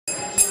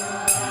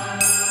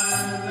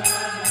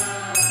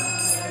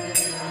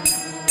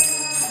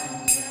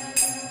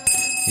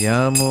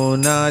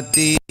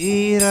यमुनातीरावनचारी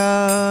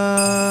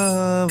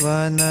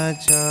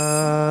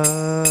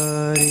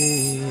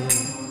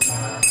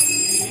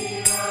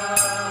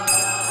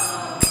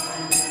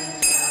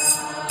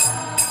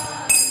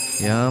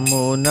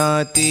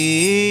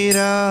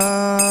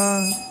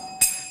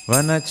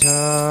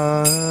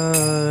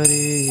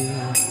यमुनातीरावनचारी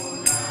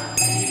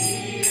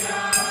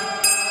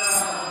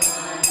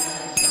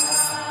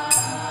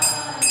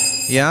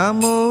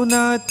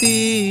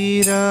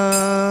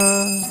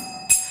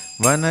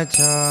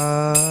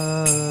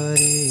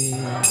यमुनातीरावनचारी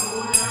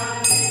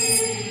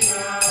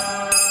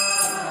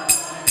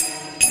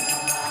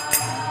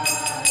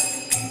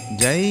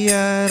जय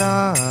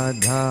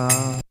राधा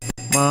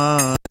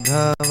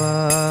माधव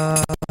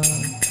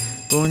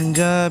कुंज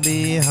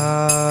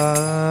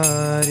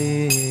बिहारी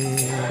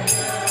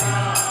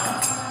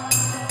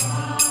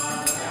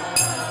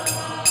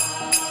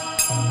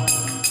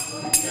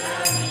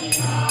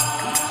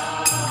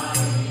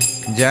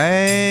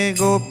जय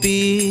गोपी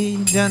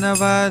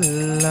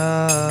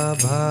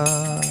जनवल्लभ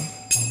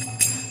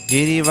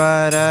गिरिवरधारी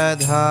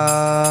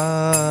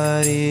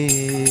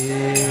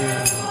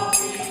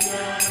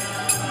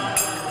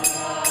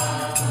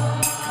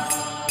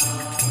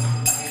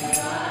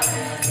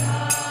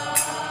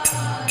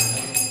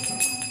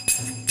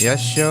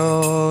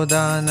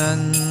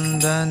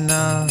यशोदानंदन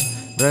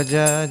व्रज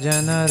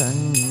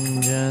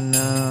जनरंजन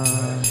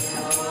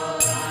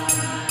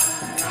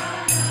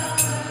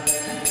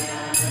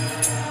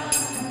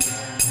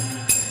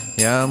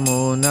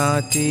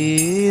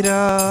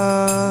यमुनातीरा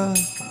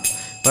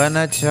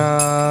वनचारी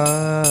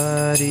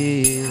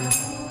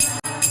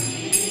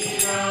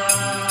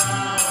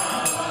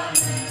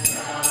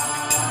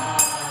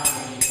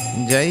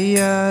जय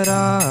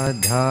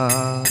राधा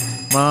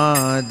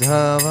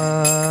माधव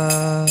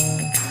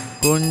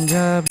कुंज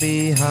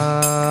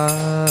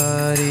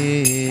बिहारी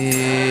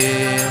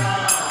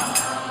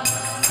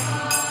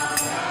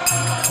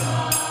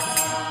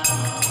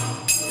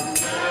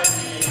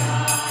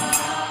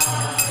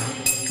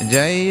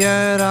जय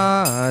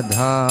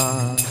राधा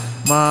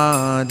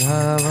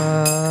माधव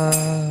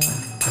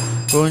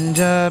कुंज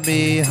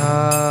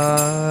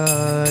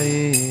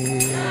बिहारी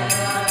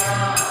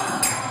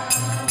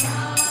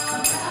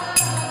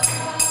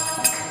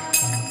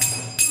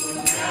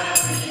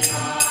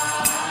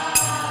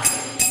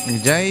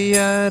जय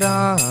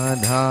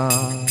राधा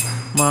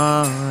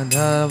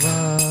माधव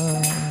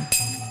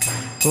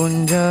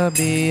कुंज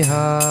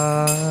बिहारी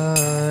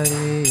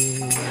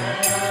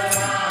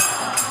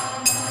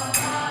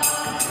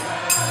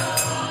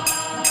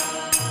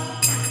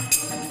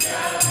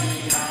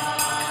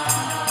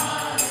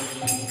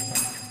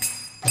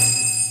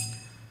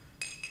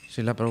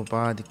श्रीला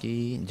प्रभुपाद की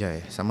जय।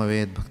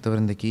 समवेत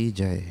भक्तवृंद की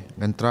जय।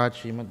 ग्रंथराज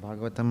श्रीमद्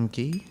भागवतम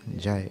की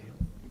जय।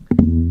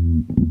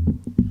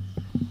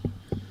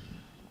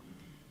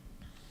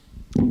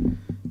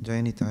 जय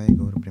निताय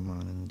गौर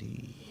प्रेमानंदी।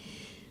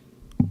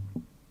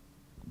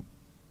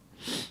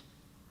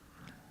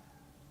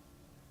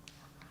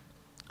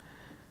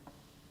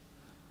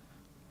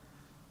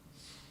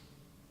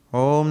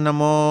 ओम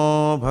नमो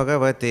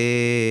भगवते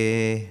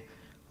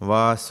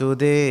वासुदेवाय।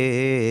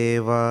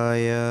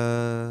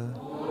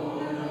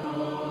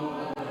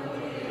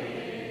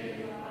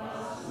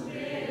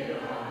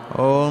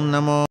 ओम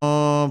नमो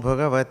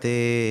भगवते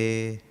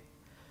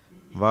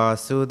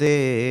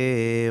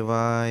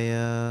वासुदेवाय।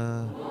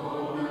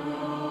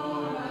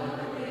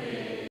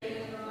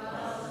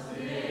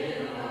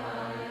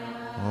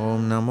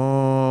 ओम नमो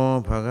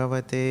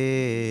भगवते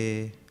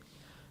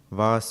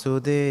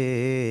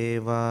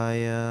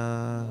वासुदेवाय।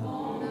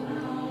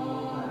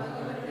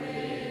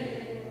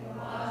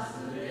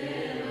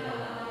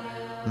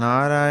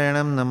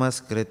 नारायणं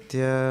नमस्कृत्य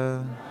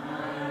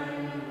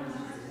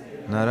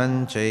नरं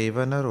चैव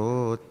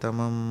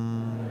नरोत्तमं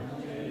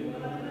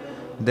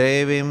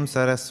देवीं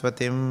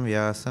सरस्वतीं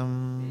व्यासं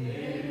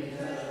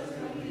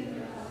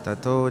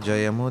ततो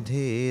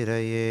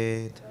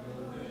जयमुदीरयेत्।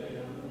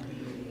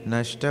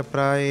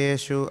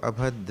 नष्टप्रायेषु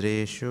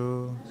अभद्रेषु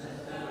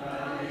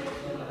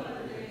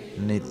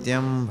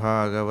नित्यं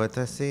भागवत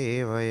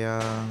सेवया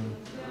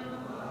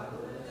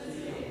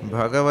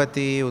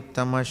भगवती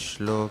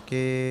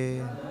उत्तमश्लोके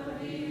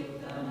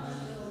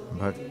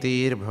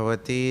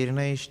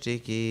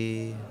भक्तिर्भवतीर्नैष्टिकी।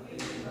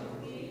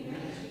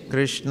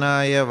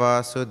 कृष्णाय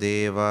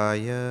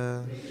वासुदेवाय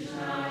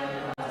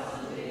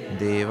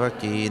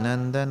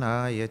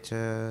देवकीनन्दनाय च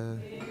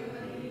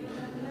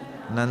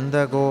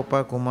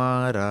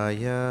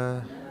नन्दगोपकुमाराय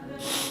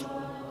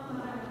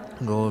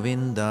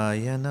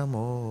गोविन्दाय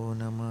नमो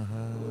नमः।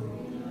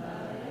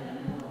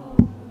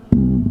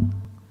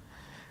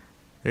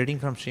 Reading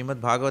from Srimad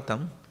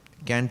Bhagavatam,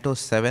 Canto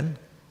 7,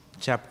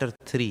 Chapter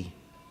 3.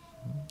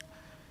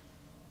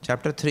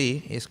 Chapter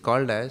 3 is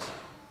called as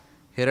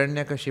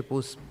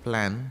Hiranyakashipu's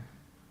plan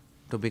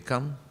to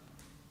become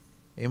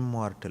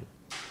immortal.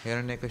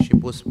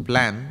 Hiranyakashipu's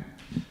plan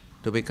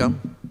to become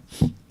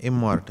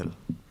immortal.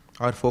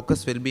 Our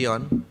focus will be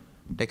on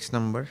text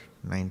number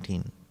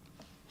 19,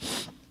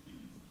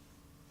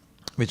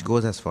 which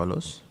goes as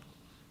follows.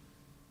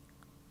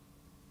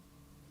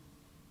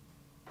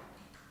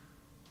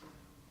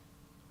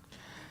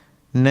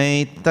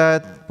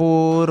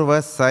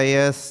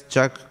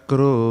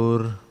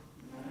 नैतत्पूर्वसयश्चक्रुर्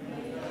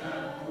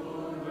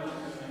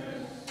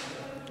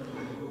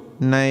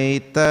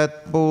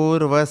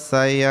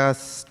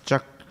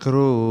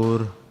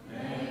नैतत्पूर्वसयश्चक्रुर्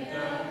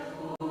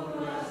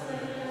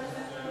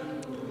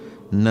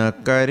न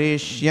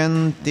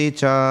करिष्यन्ति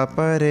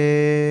चापरे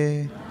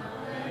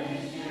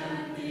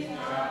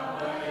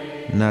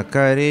न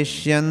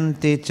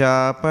करिष्यन्ति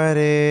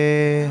चापरे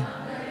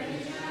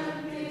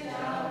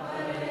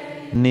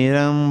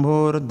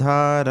निरम्भुर्धारयेत्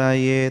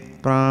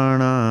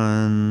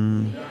प्राणान्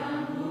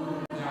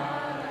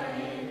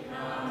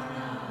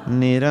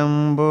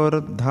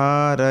निरम्भुर्धारयेत्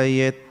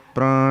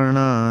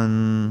प्राणान्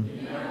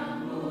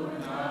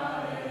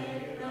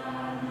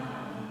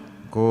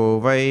को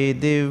वै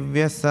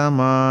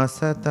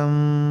दिव्यसमासतम्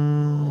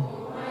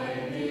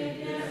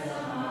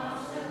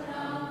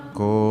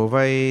को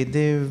वै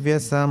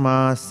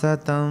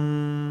दिव्यसमासतम्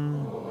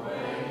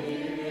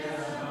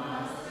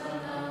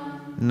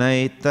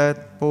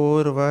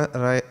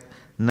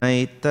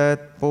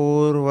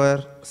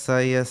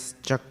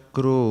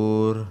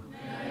नैतत्पूर्वसयश्चक्रुर्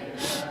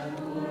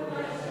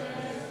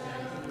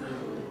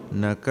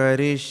न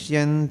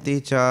करिष्यन्ति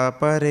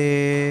चापरे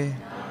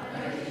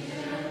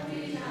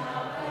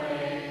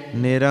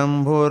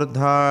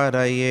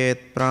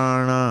निरम्भुर्धारयेत्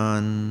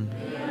प्राणान्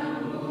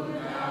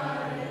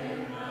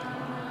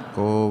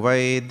को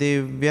वै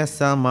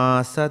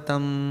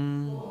दिव्यसमासतम्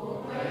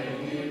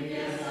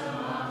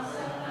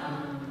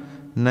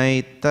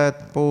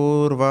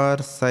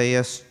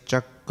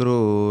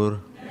नैतत्पूर्वसयश्चक्रुर्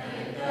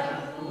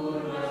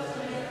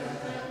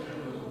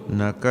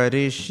न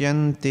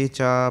करिष्यन्ति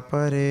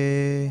चापरे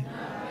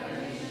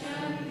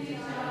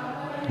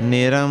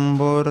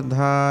निरम्भुर्धारयेत्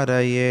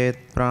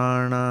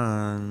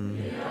प्राणान्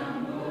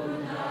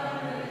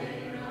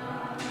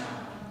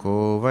को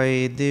वै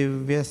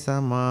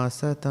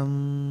दिव्यसमासतम्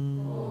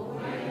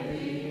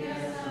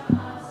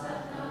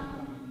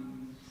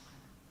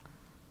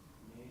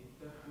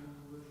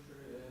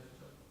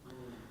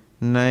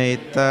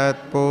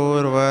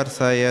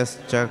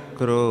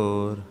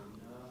नैतत्पूर्वसयश्चक्रुर्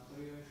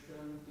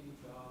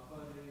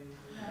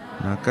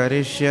न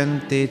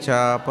करिष्यन्ति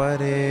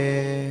चापरे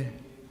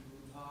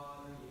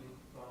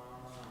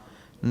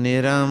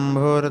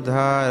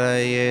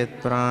निरम्भुर्धारयेत्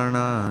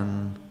प्राणान्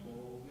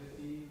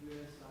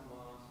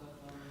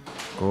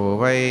को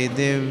वै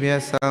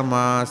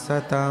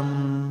दिव्यसमासतम्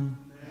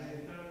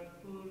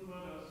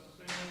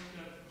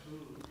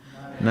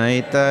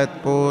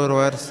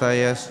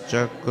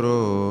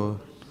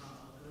नैतत्पूर्वसयश्चक्रुर्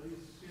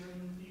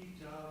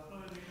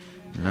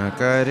न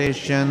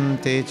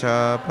करिष्यन्ति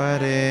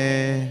चापरे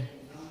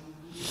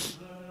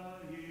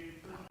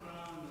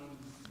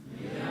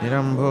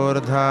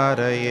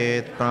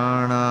निरम्भुर्धारयेत्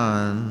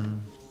प्राणान्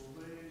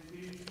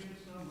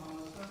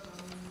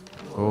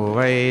को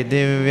वै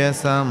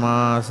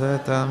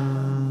दिव्यसमासतम्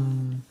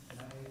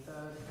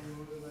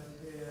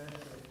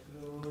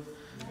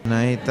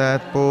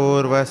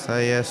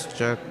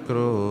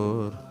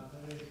नैतत्पूर्वसयश्चक्रुर्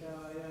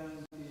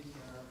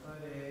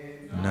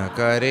न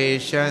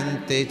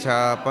करिष्यन्ति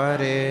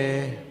चापरे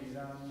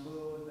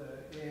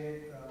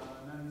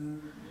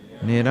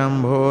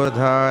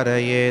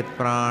निरम्भुर्धारयेत्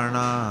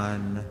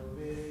प्राणान्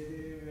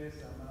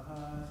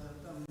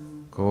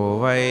को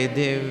वै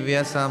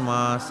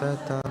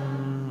दिव्यसमासतम्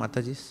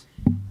माताजी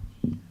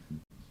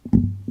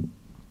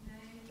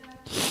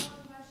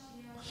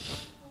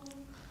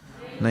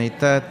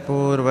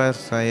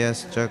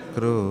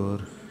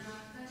नैतत्पूर्वसयश्चक्रुर्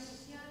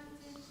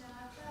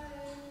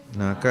न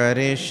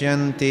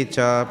करिष्यन्ति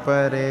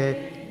चापरे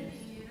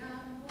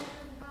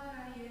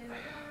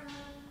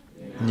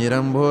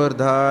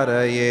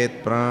निरम्भुर्धारयेत्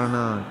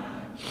प्राणान्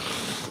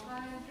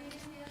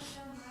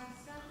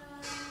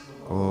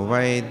को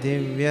वै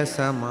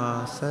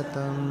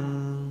दिव्यसमासतम्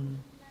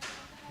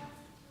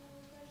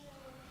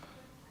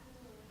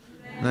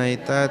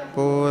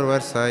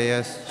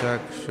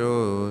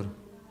नैतत्पूर्वसयश्चक्षुर्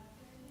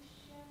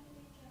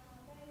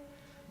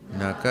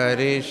न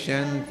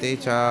करिष्यन्ति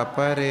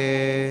चापरे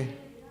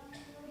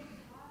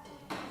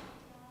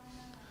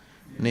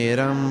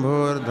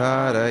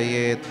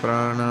निरम्भुर्धारयेत्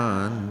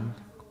प्राणान्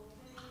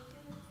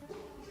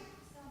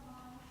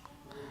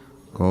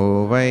को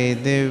वै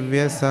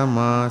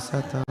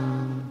दिव्यसमासतम्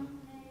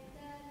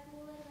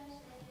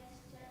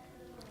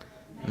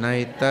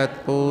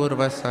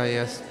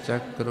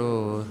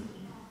नैतत्पूर्वसयश्चक्रुर्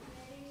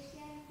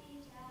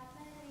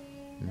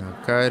न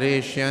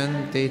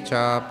करिष्यन्ति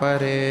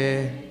चापरे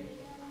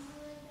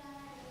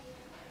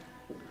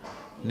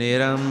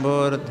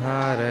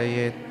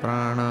निरम्भुर्धारयेत्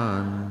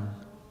प्राणान्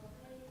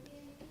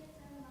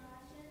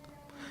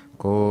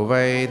को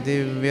वै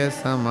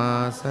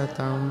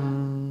दिव्यसमासतम्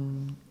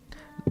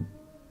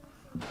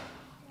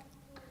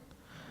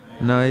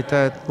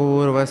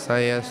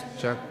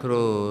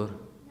नैतत्पूर्वसयश्चक्रुर्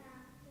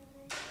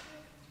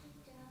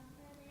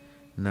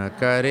न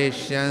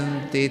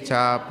करिष्यन्ति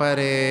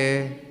चापरे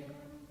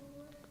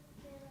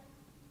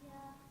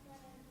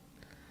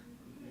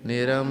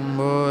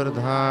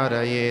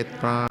निरम्भुर्धारयेत्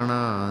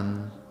प्राणान्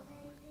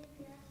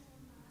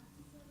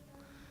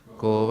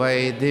को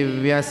वै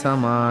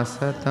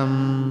दिव्यसमासतम्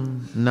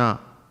न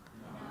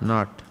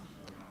not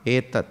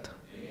etat,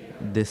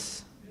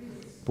 this,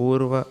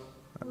 purva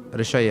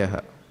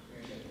rishayah,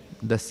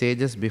 the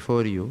sages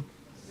before you,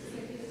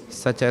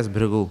 such as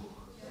Bhrigu,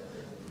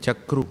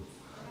 Chakru,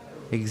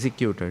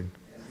 executed,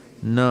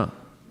 na,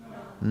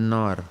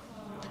 nor,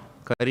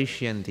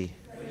 karishyanti,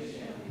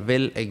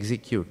 will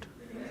execute,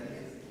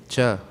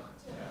 cha,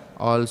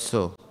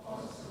 also,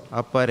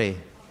 apare,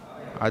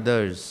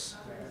 others,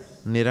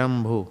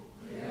 nirambhu,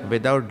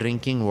 without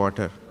drinking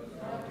water,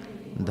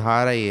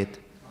 dharayet,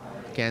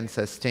 can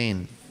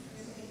sustain,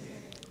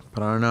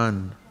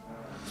 pranan,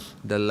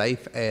 the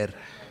life air,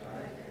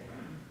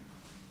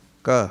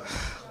 ka,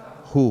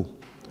 who,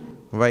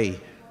 why,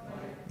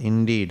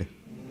 indeed,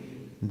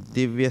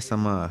 divya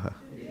samaha,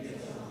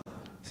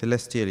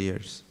 celestial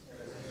years,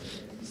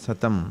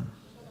 satam,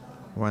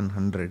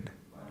 100.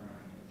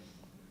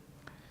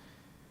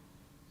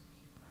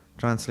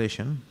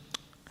 Translation: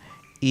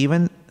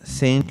 even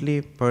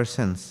saintly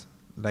persons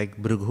like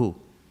Bhrigu,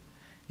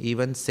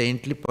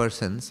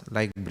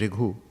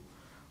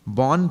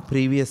 born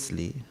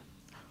previously,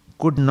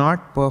 could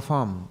not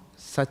perform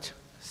such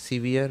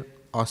severe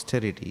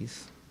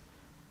austerities,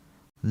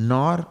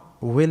 nor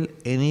will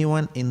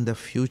anyone in the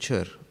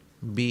future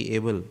be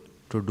able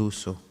to do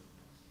so.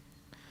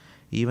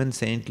 Even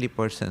saintly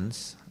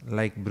persons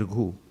like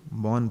Bhrigu,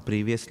 born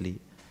previously,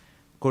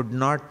 could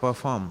not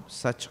perform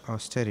such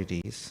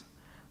austerities,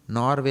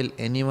 nor will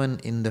anyone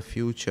in the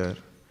future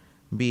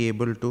be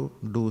able to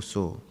do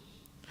so.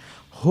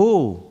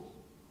 Who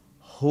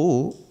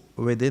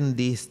within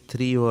these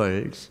three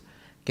worlds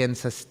can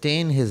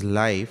sustain his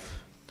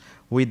life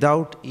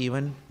without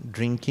even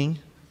drinking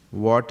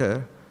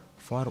water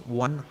for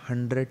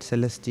 100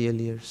 celestial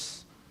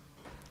years?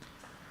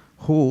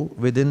 Who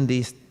within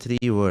these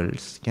three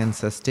worlds can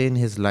sustain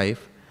his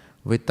life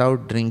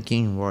without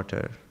drinking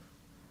water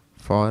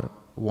for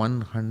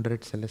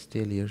 100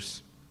 celestial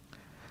years?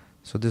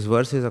 So this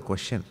verse is a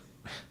question.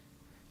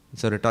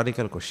 It's a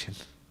rhetorical question.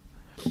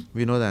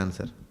 We know the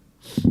answer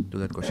to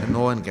that question.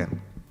 No one can.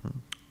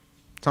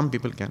 Some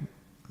people can.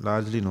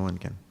 Largely no one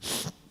can.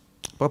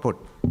 Purport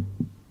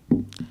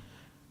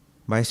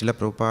by Srila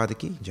Prabhupada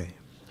ki Jai.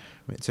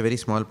 It's a very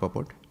small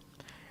purport.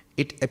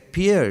 It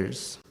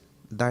appears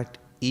that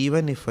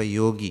even if a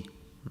yogi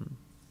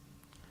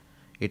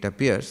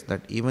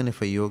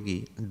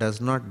does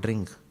not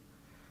drink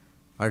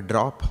a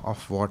drop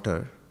of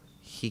water,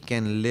 he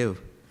can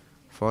live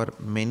for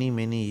many,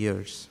 many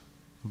years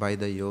by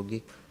the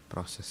yogic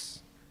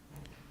process.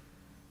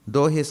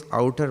 Though his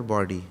outer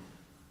body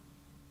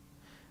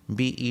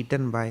be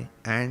eaten by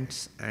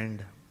ants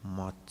and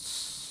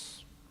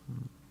moths.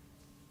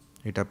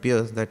 It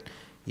appears that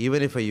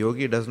even if a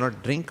yogi does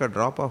not drink a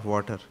drop of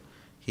water,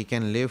 he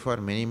can live for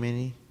many,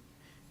 many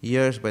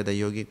years by the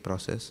yogic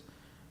process,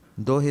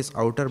 though his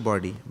outer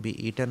body be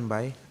eaten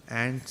by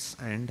ants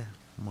and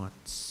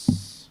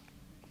moths.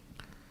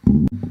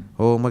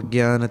 Om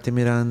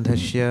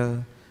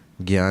Ajnanatimirandhasya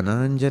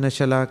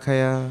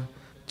Jnananjanashalakaya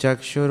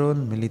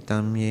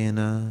Chakshurunmilitam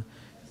Yena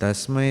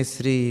Tasmai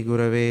Sri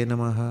Gurave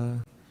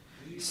Namaha.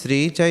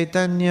 Sri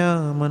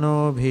Chaitanya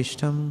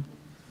Manobhishtam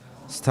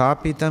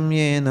Sthapitam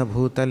Yena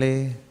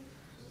Bhutale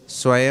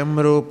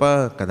Swayam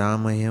Rupa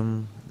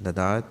Kadamayam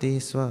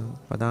Dadati Swa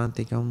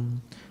Padantikam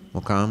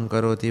Mukam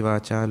Karoti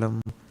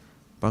Vachalam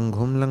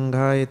Panghum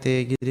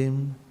Langhayate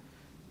Girim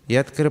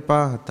Yat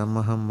Kripa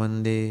Tamaham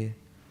Vande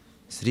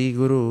Sri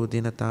Guru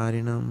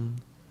Dinatarinam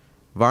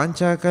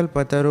Vancha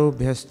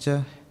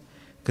Kalpatarubhyascha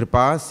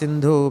Kripa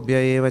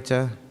Sindhubhya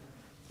Evacha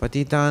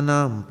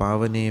Patitanam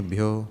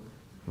Pavanebhyo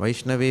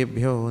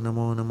Vaishnavebhyo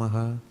Namo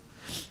Namaha.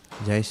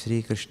 Jai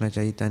Sri Krishna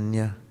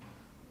Chaitanya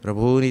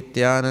Prabhu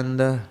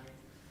Nityananda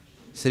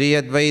Sri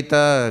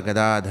Advaita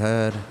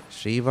Gadadhar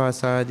Sri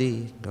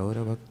Vasadi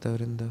Gaura Bhakta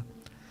Vrinda.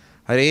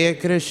 Hare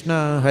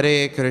Krishna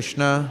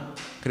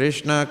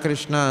Krishna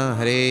Krishna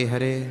Hare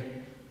Hare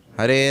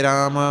Hare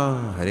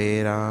Rama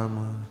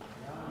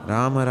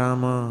Rama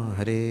Rama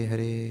Hare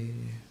Hare.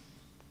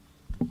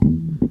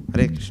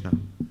 Hare Krishna.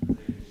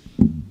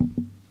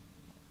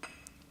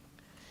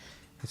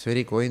 It's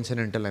very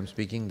coincidental I'm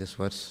speaking this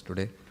verse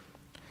today,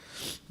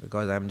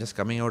 because I'm just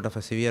coming out of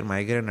a severe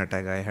migraine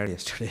attack I had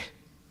yesterday.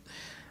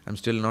 I'm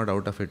still not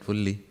out of it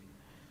fully.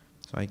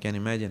 So I can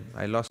imagine.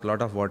 I lost a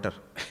lot of water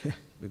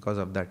because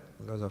of that,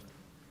 because of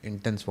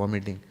intense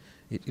vomiting,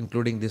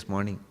 including this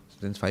morning,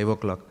 since 5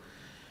 o'clock.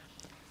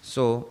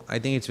 So I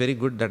think it's very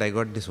good that I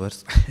got this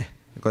verse,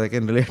 because I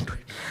can relate to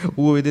it.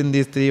 Who within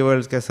these three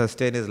worlds can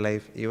sustain his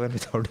life even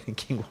without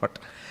drinking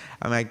water?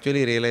 I'm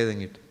actually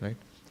realizing it, right?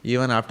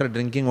 Even after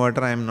drinking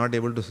water, I am not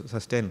able to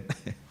sustain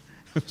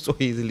so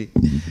easily.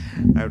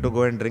 I have to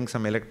go and drink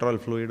some electoral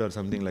fluid or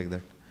something like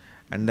that.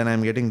 And then I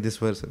am getting this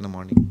verse in the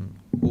morning.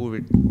 Who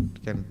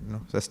can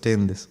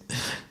sustain this?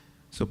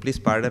 So please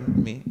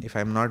pardon me if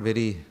I am not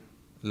very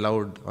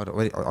loud,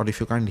 or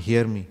if you can't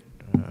hear me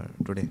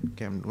today.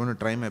 Okay, I'm going to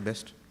try my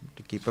best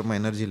to keep up my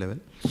energy level.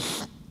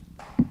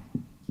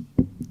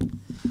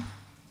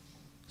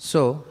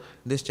 So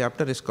this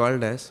chapter is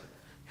called as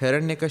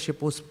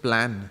Hiranyakashipu's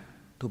plan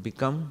to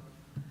become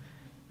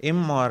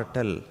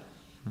immortal.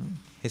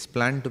 His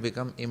plan to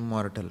become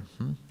immortal.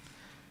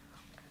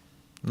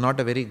 Not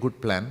a very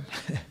good plan.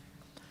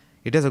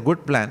 It is a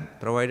good plan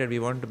provided we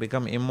want to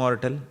become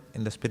immortal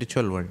in the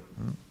spiritual world.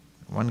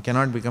 One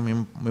cannot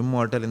become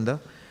immortal in the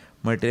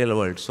material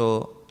world.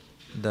 So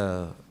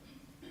the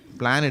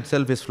plan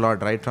itself is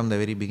flawed right from the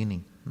very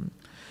beginning.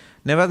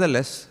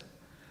 Nevertheless,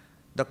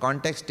 the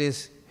context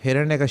is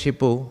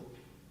Hiranyakashipu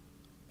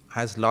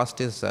has lost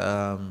his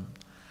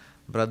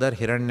brother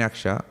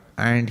Hiranyaksha,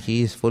 and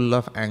he is full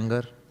of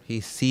anger. He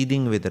is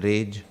seething with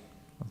rage.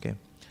 Okay.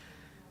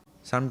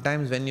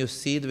 Sometimes when you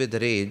seethe with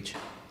rage,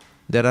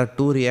 there are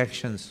two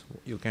reactions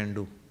you can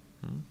do.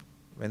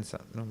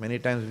 Many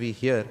times we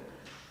hear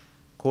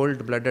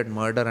cold-blooded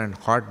murder and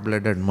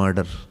hot-blooded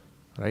murder,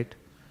 right?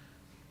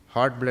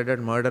 Hot-blooded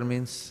murder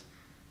means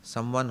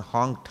someone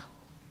honked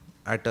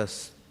at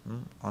us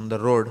on the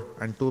road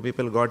and two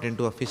people got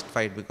into a fist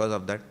fight because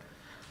of that.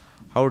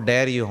 How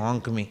dare you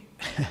honk me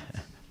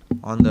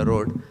on the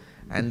road?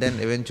 And then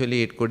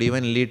eventually it could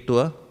even lead to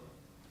a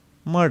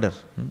murder.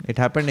 It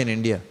happened in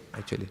India,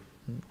 actually.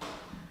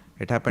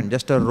 It happened.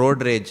 Just a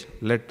road rage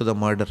led to the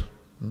murder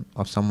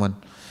of someone.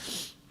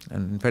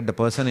 And in fact, the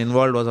person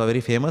involved was a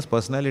very famous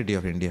personality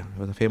of India.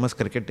 He was a famous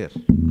cricketer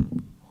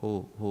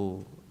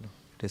who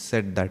it is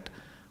said that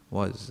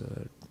was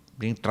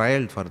being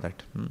trialed for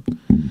that.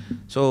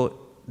 So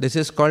this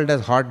is called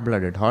as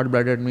hot-blooded.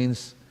 Hot-blooded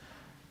means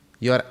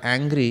you are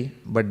angry,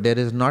 but there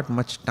is not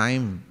much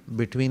time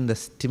between the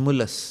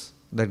stimulus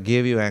that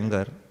gave you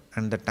anger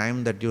and the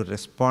time that you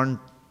respond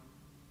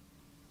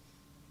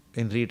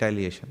in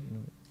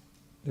retaliation.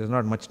 There is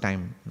not much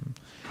time.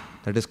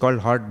 That is called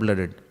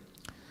hot-blooded.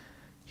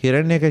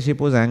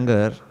 Hiranyakashipu's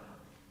anger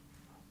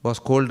was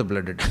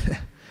cold-blooded.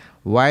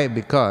 Why?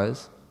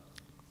 Because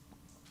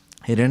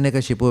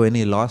Hiranyakashipu, when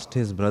he lost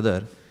his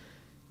brother,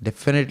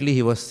 definitely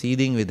he was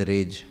seething with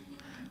rage.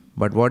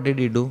 But what did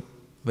he do?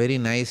 Very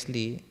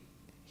nicely,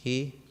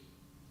 he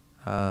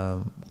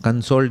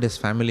consoled his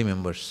family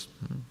members.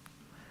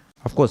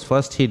 Of course,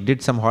 first he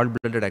did some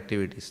hot-blooded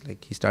activities,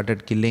 like he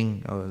started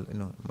killing,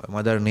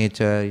 Mother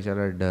Nature. He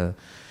started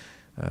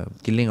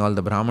killing all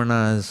the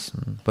Brahmanas,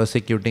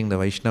 persecuting the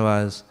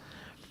Vaishnavas.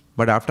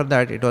 But after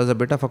that, it was a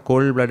bit of a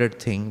cold-blooded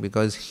thing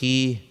because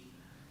he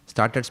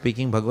started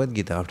speaking Bhagavad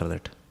Gita after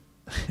that.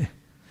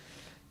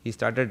 He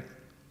started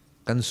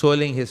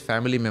consoling his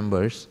family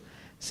members,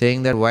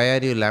 saying that why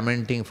are you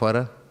lamenting for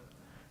a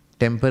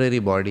temporary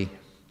body?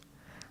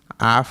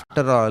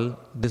 After all,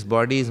 this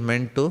body is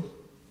meant to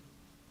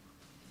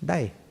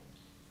die,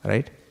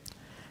 right?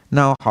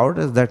 Now, how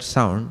does that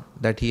sound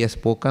that he has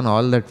spoken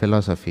all that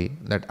philosophy,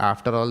 that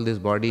after all this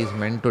body is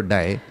meant to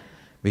die,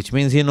 which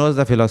means he knows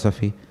the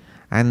philosophy,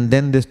 and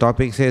then this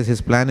topic says his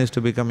plan is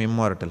to become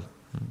immortal.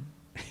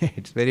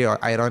 It's very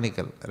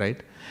ironical,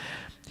 right?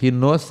 He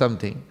knows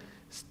something,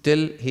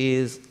 still he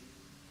is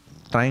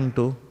trying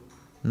to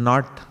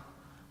not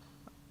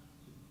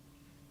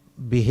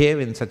behave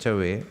in such a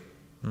way,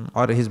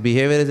 or his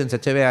behavior is in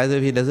such a way as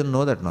if he doesn't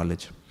know that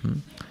knowledge.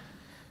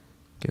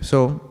 Okay,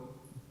 so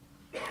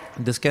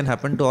this can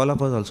happen to all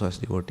of us also as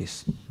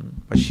devotees.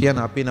 Pashyan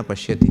api na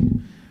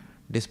pashyati.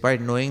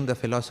 Despite knowing the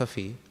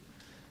philosophy,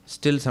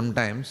 still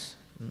sometimes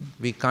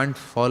we can't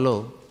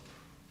follow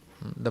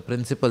the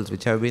principles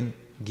which have been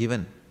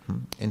given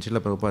in Srila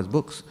Prabhupada's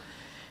books.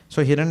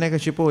 So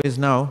Hiranyakashipu is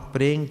now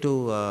praying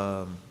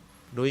to,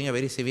 doing a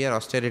very severe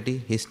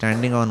austerity. He's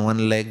standing on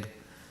one leg.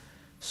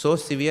 So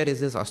severe is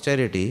his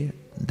austerity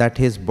that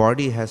his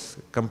body has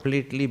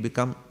completely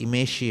become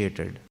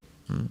emaciated.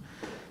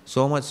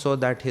 So much so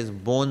that his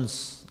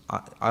bones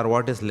are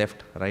what is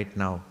left right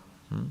now.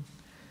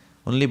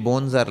 Only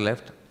bones are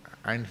left,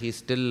 and he is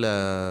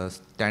still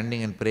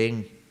standing and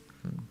praying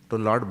to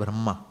Lord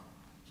Brahma.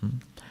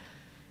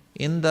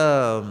 In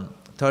the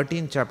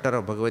 13th chapter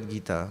of Bhagavad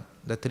Gita,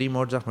 the three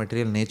modes of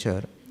material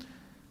nature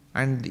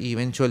and the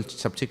eventual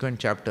subsequent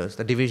chapters,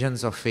 the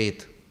divisions of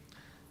faith,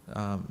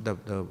 the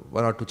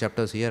one or two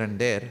chapters here and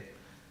there,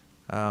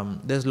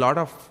 there's a lot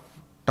of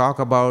talk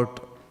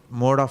about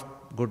mode of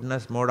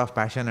goodness, mode of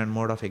passion, and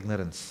mode of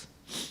ignorance.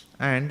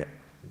 And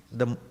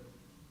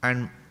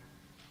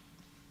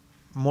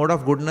mode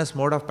of goodness,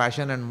 mode of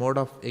passion, and mode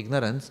of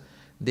ignorance,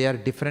 they are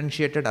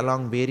differentiated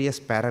along various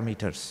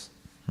parameters.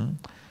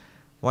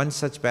 One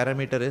such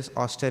parameter is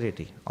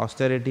austerity.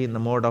 Austerity in the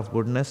mode of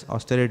goodness,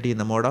 austerity in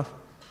the mode of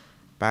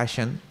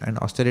passion, and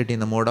austerity in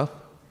the mode of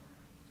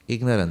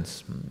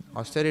ignorance.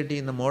 Austerity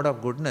in the mode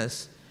of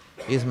goodness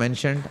is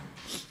mentioned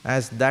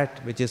as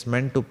that which is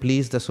meant to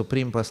please the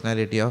Supreme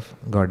Personality of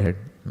Godhead.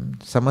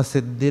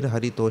 Samasiddhir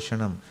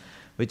haritoshanam,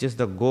 which is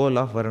the goal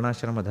of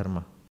Varnashrama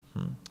Dharma.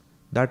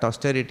 That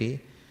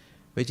austerity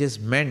which is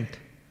meant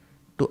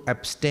to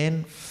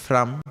abstain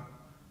from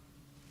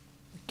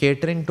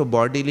catering to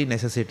bodily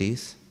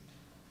necessities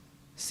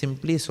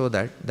simply so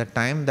that the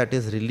time that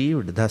is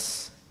relieved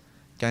thus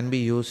can be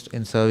used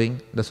in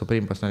serving the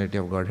Supreme Personality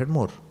of Godhead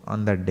more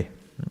on that day.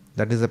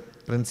 That is the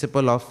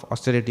principle of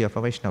austerity of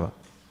a Vaishnava.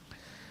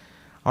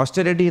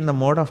 Austerity in the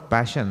mode of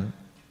passion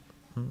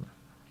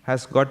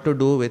has got to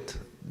do with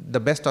the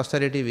best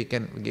austerity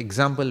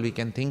example we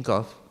can think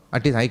of,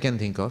 at least I can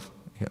think of,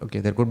 okay,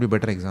 there could be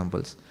better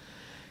examples,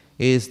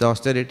 is the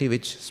austerity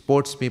which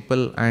sports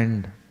people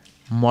and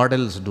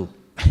models do.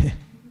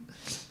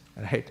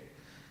 Right?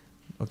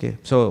 Okay,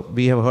 so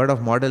we have heard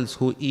of models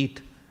who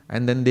eat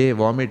and then they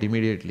vomit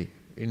immediately,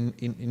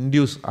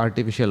 induce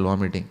artificial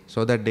vomiting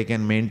so that they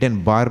can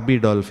maintain Barbie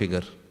doll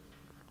figure.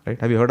 Right?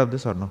 Have you heard of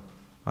this or no?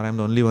 Or I am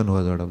the only one who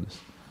has heard of this?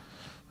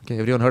 Okay,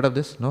 everyone heard of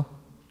this? No?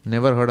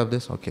 Never heard of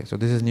this? Okay, so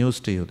this is news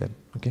to you then.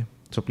 Okay,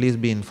 so please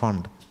be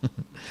informed.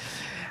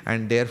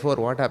 And therefore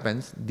what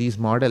happens, these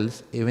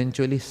models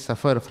eventually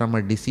suffer from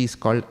a disease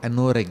called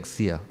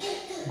anorexia.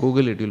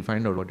 Google it, you'll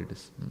find out what it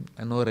is.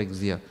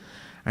 Anorexia.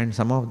 And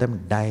some of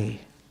them die.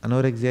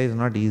 Anorexia is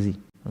not easy.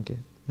 Okay,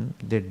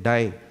 they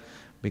die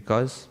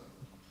because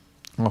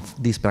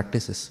of these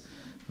practices.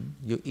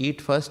 You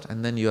eat first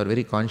and then you are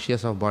very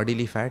conscious of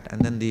bodily fat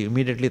and then they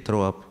immediately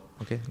throw up.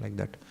 Okay, like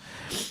that.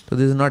 So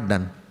this is not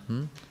done.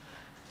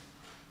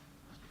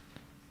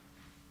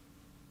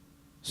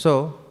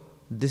 So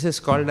this is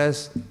called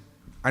as,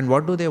 and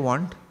what do they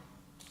want?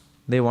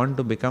 They want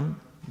to become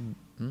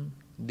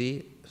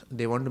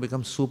they want to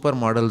become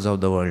supermodels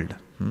of the world.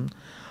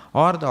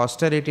 Or the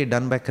austerity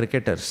done by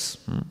cricketers.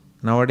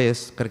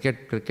 Nowadays,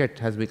 cricket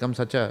has become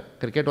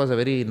cricket was a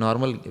very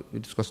normal,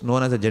 it was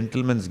known as a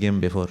gentleman's game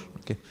before.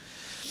 Okay,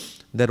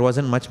 there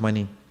wasn't much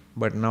money,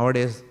 but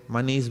nowadays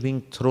money is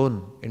being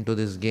thrown into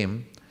this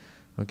game.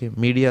 Okay,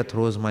 media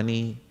throws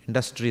money,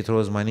 industry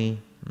throws money,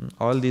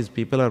 all these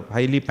people are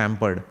highly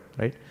pampered,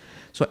 right?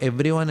 So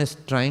everyone is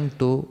trying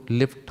to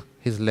lift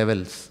his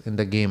levels in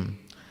the game,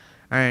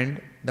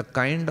 and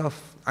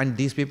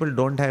these people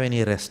don't have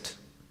any rest.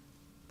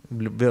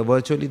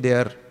 Virtually they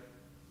are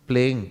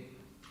playing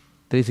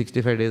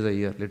 365 days a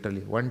year,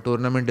 literally. One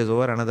tournament is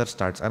over, another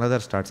starts,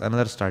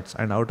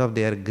 and out of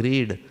their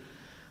greed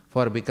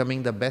for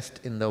becoming the best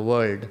in the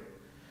world,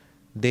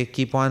 they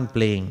keep on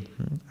playing.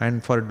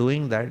 And for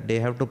doing that, they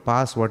have to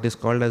pass what is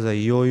called as a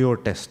yo-yo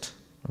test.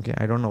 Okay,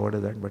 I don't know what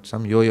is that, but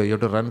some yo-yo, you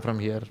have to run from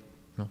here,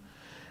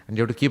 and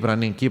you have to keep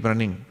running,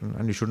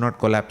 and you should not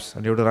collapse,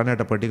 and you have to run at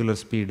a particular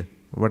speed,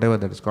 whatever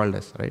that is called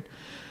as, right?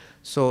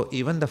 So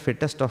even the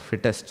fittest of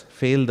fittest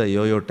fail the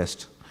yo-yo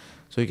test.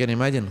 So you can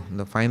imagine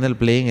the final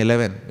playing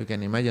 11, you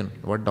can imagine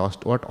what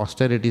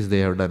austerities they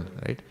have done,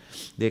 right?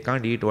 They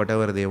can't eat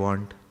whatever they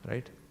want,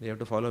 right? They have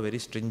to follow a very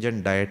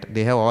stringent diet.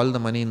 They have all the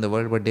money in the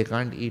world, but they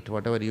can't eat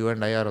whatever you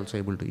and I are also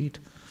able to eat.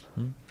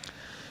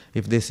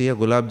 If they see a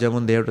gulab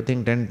jamun, they have to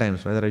think 10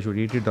 times whether I should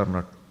eat it or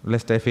not,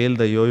 lest I fail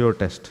the yo-yo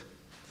test.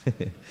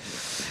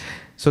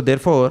 So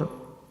therefore,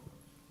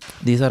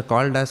 these are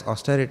called as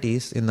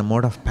austerities in the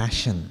mode of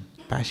passion.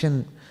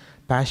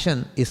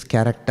 Passion is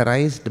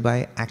characterized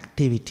by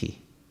activity.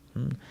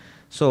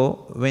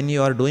 So when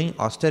you are doing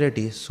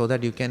austerities so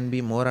that you can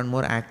be more and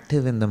more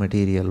active in the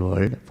material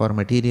world for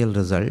material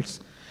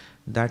results,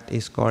 that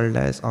is called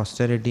as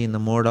austerity in the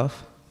mode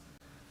of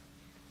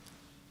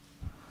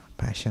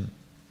passion.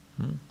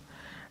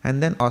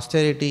 And then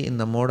austerity in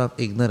the mode of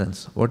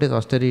ignorance. What is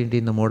austerity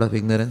in the mode of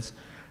ignorance?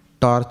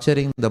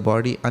 Torturing the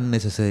body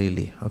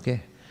unnecessarily.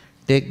 Okay,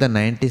 take the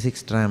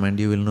 96 tram and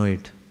you will know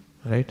it,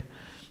 right?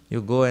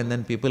 You go and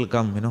then people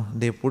come,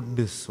 they put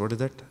this, what is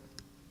that?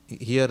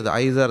 Here the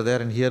eyes are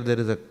there and here there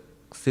is a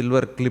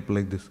silver clip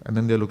like this, and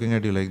then they are looking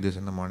at you like this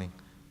in the morning.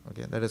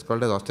 Okay, that is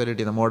called as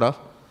austerity in the mode of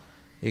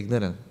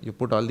ignorance. You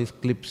put all these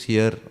clips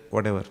here,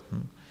 whatever.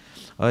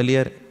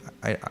 Earlier,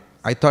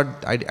 I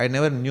thought, I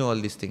never knew all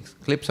these things.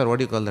 Clips are what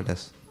do you call that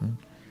as?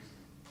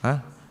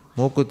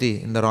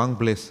 Mokuti in the wrong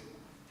place.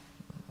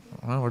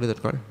 What is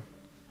that called?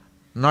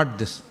 Not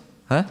this.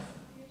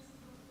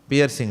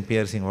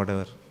 Piercing,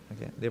 whatever.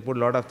 Okay, they put a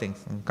lot of things.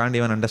 Can't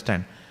even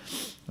understand.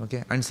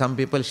 Okay, and some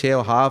people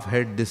shave half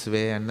head this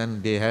way and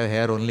then they have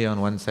hair only on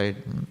one side.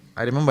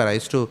 I remember I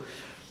used to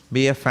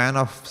be a fan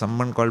of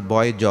someone called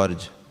Boy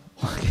George.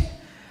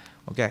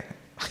 Okay,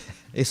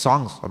 his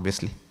songs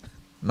obviously,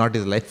 not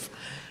his life,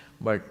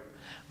 but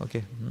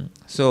okay.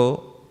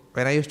 So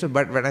when I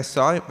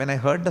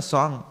heard the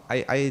song,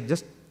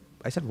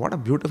 I said, what a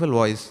beautiful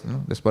voice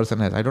this person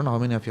has. I don't know how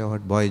many of you have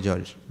heard Boy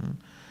George.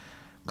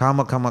 Come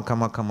a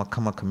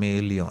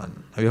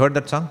chameleon. Have you heard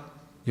that song?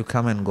 You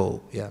come and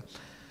go. Yeah.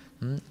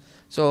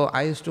 So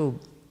I used to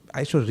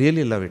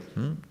really love it.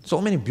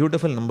 So many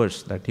beautiful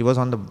numbers that he was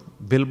on the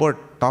Billboard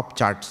top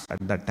charts at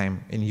that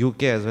time in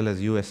UK as well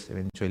as US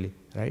eventually,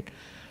 right?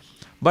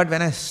 But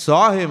when I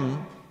saw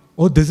him,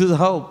 this is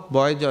how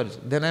Boy George.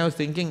 Then I was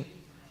thinking,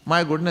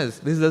 my goodness,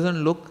 this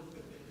doesn't look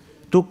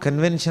too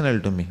conventional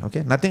to me.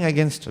 Okay, nothing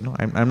against.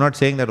 I'm not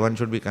saying that one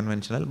should be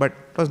conventional, but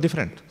it was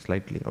different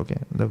slightly. Okay.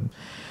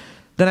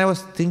 Then I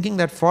was thinking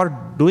that for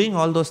doing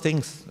all those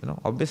things,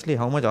 obviously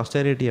how much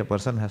austerity a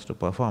person has to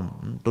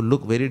perform to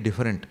look very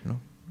different,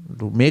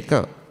 to make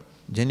a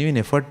genuine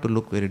effort to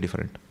look very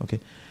different. Okay.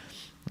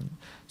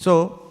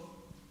 So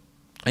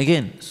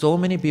again, so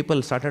many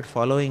people started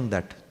following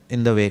that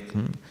in the wake.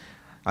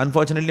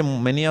 Unfortunately,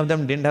 many of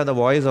them didn't have the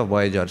voice of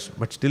Boy George,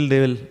 but still they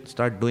will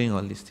start doing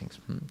all these things.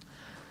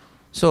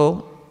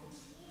 So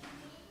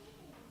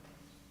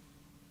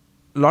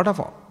lot of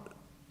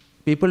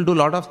people do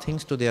lot of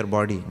things to their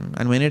body,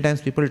 and many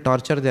times people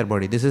torture their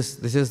body. This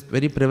is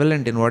very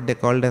prevalent in what they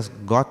called as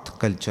goth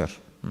culture,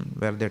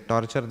 where they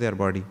torture their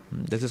body.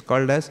 This is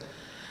called as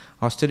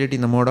austerity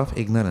in the mode of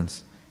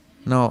ignorance.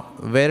 Now,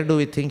 where do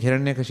we think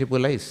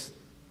Hiranyakashipu lies?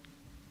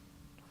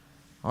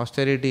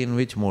 Austerity in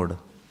which mode?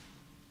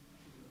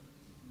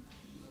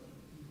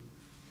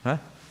 Huh?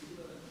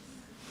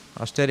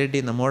 Austerity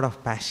in the mode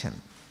of passion.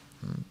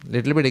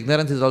 Little bit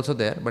ignorance is also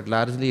there, but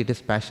largely it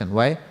is passion.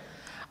 Why?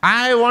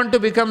 I want to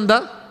become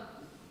the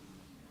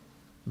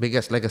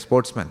biggest, like a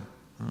sportsman.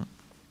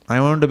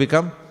 I want to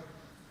become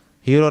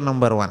hero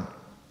number one.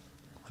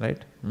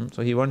 Right?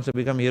 So he wants to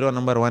become hero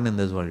number one in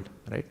this world.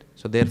 Right?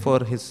 So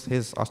therefore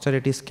his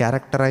austerity is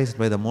characterized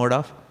by the mode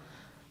of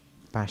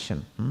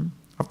passion.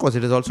 Of course,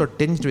 it is also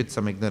tinged with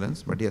some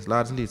ignorance, but yes,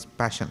 largely it's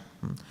passion.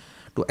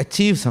 To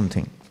achieve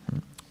something.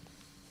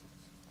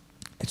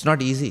 It's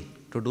not easy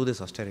to do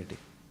this austerity.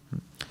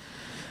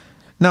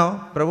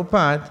 Now,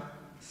 Prabhupada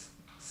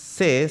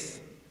says,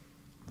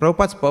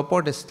 Prabhupada's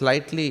purport is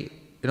slightly,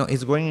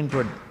 he's going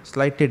into a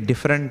slightly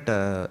different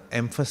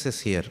emphasis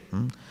here.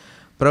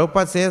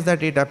 Prabhupada says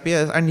that it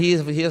appears, and he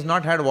has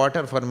not had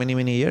water for many,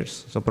 many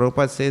years. So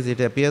Prabhupada says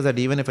it appears that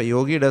even if a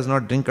yogi does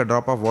not drink a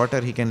drop of water,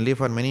 he can live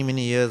for many,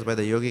 many years by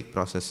the yogic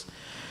process,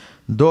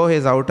 though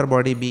his outer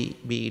body be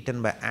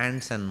eaten by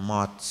ants and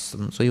moths.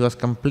 So he was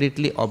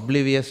completely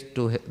oblivious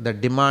to the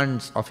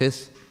demands of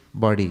his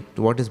body,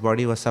 to what his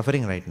body was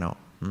suffering right now.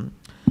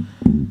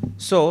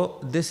 So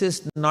this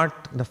is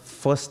not the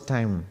first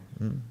time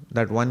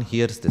that one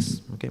hears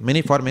this. Okay,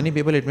 for many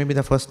people it may be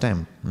the first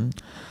time.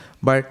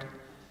 But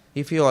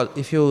if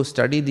you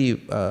study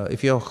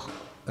if you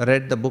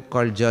read the book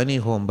called Journey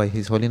Home by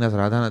His Holiness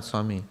Radhanath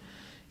Swami,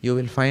 you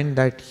will find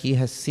that he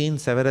has seen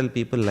several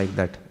people like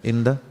that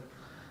in the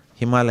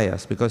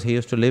Himalayas, because he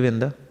used to live in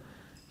the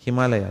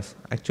Himalayas.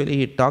 Actually,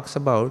 he talks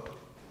about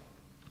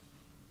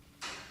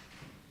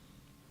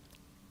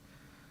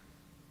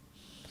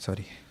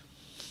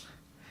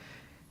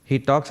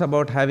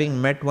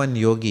having met one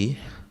yogi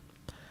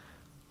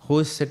who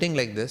is sitting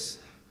like this,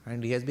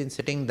 and he has been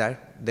sitting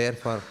there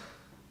for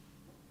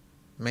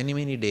many,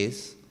 many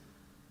days,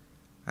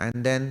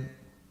 and then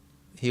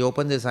he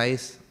opens his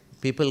eyes,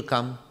 people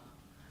come,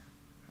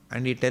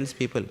 and he tells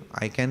people,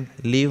 I can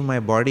leave my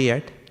body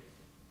at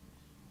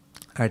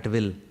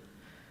will.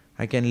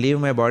 I can leave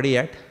my body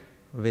at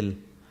will.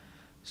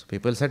 So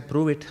people said,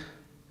 prove it.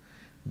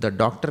 The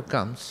doctor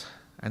comes,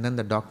 and then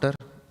the doctor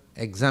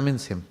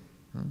examines him.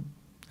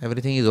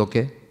 Everything is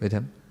okay with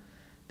him.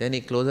 Then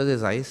he closes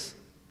his eyes,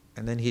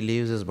 and then he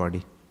leaves his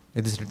body.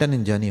 It is written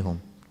in Journey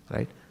Home,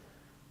 right?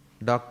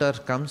 Doctor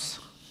comes,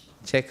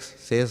 checks,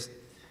 says,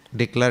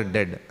 declared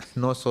dead,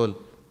 no soul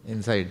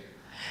inside.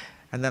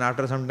 And then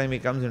after some time he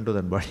comes into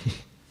that body.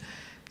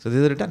 So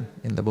this is written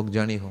in the book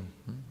Journey Home,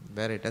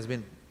 where it has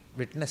been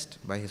witnessed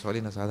by His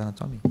Holiness Radhanath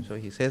Swami. So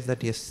he says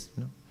that he has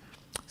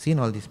seen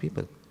all these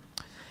people.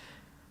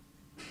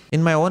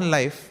 In my own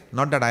life,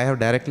 not that I have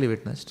directly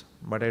witnessed,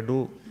 but I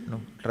do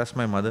trust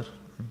my mother.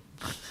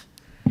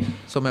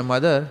 So my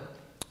mother,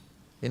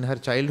 in her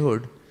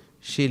childhood,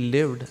 she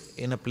lived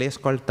in a place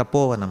called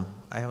Tapovanam.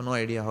 I have no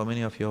idea how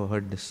many of you have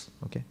heard this.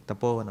 Okay,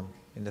 Tapovanam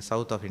in the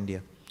south of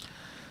India.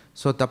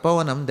 So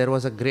Tapovanam, there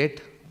was a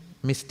great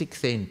mystic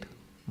saint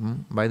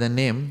by the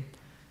name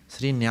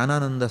Sri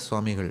Jnanananda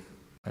Swamigal.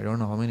 I don't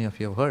know how many of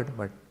you have heard,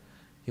 but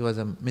he was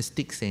a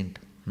mystic saint.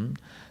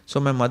 So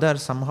my mother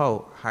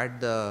somehow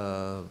had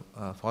the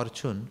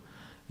fortune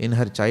in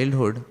her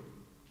childhood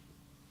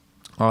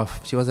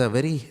she was a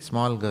very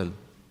small girl,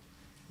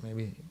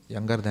 maybe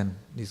younger than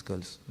these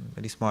girls,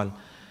 very small.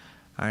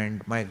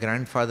 And my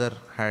grandfather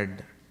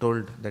had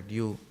told that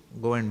you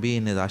go and be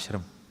in his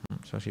ashram.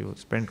 So she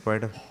spent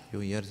quite a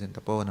few years in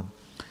Tapovanam.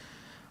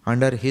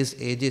 Under his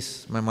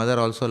aegis, my mother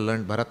also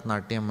learned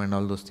Bharatnatyam and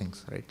all those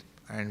things, right?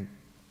 And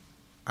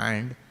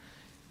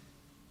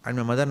my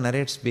mother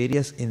narrates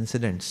various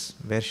incidents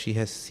where she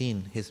has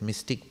seen his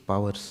mystic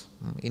powers,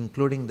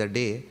 including the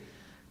day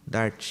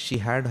that she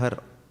had her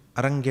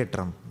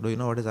Arangetram. Do you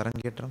know what is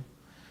Arangetram?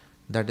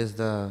 That is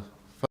the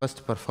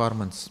first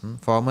performance,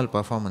 formal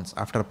performance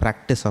after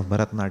practice of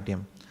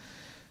Bharatnatyam.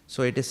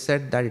 So it is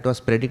said that it was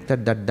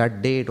predicted that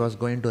that day it was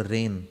going to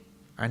rain,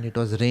 and it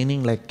was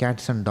raining like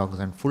cats and dogs,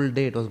 and full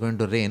day it was going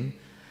to rain.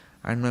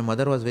 And my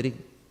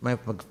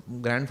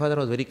grandfather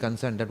was very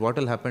concerned that what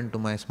will happen to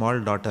my small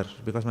daughter,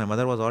 because my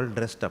mother was all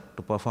dressed up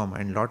to perform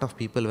and lot of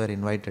people were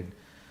invited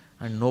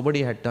and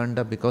nobody had turned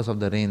up because of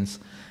the rains.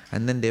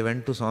 And then they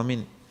went to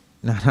Swami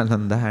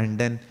Jnanananda, and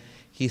then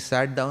he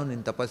sat down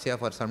in tapasya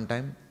for some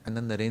time, and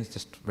then the rains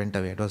just went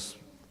away. So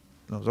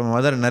my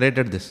mother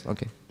narrated this,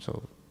 okay.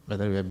 So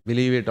whether we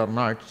believe it or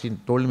not, she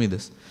told me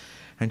this.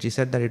 And she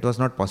said that it was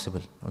not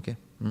possible, okay,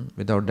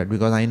 without that,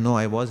 because I know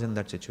I was in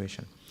that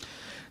situation.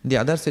 The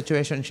other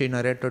situation she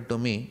narrated to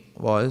me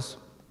was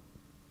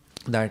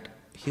that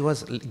he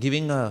was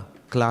giving a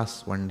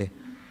class one day,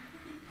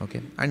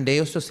 okay, and they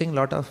used to sing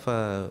lot of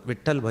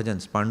Vittal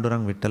bhajans,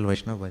 Pandurang Vittal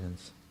Vaishnav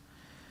bhajans.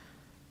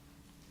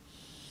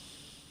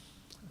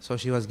 So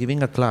she was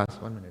giving a class.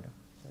 1 minute.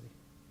 Sorry.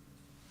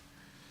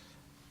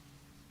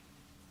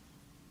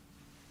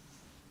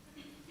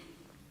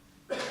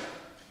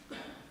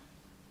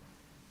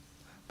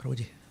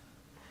 Prabhuji,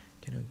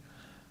 can you...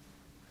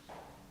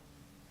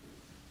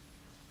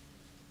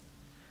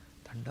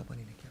 ठंडा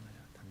पानी लेके आना,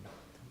 ठंडा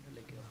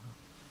लेके आओ.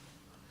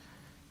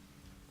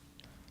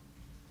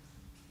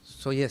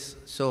 So yes,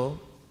 so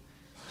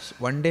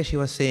one day she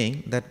was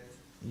saying that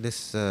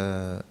this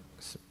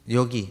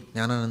yogi,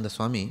 Jnanananda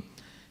Swami,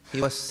 he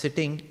was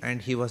sitting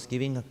and he was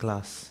giving a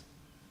class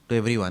to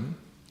everyone,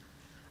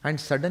 and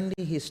suddenly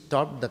he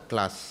stopped the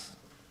class.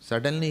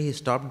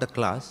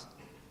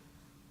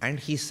 And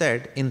he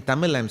said, in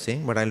Tamil I am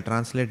saying, but I will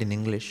translate in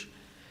English.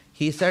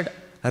 He said,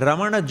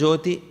 Ramana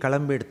Jyoti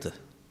Kalambidth.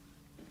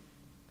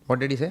 What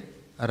did he say?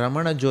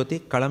 Ramana Jyoti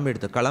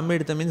Kalambidth.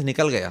 Kalambidth means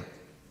nikal gaya,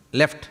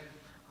 left.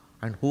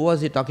 And who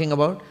was he talking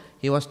about?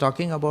 He was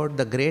talking about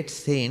the great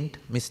saint,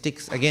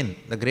 mystics again,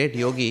 the great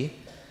yogi,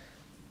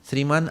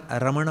 Sriman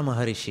Ramana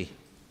Maharishi,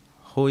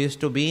 who used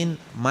to be in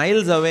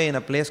miles away in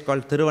a place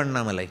called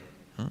Thiruvannamalai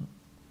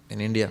in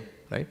India,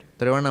 right?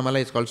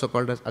 Thiruvannamalai is also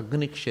called as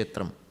Agni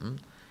Kshetram.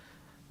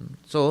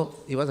 So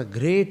he was a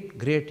great,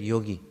 great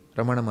yogi,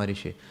 Ramana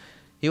Maharishi.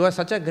 He was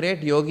such a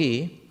great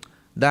yogi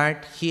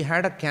that he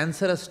had a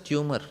cancerous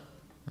tumor.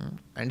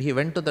 And he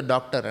went to the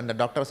doctor, and the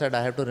doctor said,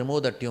 I have to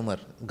remove the tumor.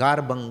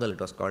 Garbangal it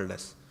was called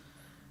as.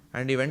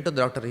 And he went to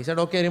the doctor. He said,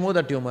 okay, remove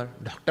the tumor.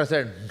 Doctor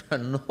said,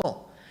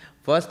 no.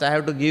 First I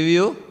have to give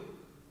you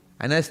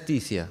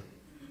anesthesia.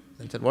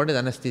 He said, what is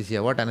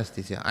anesthesia? What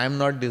anesthesia? I am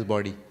not this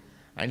body.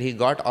 And he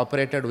got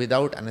operated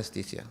without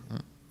anesthesia.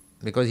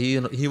 Because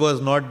he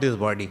was not this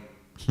body.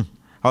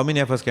 How many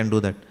of us can do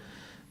that?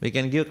 We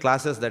can give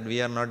classes that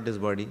we are not this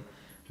body.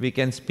 We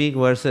can speak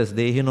verses,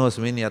 Dehi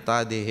nosmin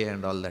yata dehe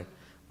and all that.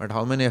 But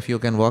how many of you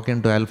can walk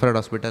into Alfred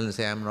Hospital and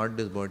say, I am not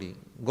this body?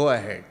 Go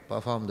ahead,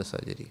 perform the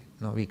surgery.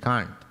 No, we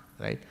can't,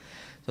 right?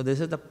 So this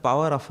is the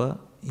power of a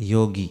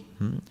yogi.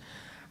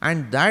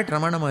 And that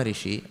Ramana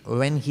Maharishi,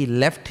 when he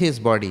left his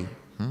body,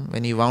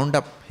 when he wound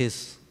up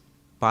his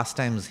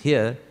pastimes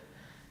here,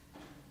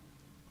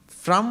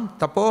 from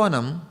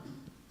Tapovanam,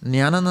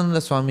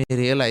 Jnanananda Swami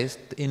realized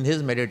in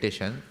his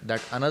meditation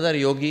that another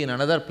yogi in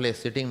another place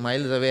sitting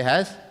miles away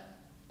has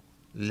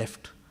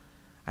left.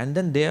 And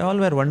then they all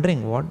were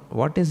wondering,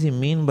 what does he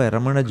mean by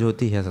Ramana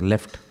Jyoti has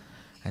left?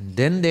 And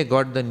then they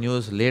got the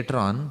news later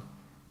on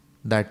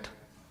that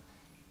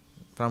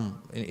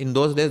in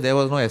those days there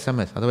was no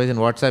SMS, otherwise in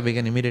WhatsApp we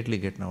can immediately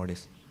get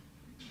nowadays.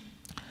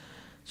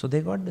 So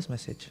they got this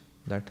message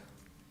that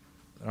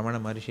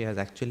Ramana Maharishi has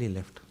actually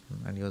left,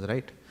 and he was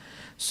right.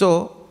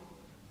 So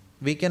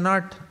we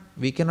cannot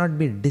be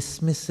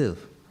dismissive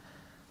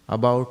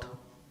about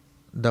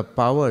the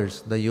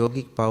powers, the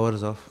yogic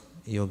powers of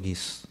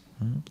yogis.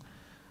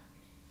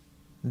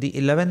 The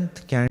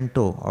 11th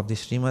canto of the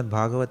Srimad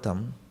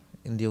Bhagavatam,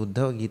 in the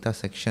Uddhava Gita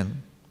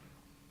section,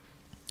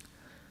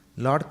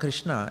 Lord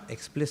Krishna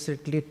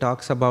explicitly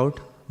talks about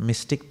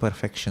mystic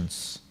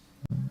perfections.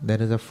 There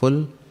is a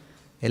full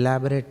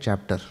elaborate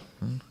chapter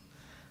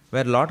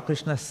where Lord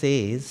Krishna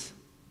says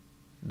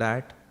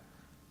that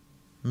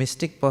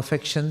mystic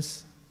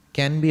perfections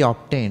can be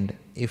obtained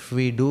if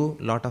we do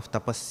lot of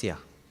tapasya.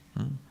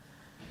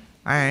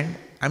 And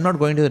I'm not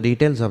going to the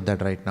details of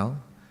that right now,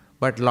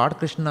 but Lord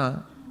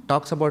Krishna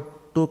talks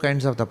about two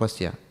kinds of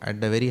tapasya at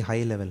the very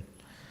high level.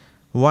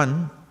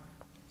 One,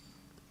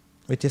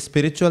 which is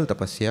spiritual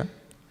tapasya,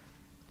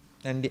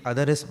 and the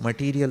other is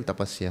material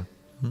tapasya.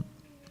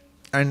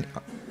 And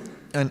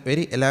a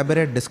very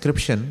elaborate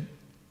description,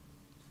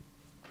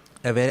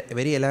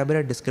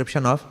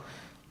 of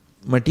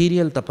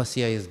material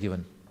tapasya is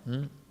given,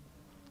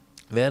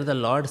 where the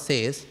Lord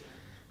says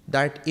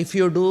that if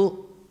you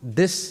do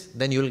this,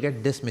 then you will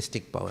get this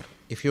mystic power.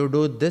 If you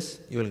do this,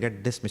 you will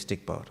get this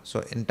mystic power.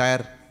 So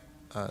entire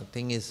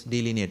thing is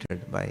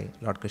delineated by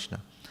Lord Krishna.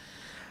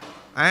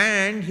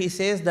 And he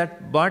says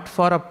that, but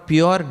for a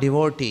pure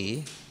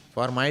devotee,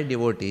 for my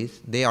devotees,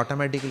 they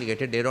automatically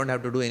get it. They don't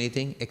have to do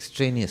anything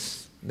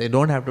extraneous. They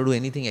don't have to do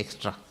anything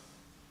extra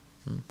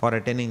for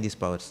attaining these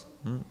powers.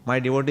 My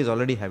devotees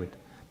already have it.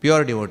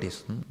 Pure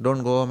devotees.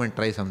 Don't go home and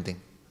try something.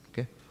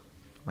 Okay?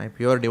 My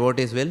pure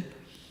devotees will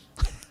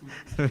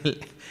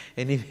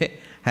anyway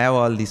have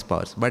all these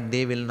powers, but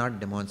they will not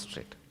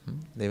demonstrate.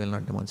 They will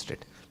not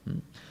demonstrate.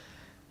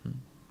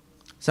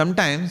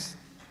 Sometimes,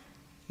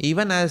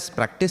 even as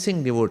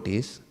practicing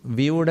devotees,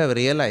 we would have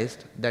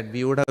realized that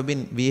we were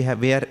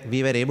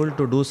able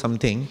to do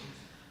something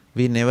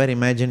we never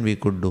imagined we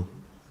could do.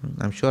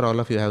 I'm sure all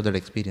of you have that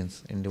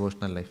experience in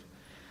devotional life.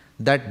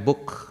 That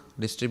book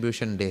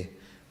distribution day,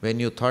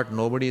 when you thought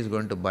nobody is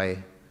going to buy,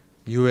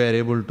 you were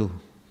able to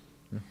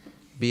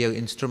be an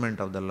instrument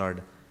of the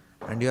Lord.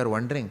 And you are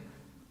wondering,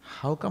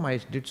 how come I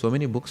did so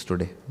many books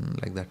today?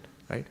 Like that,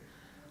 right?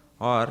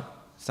 Or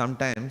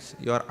sometimes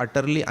you are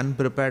utterly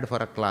unprepared for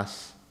a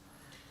class.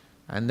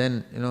 And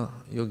then,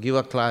 you give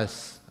a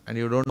class and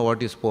you don't know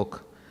what you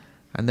spoke.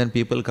 And then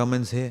people come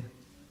and say,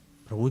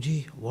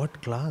 Prabhuji,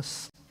 what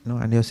class?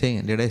 And you're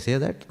saying, did I say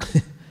that?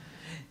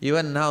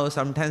 Even now,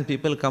 sometimes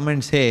people come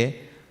and say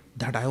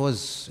that I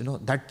was,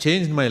 that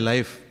changed my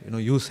life.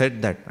 You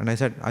said that. And I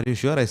said, are you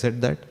sure I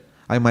said that?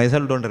 I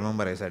myself don't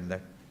remember I said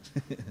that.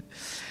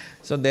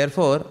 So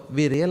therefore,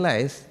 we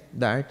realize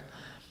that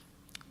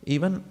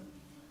even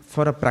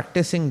for a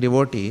practicing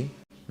devotee,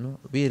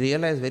 we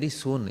realize very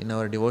soon in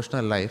our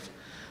devotional life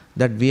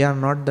that we are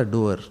not the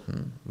doer.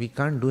 We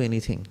can't do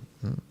anything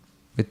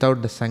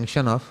without the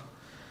sanction of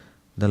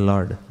the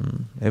Lord.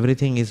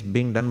 Everything is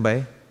being done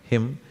by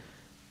Him.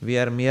 We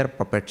are mere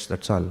puppets,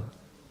 that's all.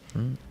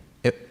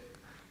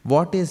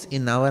 What is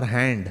in our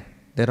hand?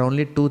 There are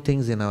only two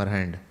things in our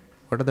hand.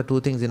 What are the two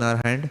things in our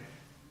hand?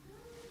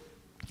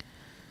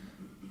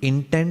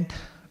 Intent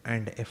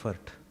and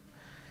effort.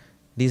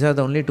 These are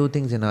the only two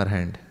things in our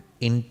hand.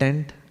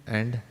 Intent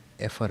and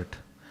effort.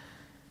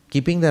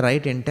 Keeping the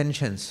right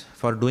intentions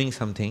for doing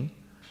something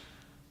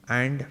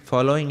and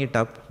following it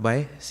up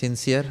by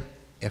sincere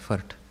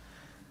effort.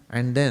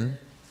 And then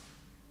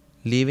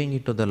leaving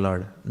it to the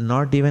Lord.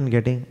 Not even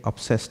getting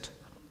obsessed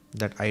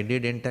that I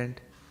did intent,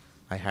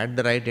 I had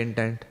the right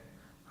intent,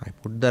 I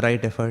put the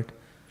right effort.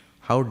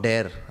 How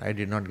dare I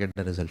did not get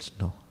the results?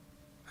 No.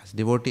 As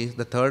devotees,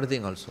 the third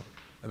thing also.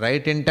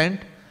 Right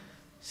intent,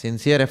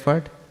 sincere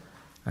effort,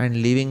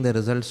 and leaving the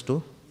results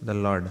to the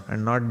Lord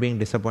and not being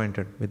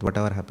disappointed with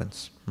whatever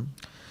happens.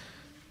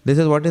 This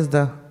is what is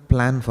the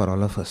plan for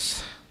all of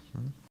us.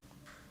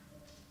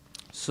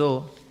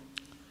 So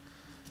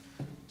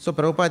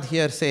Prabhupada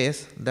here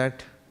says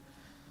that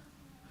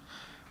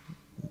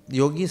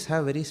yogis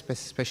have very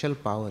special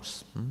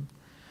powers.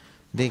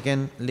 They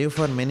can live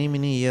for many,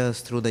 many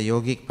years through the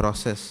yogic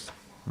process.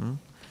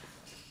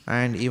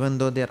 And even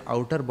though their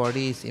outer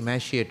body is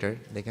emaciated,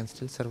 they can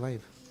still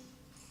survive.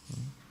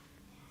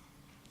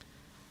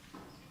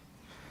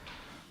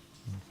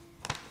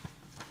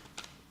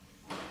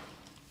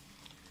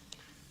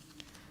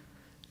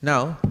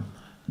 Now,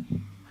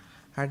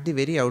 at the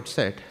very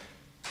outset,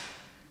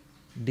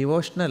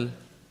 devotional,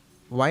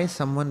 why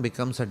someone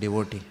becomes a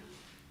devotee?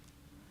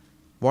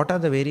 What are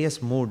the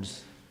various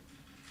moods?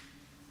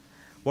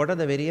 What are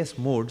the various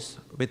moods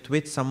with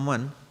which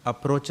someone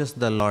approaches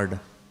the Lord?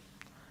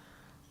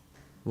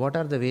 What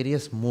are the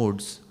various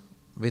moods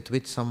with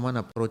which someone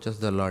approaches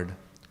the Lord?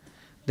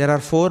 There are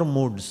 4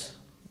 moods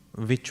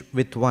with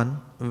which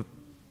one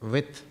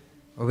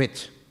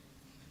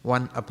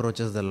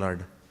approaches the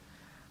Lord.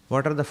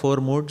 What are the 4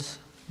 moods?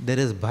 There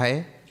is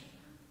bhaya.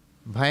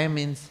 Bhaya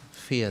means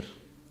fear.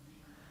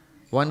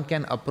 One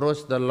can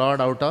approach the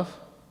Lord out of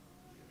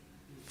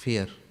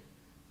fear,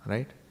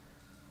 right?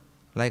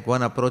 Like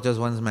one approaches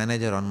one's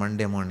manager on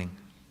Monday morning,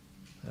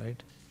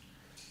 right?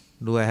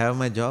 Do I have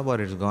my job or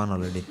it's gone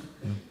already?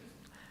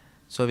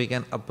 So we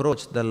can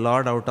approach the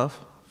Lord out of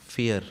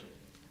fear.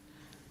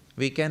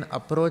 We can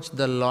approach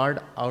the Lord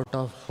out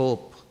of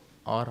hope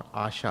or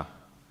asha.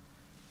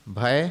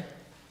 Bhaya,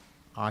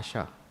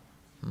 asha.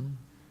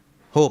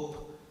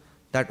 Hope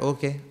that,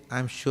 okay, I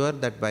am sure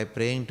that by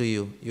praying to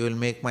you, you will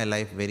make my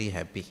life very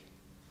happy.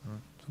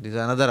 So this is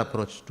another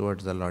approach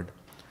towards the Lord.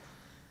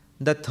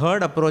 The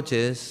third approach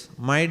is,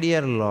 my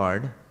dear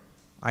Lord,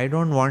 I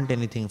don't want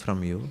anything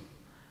from you.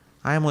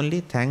 I am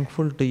only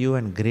thankful to you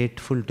and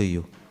grateful to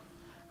you.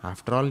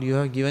 After all, you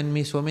have given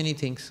me so many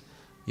things.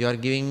 You are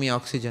giving me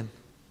oxygen.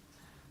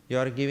 You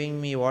are giving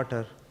me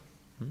water.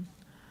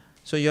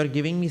 So you are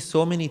giving me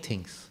so many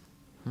things.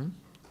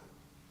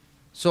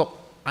 So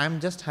I am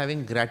just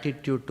having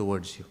gratitude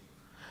towards you.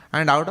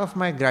 And out of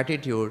my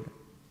gratitude,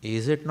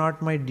 is it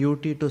not my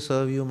duty to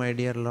serve you, my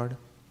dear Lord?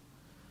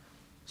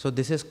 So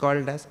this is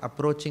called as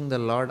approaching the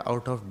Lord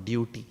out of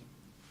duty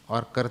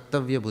or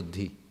kartavya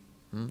buddhi.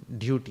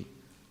 Duty.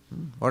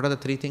 What are the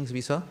 3 things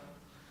we saw?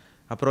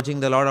 Approaching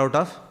the Lord out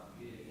of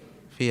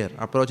fear,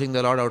 approaching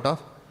the Lord out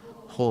of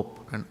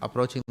hope, and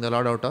approaching the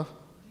Lord out of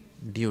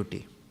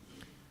duty.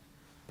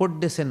 Put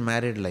this in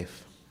married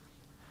life.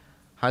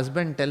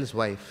 Husband tells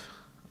wife,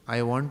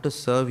 I want to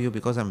serve you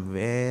because I am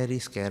very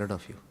scared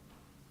of you.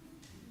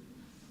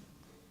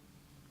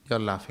 You are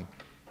laughing.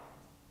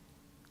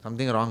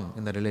 Something wrong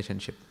in the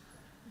relationship.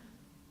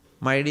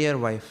 My dear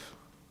wife,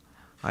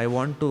 I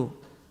want to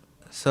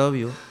serve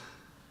you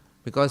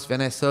because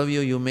when I serve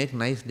you, you make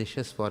nice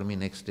dishes for me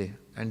next day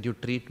and you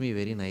treat me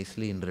very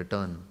nicely in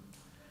return.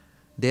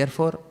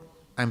 Therefore,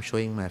 I am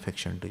showing my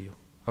affection to you.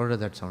 How does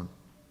that sound?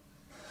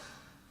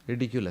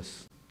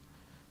 Ridiculous.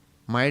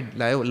 My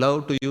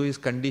love to you is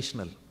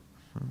conditional.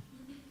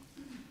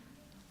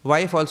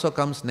 Wife also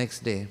comes next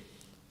day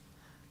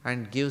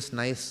and gives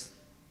nice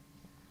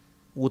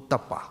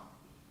uttappa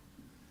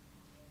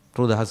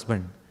to the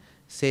husband.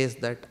 Says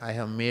that I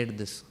have made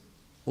this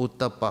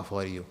uttappa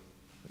for you.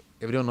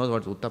 Everyone knows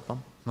what's uttapam?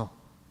 No.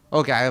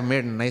 Okay, I have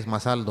made nice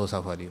masala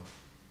dosa for you.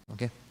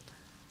 Okay.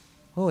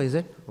 Oh, is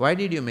it? Why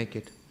did you make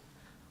it?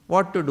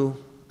 What to do?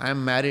 I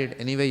am married.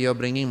 Anyway, you are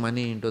bringing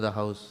money into the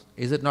house.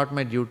 Is it not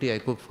my duty? I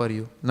cook for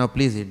you. Now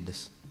please eat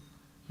this.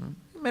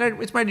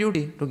 It's my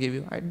duty to give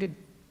you. I did.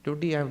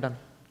 Duty I have done.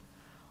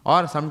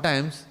 Or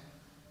sometimes,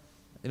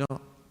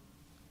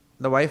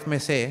 the wife may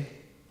say,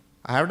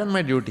 I have done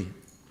my duty.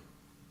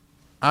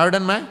 I have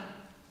done my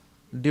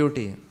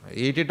Duty.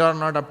 Eat it or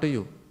not, up to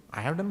you.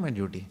 I have done my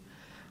duty.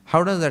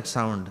 How does that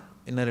sound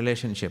in a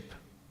relationship?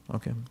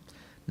 Okay.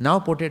 Now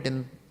put it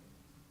in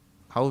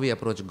how we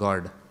approach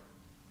God.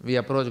 We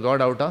approach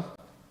God out of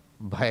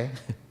bhaya,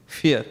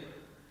 fear.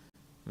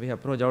 We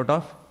approach out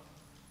of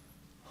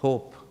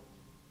hope,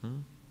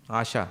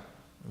 asha.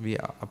 We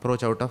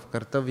approach out of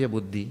kartavya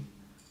buddhi.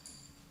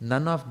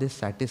 None of this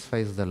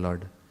satisfies the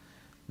Lord.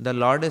 The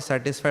Lord is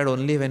satisfied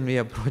only when we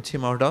approach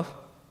Him out of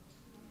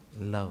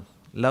love.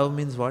 Love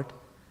means what?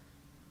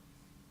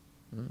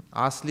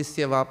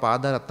 Aslisya va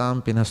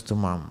padaratam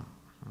pinastumam.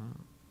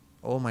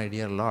 Oh my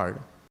dear Lord,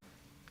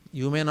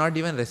 you may not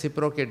even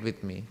reciprocate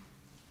with me,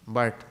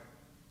 but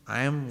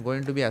I am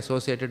going to be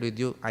associated with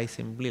you. I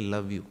simply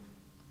love you.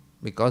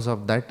 Because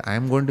of that, I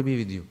am going to be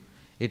with you.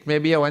 It may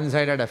be a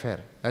one-sided affair.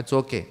 That's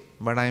okay,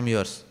 but I am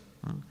yours.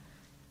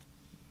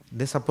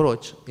 This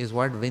approach is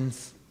what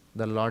wins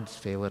the Lord's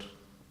favor.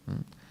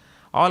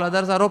 All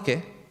others are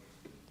okay.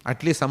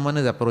 At least someone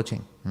is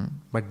approaching.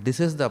 But this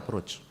is the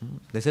approach.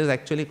 This is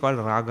actually called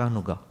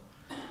raganuga.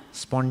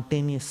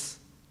 Spontaneous.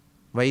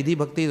 Vaidhi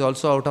bhakti is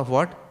also out of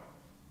what?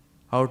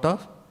 Out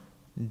of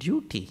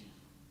duty.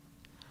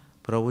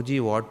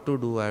 Prabhuji, what to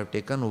do? I have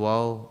taken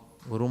vow.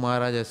 Guru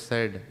Maharaj has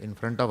said, in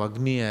front of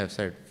Agni I have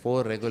said,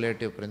 4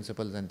 regulative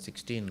principles and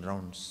 16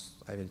 rounds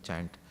I will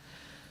chant.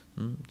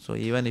 So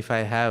even if I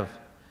have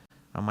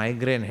a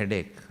migraine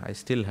headache, I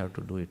still have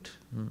to do it.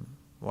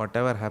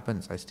 Whatever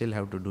happens, I still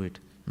have to do it.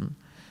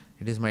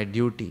 It is my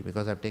duty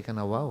because I have taken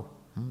a vow.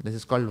 This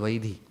is called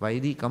Vaidhi.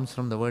 Vaidhi comes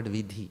from the word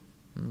Vidhi.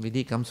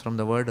 Vidhi comes from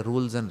the word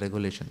rules and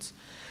regulations.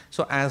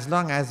 So as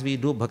long as we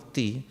do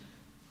bhakti,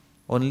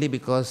 only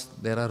because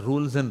there are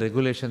rules and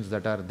regulations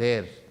that are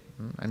there,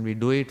 and we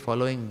do it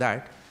following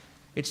that,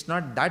 it's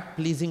not that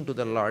pleasing to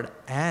the Lord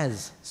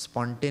as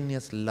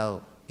spontaneous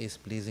love is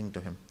pleasing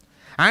to Him.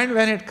 And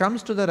when it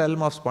comes to the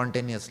realm of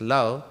spontaneous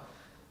love,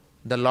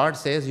 the Lord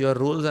says your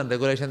rules and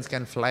regulations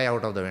can fly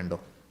out of the window.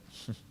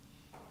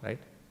 Right?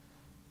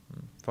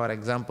 For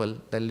example,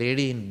 the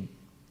lady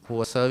who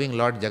was serving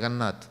Lord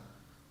Jagannath,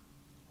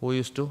 who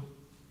used to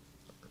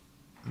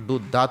do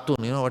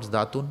datun. You know what's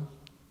datun?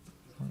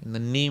 In the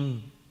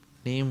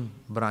neem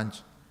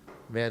branch,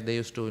 where they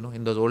used to,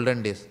 in those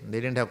olden days, they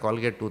didn't have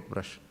Colgate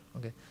toothbrush.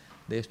 Okay,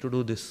 they used to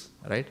do this,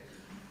 right?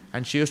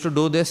 And she used to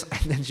do this,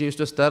 and then she used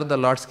to stir the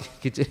Lord's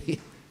khichdi.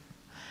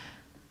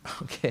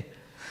 Okay.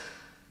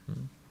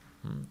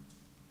 And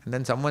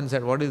then someone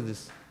said, what is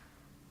this?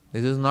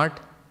 This is not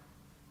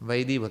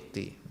Vaidhi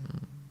Bhakti.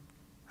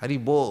 Hari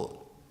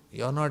Bol,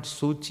 you're not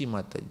Suchi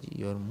Mataji,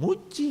 you're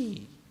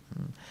Muchi.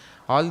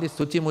 All this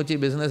Suchi Muchi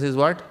business is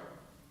what?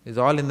 Is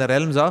all in the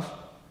realms of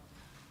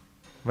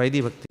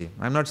Vaidhi Bhakti.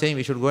 I'm not saying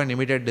we should go and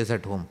imitate this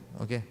at home.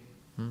 Okay?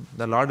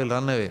 The Lord will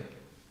run away.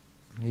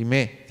 He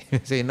may. He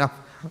may say, enough.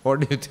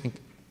 What do you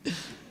think?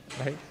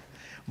 Right?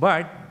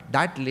 But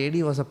that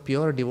lady was a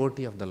pure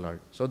devotee of the Lord.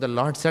 So the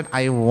Lord said,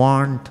 I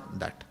want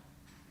that.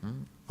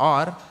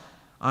 Or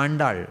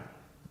Andal.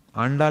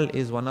 Andal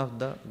is one of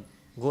the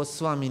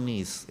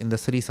Goswaminis in the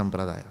Sri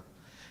Sampradaya.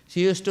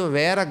 She used to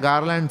wear a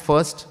garland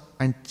first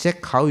and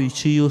check how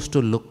she used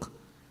to look.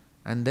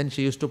 And then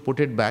she used to put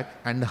it back.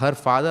 And her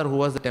father, who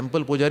was the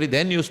temple pujari,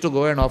 then used to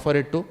go and offer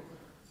it to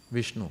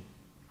Vishnu.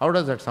 How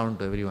does that sound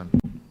to everyone?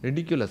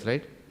 Ridiculous,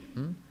 right?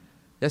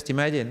 Just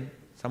imagine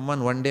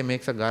someone one day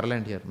makes a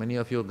garland here. Many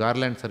of you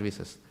garland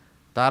services.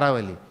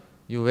 Taravali.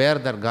 You wear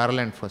that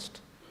garland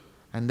first.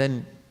 And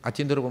then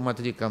Achindarupa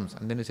Mataji comes.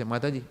 And then you say,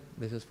 Mataji,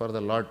 this is for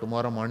the Lord.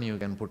 Tomorrow morning you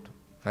can put.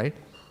 Right?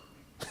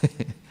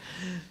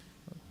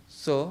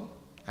 So,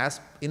 as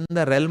in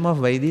the realm of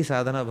Vaidhi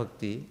Sadhana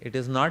Bhakti, it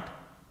is not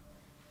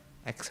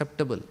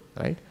acceptable.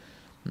 Right?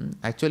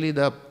 Actually,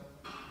 the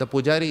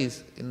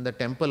pujaris in the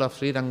temple of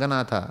Sri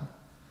Ranganatha,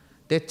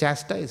 they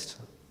chastised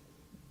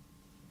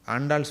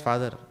Andal's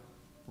father.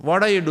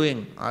 What are you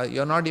doing?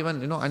 You're not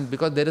even, and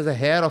because there is a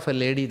hair of a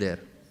lady there.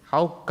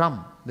 How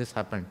come this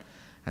happened?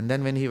 And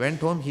then when he went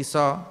home, he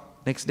saw,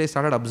 next day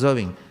started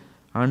observing.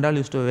 Andal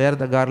used to wear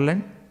the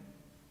garland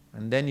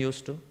and then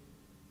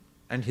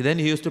then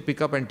he used to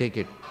pick up and take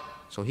it.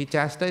 So he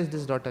chastised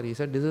his daughter. He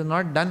said, this is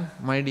not done,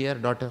 my dear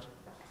daughter.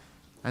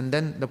 And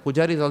then the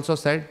pujaris also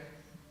said,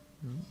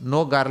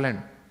 no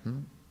garland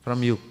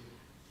from you.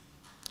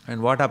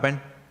 And what happened?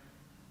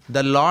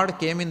 The Lord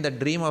came in the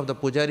dream of the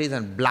pujaris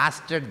and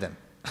blasted them.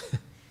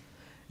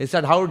 He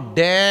said, how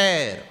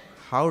dare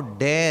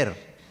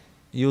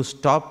you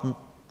stop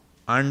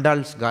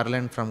Andal's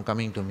garland from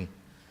coming to me.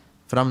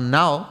 From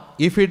now,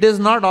 if it is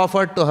not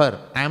offered to her,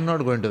 I am not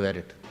going to wear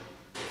it.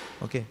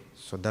 Okay,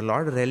 so the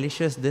Lord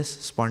relishes this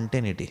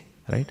spontaneity,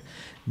 right?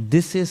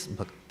 This is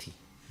bhakti.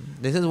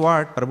 This is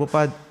what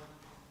Prabhupada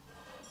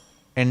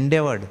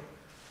endeavored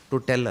to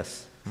tell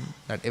us,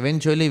 that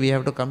eventually we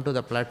have to come to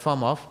the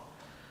platform of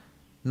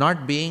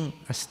not being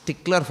a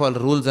stickler for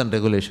rules and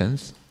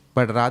regulations,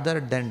 but rather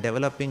than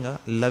developing a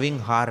loving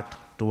heart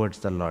towards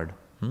the Lord.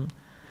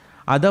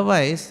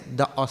 Otherwise,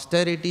 the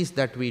austerities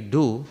that we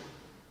do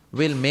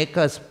will make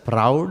us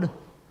proud.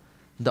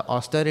 The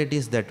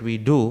austerities that we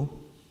do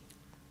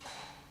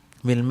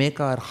will make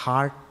our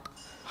heart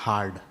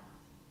hard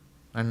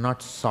and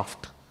not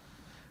soft.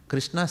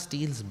 Krishna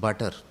steals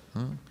butter.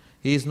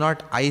 He is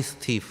not ice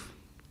thief.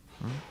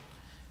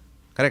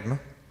 Correct, no?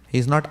 He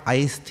is not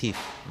ice thief.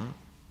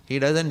 He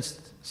doesn't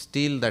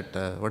steal that,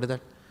 what is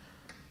that?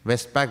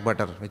 Westpac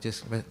butter, which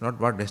is not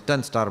what,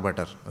 Western Star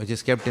butter, which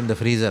is kept in the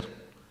freezer.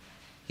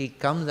 He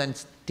comes and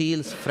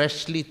steals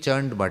freshly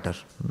churned butter.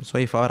 So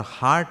if our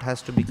heart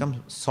has to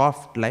become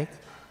soft like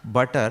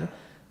butter,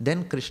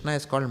 then Krishna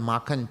is called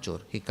Makhan Chor.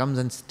 He comes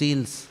and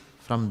steals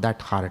from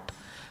that heart,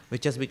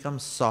 which has become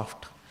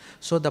soft.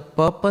 So the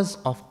purpose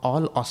of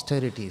all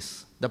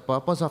austerities, the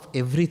purpose of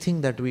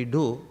everything that we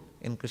do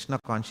in Krishna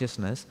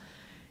consciousness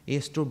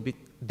is to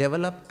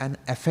develop an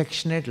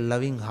affectionate,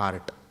 loving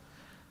heart,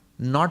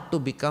 not to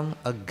become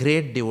a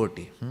great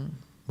devotee.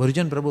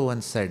 Bhujan Prabhu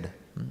once said,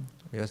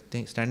 he was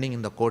standing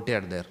in the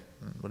courtyard there.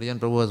 Bhujan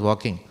Prabhu was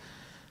walking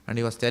and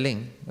he was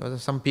telling,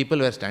 some people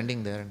were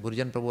standing there, and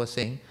Bhujan Prabhu was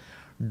saying,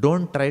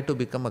 don't try to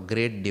become a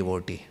great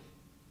devotee.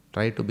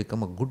 Try to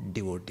become a good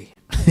devotee.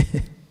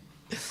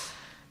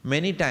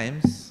 Many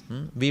times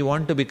we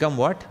want to become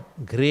what?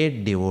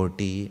 Great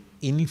devotee,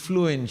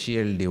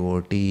 influential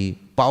devotee,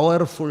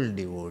 powerful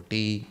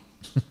devotee.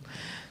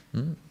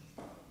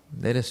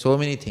 There is so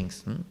many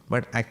things.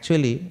 But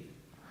actually,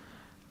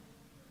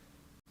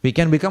 we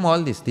can become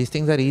all this. These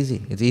things are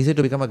easy. It's easy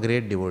to become a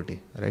great devotee,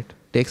 right?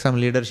 Take some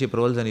leadership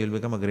roles and you will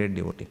become a great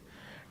devotee.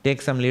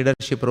 Take some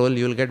leadership role,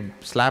 you will get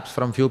slaps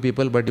from few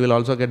people, but you will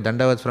also get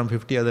dandavats from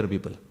 50 other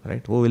people,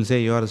 right? Who will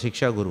say you are a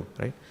Shiksha Guru,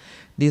 right?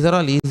 These are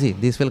all easy.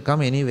 These will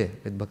come anyway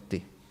with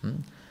bhakti.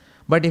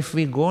 But if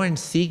we go and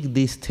seek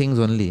these things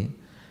only,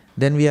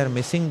 then we are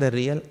missing the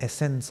real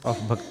essence of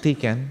bhakti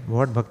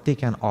what bhakti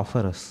can offer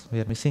us. We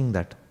are missing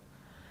that.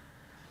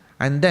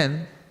 And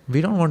then,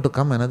 we don't want to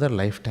come another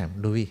lifetime,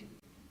 do we?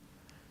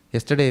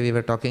 Yesterday we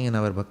were talking in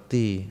our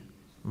Bhakti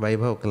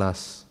Vaibhav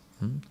class.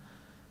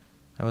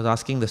 I was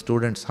asking the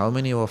students, how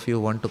many of you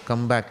want to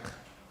come back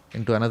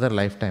into another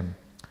lifetime?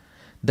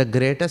 The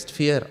greatest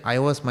fear, I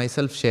was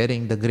myself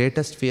sharing, the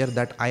greatest fear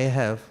that I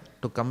have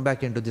to come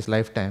back into this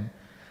lifetime,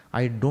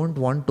 I don't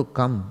want to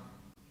come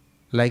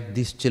like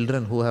these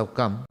children who have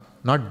come,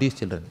 not these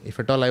children. If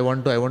at all I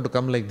want to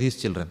come like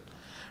these children.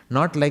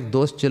 Not like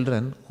those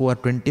children who are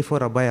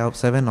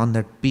 24/7 on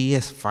that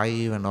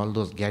PS5 and all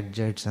those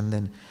gadgets and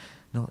then,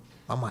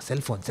 Mama, cell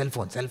phone,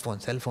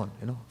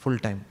 full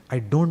time. I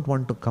don't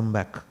want to come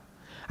back.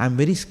 I'm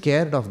very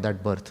scared of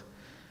that birth.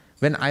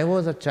 When I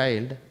was a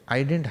child,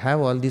 I didn't have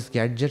all these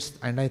gadgets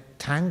and I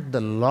thank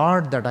the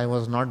Lord that I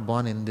was not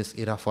born in this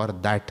era for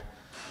that.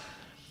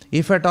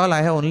 If at all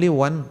I have only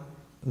one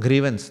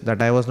grievance,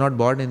 that I was not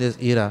born in this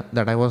era,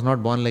 that I was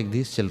not born like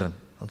these children.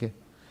 Okay,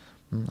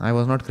 I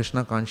was not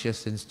Krishna conscious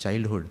since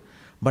childhood.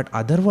 But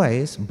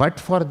otherwise, but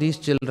for these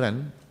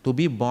children to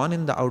be born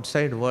in the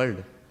outside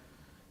world,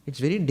 it's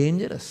very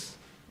dangerous.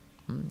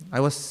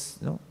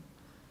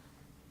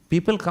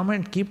 People come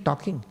and keep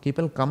talking.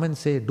 People come and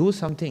say, do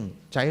something.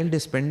 Child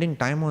is spending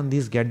time on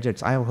these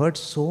gadgets. I have heard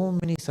so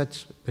many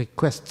such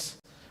requests,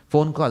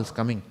 phone calls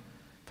coming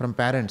from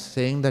parents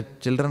saying that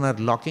children are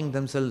locking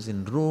themselves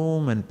in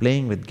room and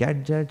playing with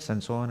gadgets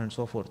and so on and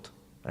so forth.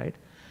 Right?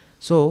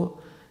 So,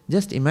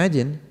 just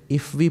imagine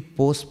if we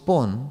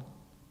postpone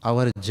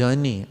our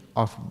journey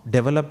of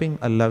developing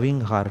a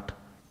loving heart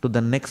to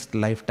the next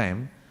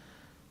lifetime,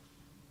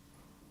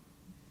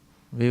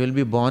 we will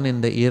be born in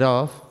the era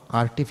of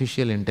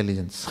artificial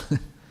intelligence.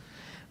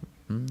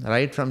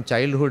 Right from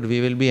childhood, we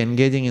will be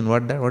engaging in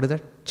what is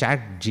that? Chat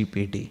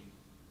GPT,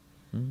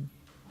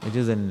 which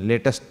is the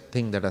latest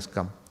thing that has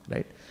come,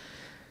 right?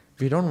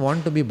 We don't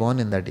want to be born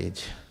in that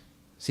age.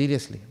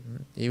 Seriously.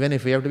 Even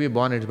if we have to be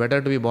born, it's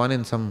better to be born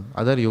in some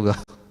other yuga,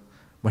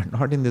 but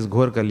not in this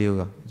Ghor Kali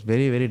Yuga. It's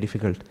very, very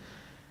difficult.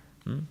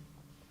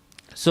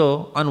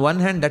 So, on one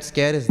hand, that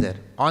scare is there.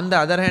 On the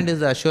other hand is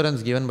the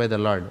assurance given by the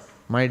Lord.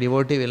 My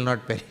devotee will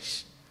not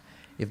perish.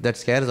 If that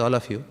scares all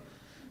of you,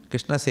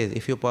 Krishna says,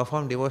 if you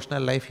perform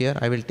devotional life here,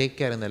 I will take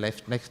care in the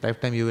next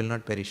lifetime you will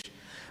not perish.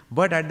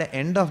 But at the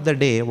end of the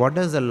day, what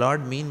does the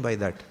Lord mean by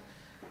that?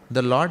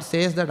 The Lord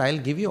says that I'll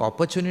give you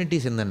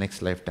opportunities in the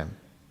next lifetime.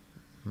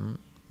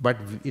 But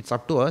it's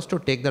up to us to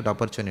take that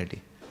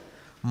opportunity.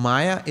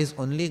 Maya is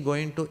only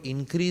going to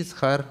increase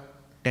her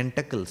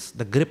tentacles,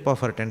 the grip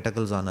of her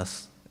tentacles on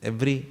us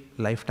every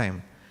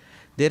lifetime.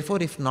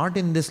 Therefore, if not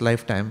in this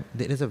lifetime,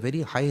 there is a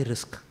very high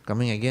risk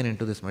coming again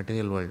into this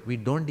material world. We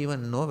don't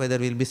even know whether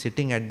we'll be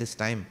sitting at this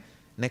time,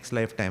 next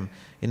lifetime,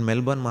 in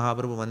Melbourne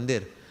Mahaprabhu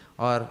Mandir,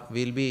 or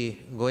we'll be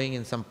going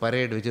in some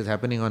parade which is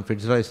happening on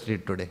Fitzroy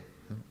Street today.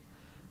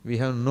 We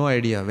have no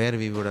idea where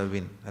we would have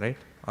been, right?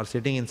 Or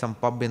sitting in some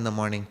pub in the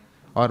morning,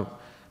 or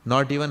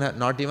not even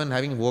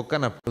having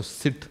woken up to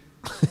sit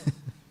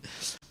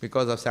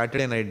because of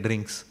Saturday night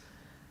drinks.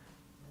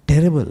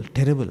 Terrible,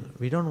 terrible.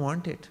 We don't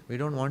want it. We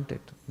don't want it.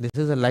 This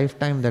is a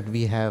lifetime that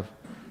we have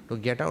to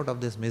get out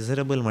of this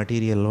miserable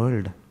material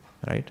world,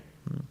 right?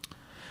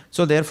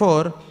 So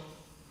therefore,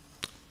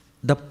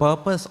 the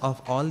purpose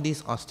of all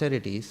these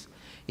austerities,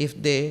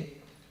 if they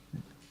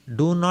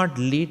do not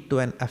lead to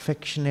an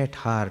affectionate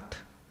heart,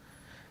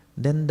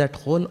 then that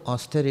whole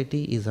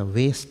austerity is a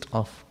waste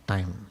of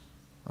time.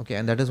 Okay,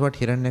 and that is what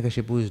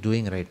Hiranyakashipu is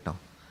doing right now.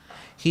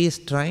 He is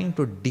trying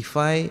to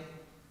defy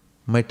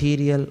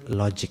material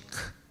logic.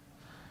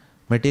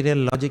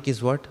 Material logic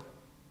is what?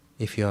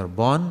 If you are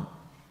born,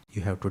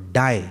 you have to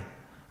die.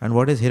 And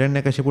what is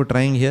Hiranyakashipu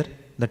trying here?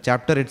 The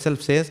chapter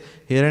itself says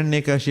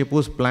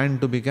Hiranyakashipu's plan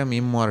to become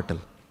immortal.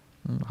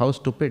 How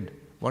stupid.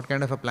 What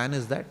kind of a plan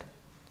is that?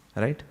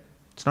 Right?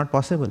 It's not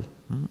possible.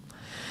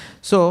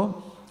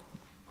 So,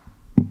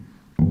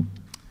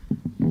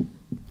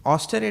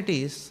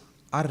 austerities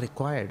are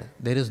required.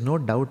 There is no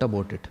doubt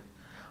about it.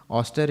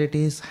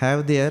 Austerities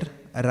have their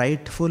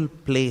rightful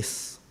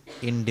place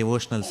in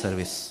devotional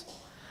service.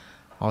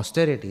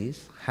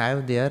 Austerities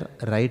have their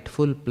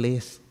rightful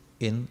place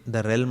in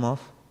the realm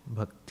of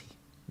bhakti.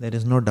 There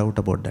is no doubt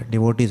about that.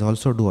 Devotees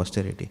also do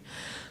austerity.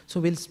 So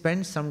we'll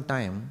spend some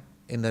time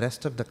in the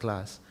rest of the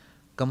class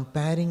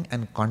comparing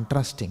and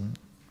contrasting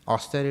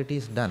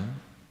austerities done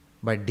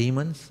by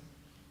demons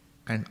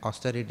and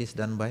austerities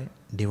done by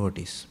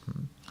devotees.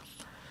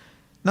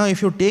 Now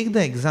if you take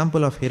the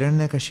example of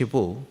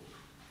Hiranyakashipu,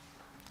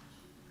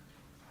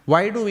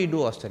 why do we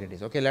do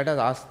austerities? Okay, let us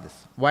ask this.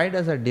 Why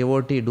does a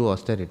devotee do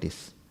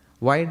austerities?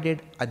 Why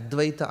did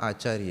Advaita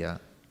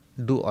Acharya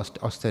do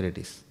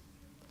austerities?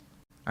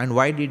 And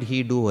why did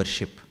he do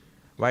worship?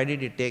 Why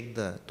did he take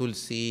the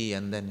tulsi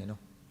and then,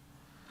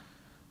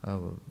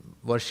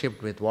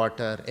 worshipped with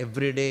water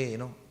every day,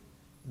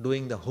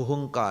 doing the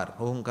huhunkar.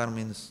 Huhunkar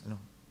means,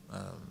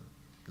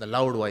 the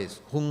loud voice.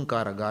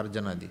 Hunkara,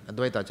 Garjanadi,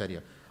 Advaita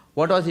Acharya.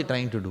 What was he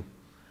trying to do?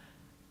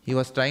 He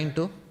was trying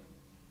to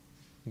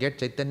get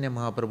Chaitanya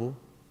Mahaprabhu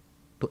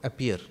to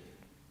appear,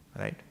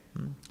 right?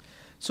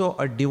 So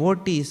a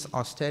devotee's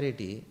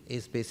austerity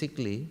is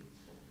basically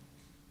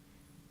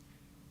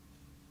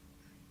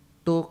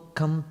to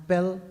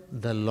compel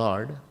the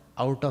Lord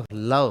out of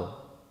love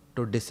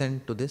to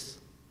descend to this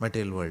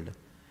material world.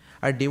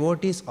 A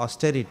devotee's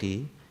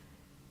austerity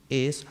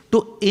is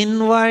to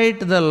invite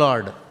the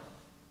Lord.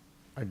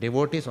 A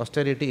devotee's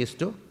austerity is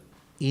to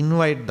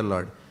invite the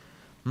Lord.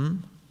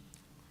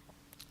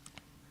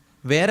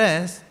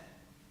 Whereas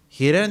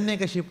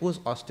Hiranyakashipu's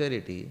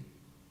austerity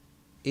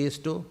is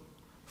to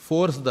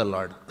force the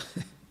Lord,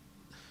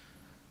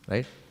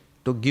 right?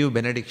 To give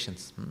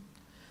benedictions.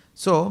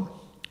 So,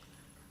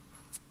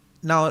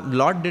 now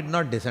Lord did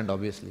not descend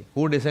obviously.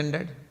 Who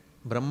descended?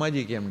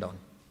 Brahmaji came down,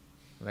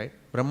 right?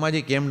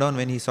 Brahmaji came down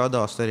when he saw the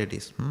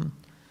austerities.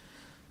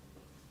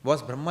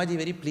 Was Brahmaji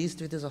very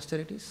pleased with his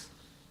austerities?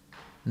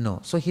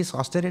 No. So his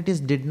austerities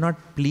did not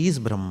please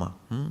Brahma.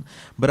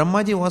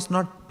 Brahmaji was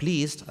not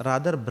pleased,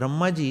 rather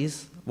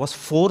Brahmaji was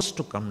forced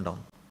to come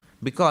down.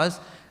 Because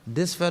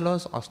this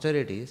fellow's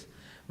austerities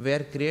were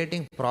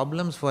creating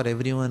problems for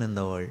everyone in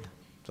the world.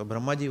 So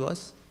Brahmaji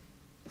was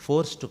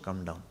forced to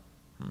come down.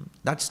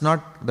 That's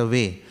not the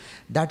way.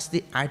 That's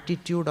the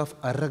attitude of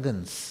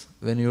arrogance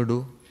when you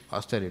do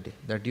austerity.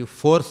 That you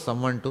force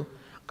someone to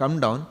come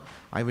down.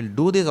 I will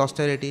do these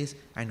austerities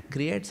and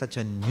create such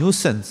a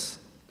nuisance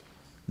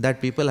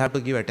that people have to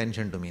give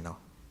attention to me now.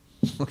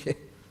 Okay?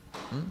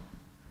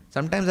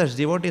 Sometimes as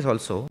devotees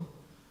also,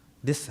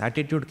 this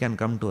attitude can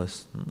come to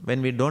us.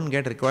 When we don't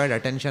get required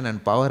attention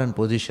and power and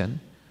position,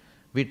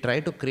 we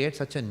try to create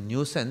such a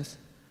nuisance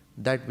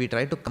that we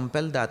try to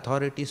compel the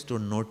authorities to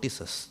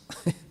notice us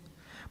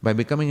by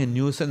becoming a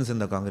nuisance in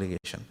the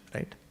congregation,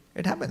 right?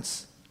 It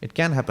happens. It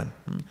can happen.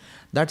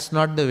 That's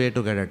not the way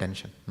to get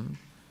attention.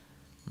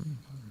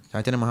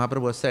 Chaitanya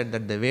Mahaprabhu said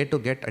that the way to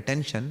get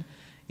attention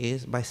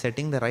is by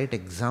setting the right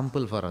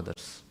example for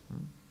others.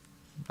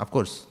 Of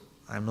course,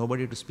 I am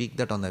nobody to speak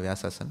that on the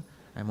Vyasasana.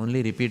 I am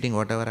only repeating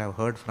whatever I have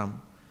heard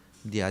from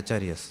the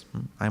Acharyas.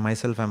 I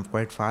myself am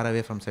quite far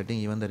away from setting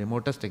even the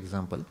remotest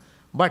example.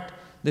 But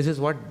this is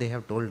what they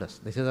have told us.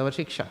 This is our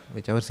shiksha,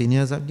 which our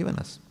seniors have given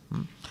us.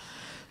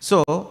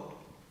 So,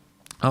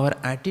 our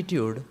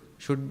attitude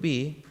should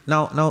be,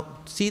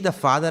 now see the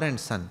father and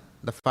son.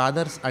 The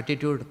father's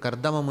attitude,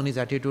 Kardama Muni's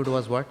attitude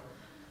was what?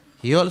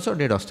 He also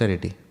did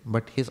austerity,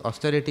 but his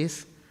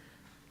austerities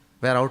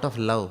were out of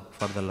love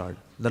for the Lord.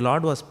 The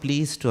Lord was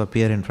pleased to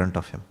appear in front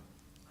of him,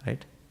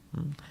 right?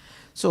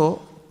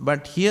 So,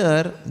 but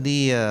here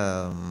the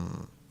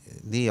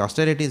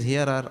austerities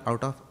here are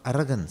out of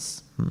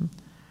arrogance.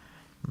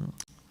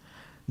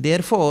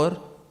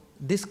 Therefore,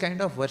 this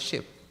kind of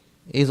worship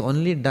is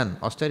only done,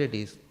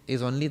 austerities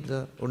is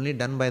only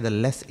done by the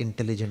less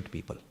intelligent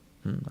people.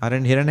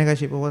 And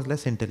Hiranyakashipu was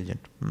less intelligent.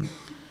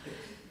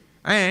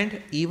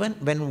 And even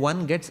when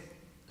one gets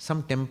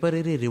some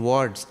temporary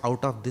rewards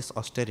out of this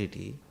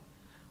austerity,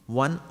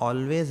 one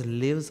always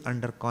lives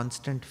under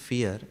constant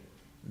fear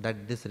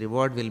that this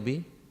reward will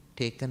be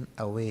taken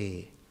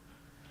away.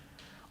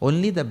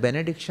 Only the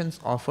benedictions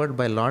offered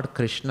by Lord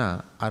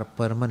Krishna are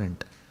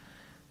permanent.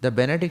 The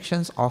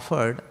benedictions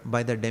offered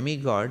by the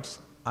demigods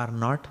are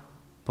not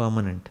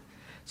permanent.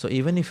 So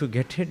even if you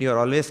get it, you are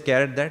always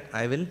scared that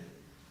I will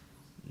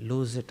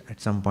lose it at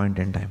some point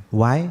in time.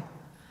 Why?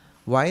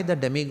 Why the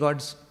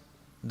demigods,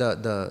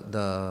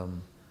 the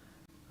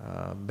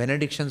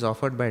benedictions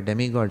offered by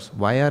demigods,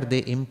 why are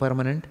they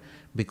impermanent?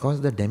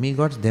 Because the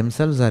demigods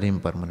themselves are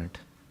impermanent.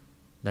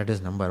 That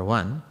is number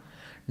one.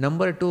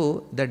 Number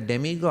two, the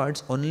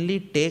demigods only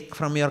take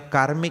from your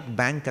karmic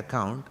bank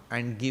account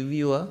and give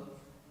you a,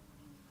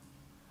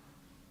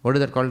 what is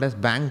that called as,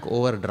 bank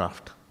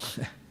overdraft.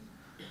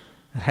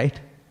 Right?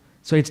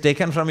 So it's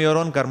taken from your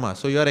own karma.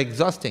 So you are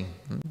exhausting.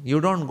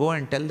 You don't go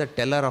and tell the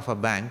teller of a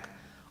bank,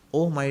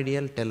 oh my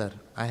dear teller,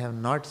 I have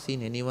not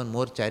seen anyone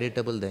more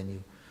charitable than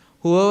you.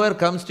 Whoever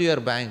comes to your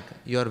bank,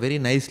 you are very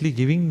nicely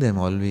giving them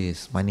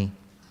always money.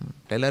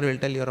 Teller will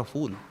tell you are a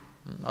fool.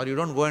 Or you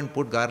don't go and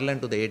put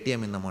garland to the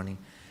ATM in the morning,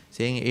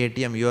 saying,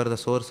 ATM, you are the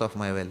source of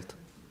my wealth.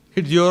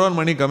 It's your own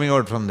money coming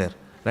out from there.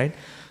 Right?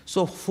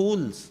 So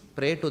fools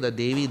pray to the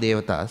Devi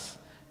Devatas,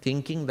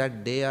 thinking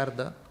that they are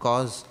the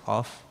cause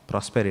of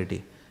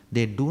prosperity.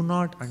 They do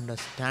not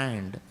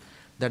understand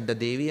that the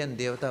Devi and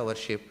Devata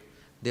worship,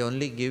 they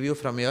only give you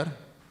from your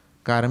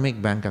karmic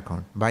bank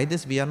account. By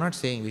this we are not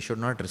saying we should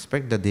not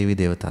respect the Devi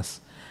Devatas.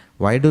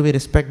 Why do we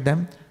respect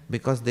them?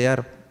 Because they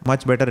are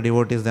much better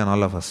devotees than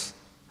all of us.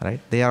 Right?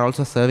 They are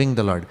also serving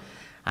the Lord.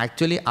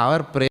 Actually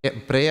our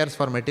prayers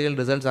for material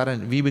results are,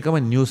 we become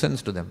a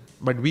nuisance to them.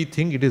 But we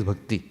think it is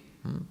bhakti.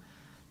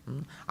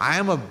 I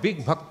am a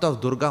big bhakt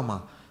of Durga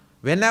Ma.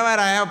 Whenever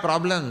I have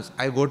problems,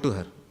 I go to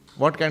her.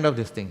 What kind of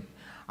this thing?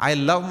 I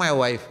love my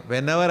wife.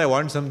 Whenever I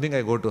want something,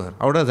 I go to her.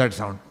 How does that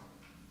sound?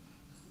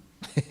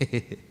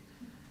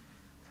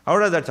 How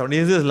does that sound?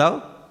 Is this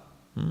love?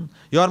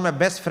 You are my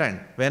best friend.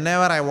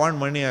 Whenever I want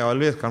money, I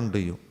always come to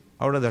you.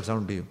 How does that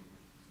sound to you?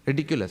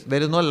 Ridiculous.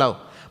 There is no love.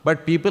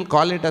 But people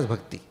call it as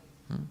bhakti.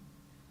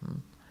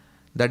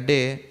 That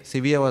day,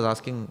 Sivya was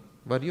asking,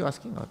 were you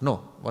asking? Or no,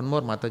 one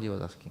more Mataji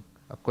was asking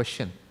a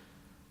question.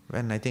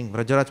 When I think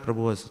Vrajaraj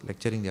Prabhu was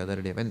lecturing the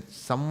other day, when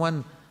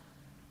someone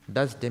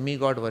does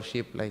demigod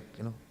worship, like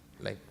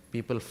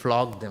people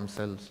flog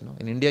themselves,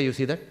 in India you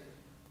see that?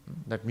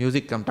 That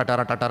music comes,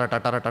 tatara, tatara,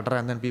 tatara, tatara,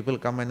 and then people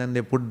come and then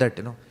they put that,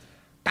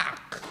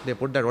 tak, they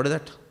put that, what is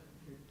that?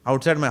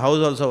 Outside my house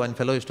also, one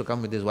fellow used to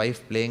come with his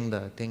wife playing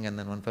the thing, and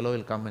then one fellow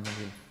will come and then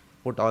he'll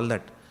put all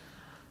that.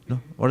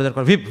 What is that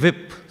called?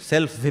 Whip,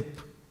 self-whip.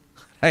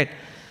 Right?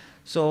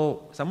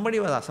 So somebody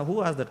was asked,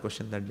 who asked that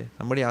question that day?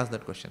 Somebody asked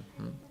that question.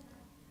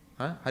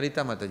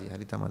 Harita Mataji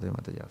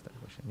asked that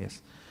question,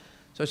 yes.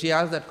 So she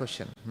asked that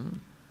question,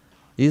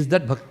 is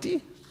that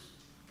bhakti?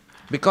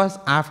 Because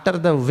after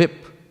the whip,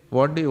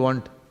 what do you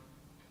want?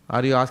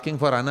 Are you asking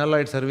for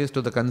unalloyed service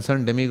to the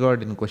concerned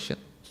demigod in question?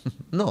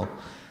 No.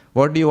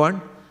 What do you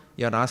want?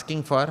 You are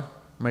asking for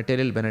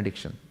material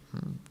benediction.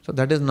 So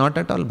that is not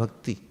at all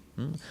bhakti.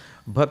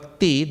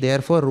 Bhakti,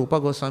 therefore Rupa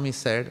Goswami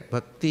said,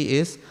 bhakti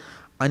is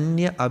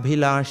anya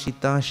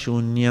abhilashita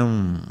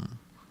shunyam.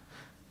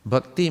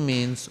 Bhakti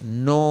means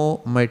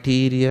no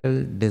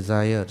material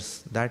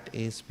desires. That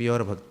is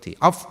pure bhakti.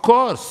 Of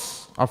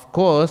course,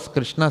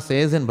 Krishna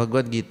says in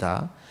Bhagavad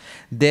Gita,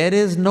 there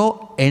is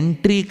no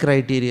entry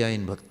criteria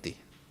in bhakti.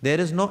 There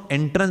is no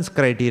entrance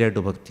criteria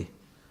to bhakti.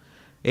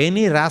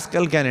 Any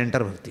rascal can enter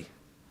bhakti.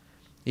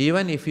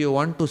 Even if you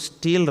want to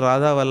steal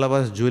Radha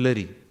Vallabha's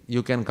jewelry,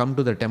 you can come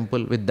to the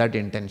temple with that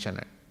intention.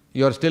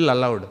 You are still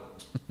allowed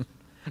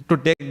to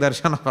take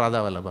darshan of Radha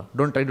Vallabha.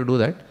 Don't try to do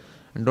that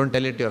and don't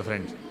tell it to your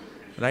friends.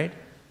 Right?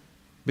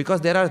 Because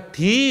there are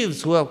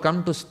thieves who have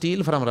come to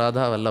steal from Radha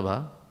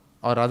Vallabha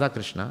or Radha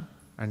Krishna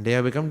and they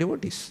have become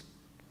devotees.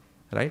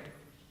 Right?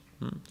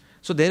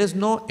 So there is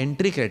no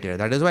entry criteria.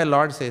 That is why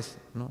Lord says,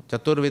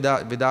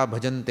 Chaturvida vida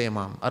bhajante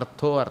mam,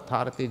 artho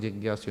artharthi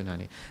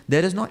jigyasyunani.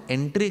 There is no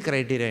entry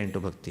criteria into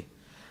bhakti.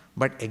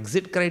 But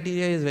exit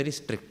criteria is very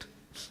strict.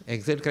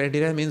 Exit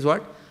criteria means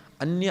what?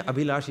 Anya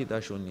abhilashita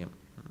shunyam.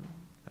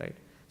 Right?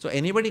 So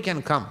anybody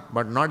can come,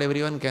 but not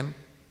everyone can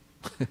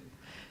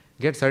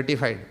get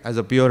certified as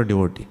a pure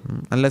devotee.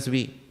 Unless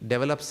we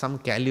develop some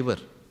caliber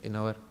in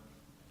our...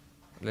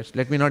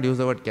 Let me not use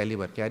the word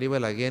caliber.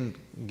 Caliber again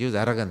gives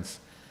arrogance.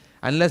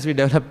 Unless we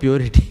develop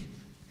purity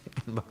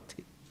in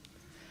bhakti.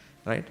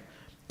 Right?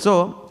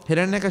 So,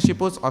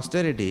 Hiranyakashipu's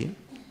austerity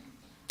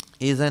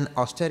is an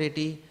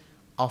austerity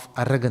of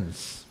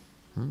arrogance.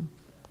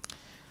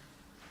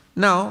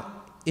 Now,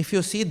 if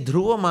you see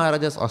Dhruva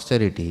Maharaja's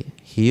austerity,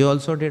 he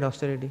also did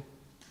austerity.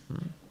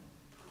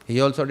 He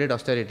also did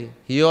austerity.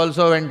 He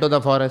also went to the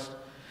forest.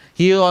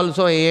 He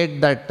also ate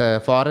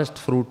that forest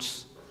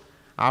fruits.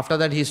 After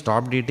that, he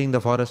stopped eating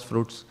the forest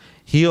fruits.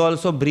 He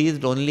also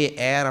breathed only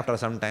air after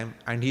some time,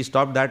 and he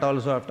stopped that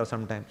also after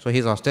some time. So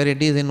his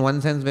austerities in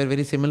one sense were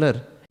very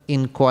similar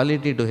in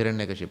quality to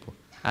Hiranyakashipu,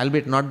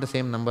 albeit not the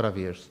same number of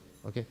years.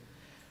 Okay,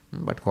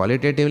 but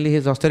qualitatively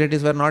his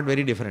austerities were not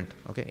very different.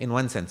 Okay, in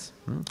one sense.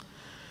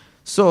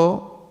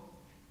 So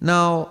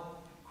now,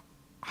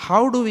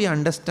 how do we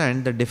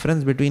understand the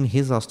difference between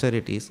his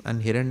austerities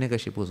and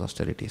Hiranyakashipu's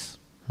austerities?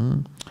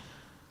 Who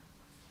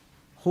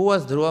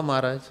was Dhruva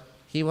Maharaj?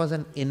 He was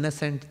an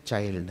innocent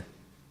child.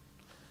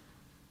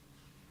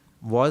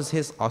 Was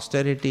his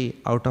austerity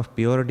out of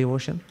pure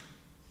devotion?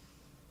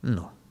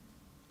 No.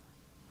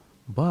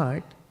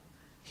 But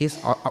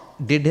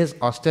did his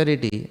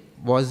austerity,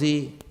 was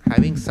he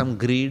having some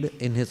greed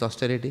in his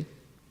austerity?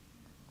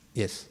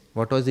 Yes.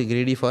 What was he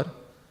greedy for?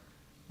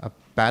 A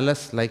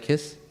palace like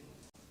his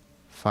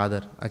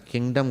father, a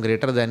kingdom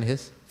greater than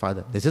his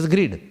father. This is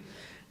greed.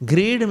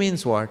 Greed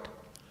means what?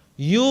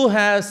 You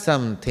have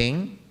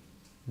something,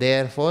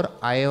 therefore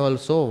I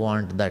also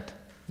want that.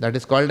 That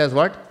is called as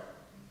what?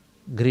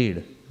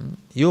 Greed.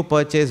 You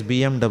purchase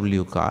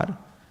BMW car,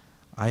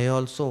 I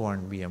also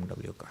want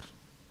BMW car.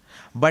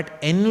 But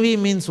envy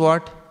means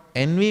what?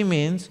 Envy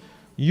means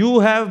you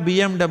have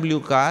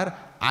BMW car,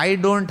 I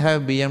don't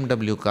have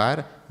BMW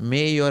car,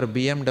 may your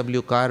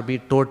BMW car be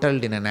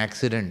totaled in an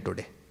accident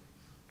today.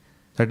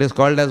 That is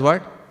called as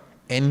what?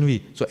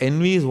 Envy. So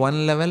envy is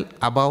one level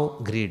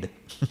above greed.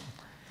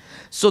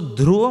 So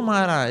Dhruva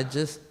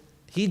Maharaj,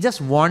 he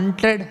just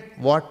wanted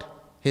what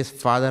his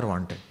father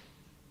wanted.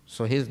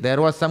 So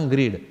there was some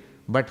greed,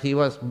 but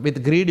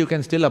with greed you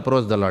can still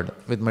approach the Lord,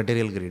 with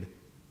material greed.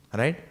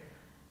 Right?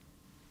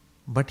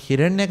 But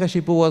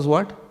Hiranyakashipu was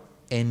what?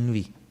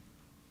 Envy.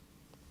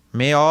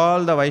 May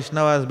all the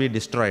Vaishnavas be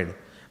destroyed.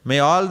 May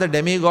all the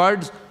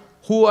demigods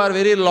who are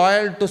very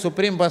loyal to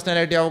Supreme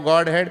Personality of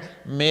Godhead,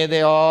 may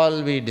they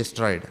all be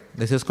destroyed.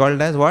 This is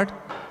called as what?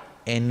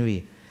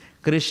 Envy.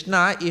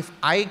 Krishna, if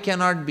I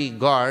cannot be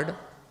God,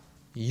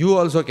 you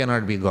also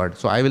cannot be God.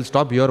 So I will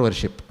stop your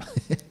worship.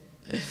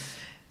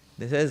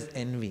 This is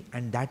envy.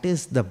 And that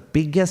is the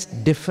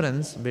biggest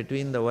difference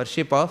between the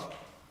worship of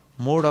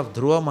mode of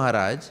Dhruva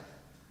Maharaj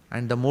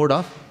and the mode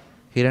of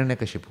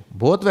Hiranyakashipu.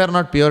 Both were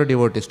not pure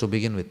devotees to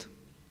begin with.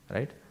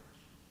 Right?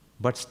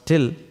 But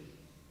still,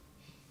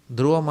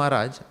 Dhruva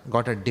Maharaj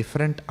got a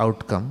different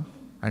outcome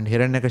and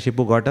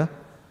Hiranyakashipu got a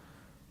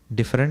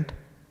different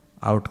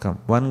outcome.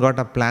 One got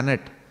a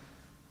planet,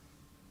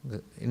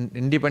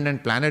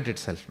 independent planet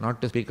itself,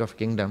 not to speak of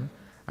kingdom,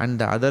 and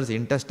the other's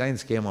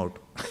intestines came out.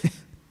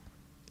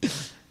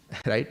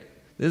 Right?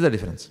 This is the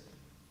difference.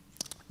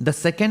 The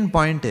second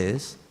point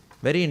is,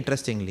 very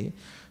interestingly,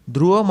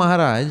 Dhruva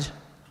Maharaj,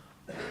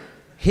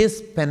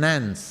 his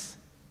penance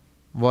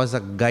was a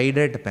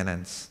guided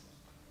penance.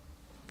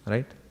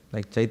 Right?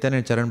 Like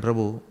Chaitanya Charan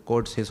Prabhu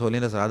quotes His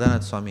Holiness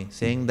Radhanath Swami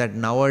saying that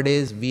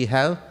nowadays we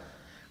have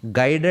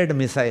guided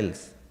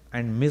missiles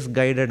and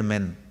misguided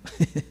men.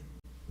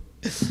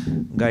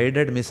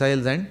 Guided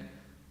missiles and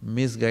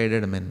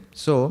misguided men.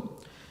 So,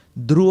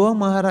 Dhruva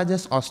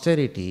Maharaj's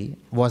austerity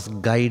was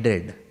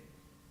guided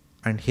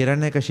and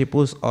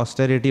Hiranyakashipu's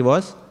austerity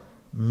was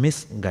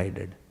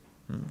misguided.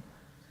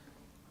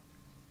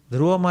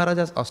 Dhruva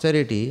Maharaj's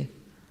austerity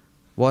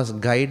was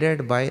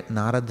guided by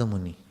Narada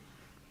Muni.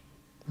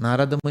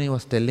 Narada Muni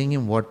was telling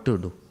him what to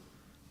do.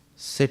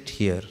 Sit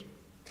here.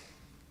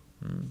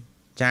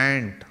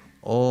 Chant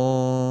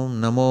Om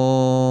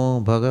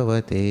Namo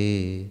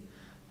Bhagavate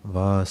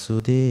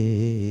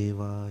Vasudevaya.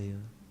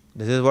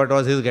 This is what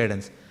was his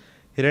guidance.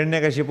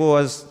 Hiranyakashipu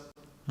was,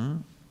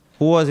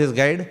 who was his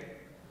guide?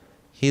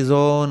 His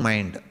own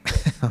mind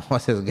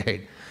was his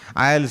guide.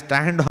 I'll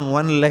stand on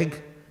one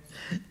leg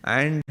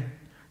and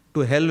to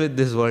hell with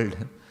this world.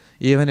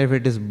 Even if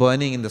it is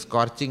burning in the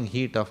scorching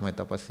heat of my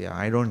tapasya,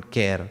 I don't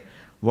care.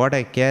 What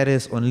I care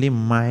is only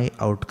my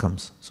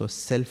outcomes. So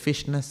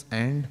selfishness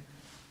and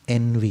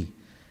envy.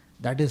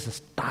 That is a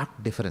stark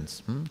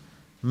difference.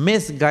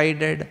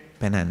 Misguided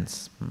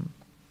penance.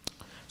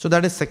 So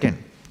that is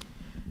second.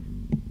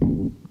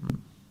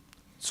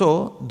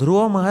 So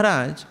Dhruva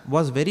Maharaj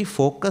was very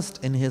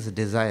focused in his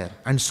desire,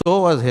 and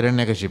so was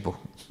Hiranyakashipu.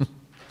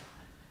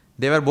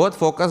 They were both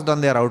focused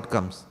on their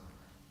outcomes.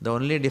 The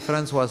only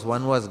difference was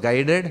one was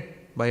guided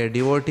by a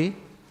devotee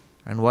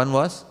and one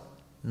was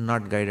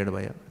not guided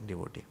by a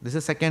devotee. This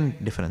is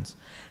second difference.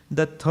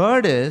 The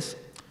third is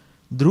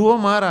Dhruva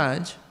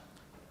Maharaj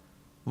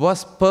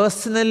was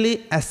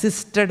personally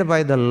assisted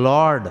by the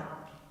Lord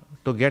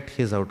to get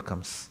his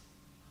outcomes.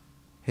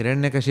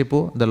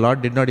 Hiranyakashipu, the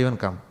Lord did not even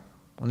come.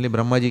 Only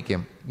Brahmaji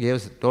came.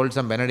 Told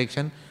some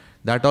benediction.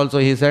 That also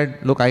he said,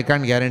 look, I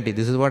can't guarantee.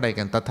 This is what I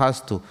can.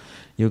 Tathastu.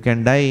 You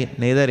can die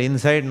neither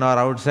inside nor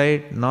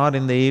outside, nor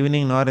in the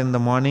evening nor in the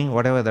morning,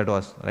 whatever that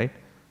was, right?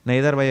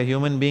 Neither by a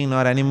human being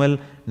nor animal,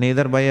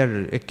 neither by a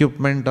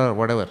equipment or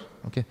whatever.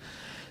 Okay.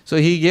 So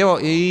he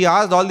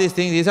asked all these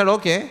things. He said,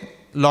 okay,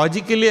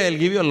 logically I'll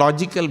give you a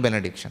logical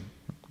benediction.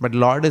 But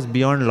Lord is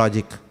beyond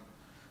logic.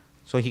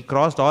 So he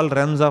crossed all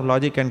realms of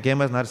logic and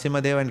came as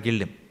Narasimhadeva and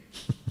killed him.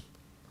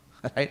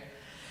 Right?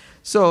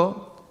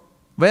 So,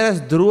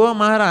 whereas Dhruva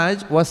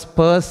Maharaj was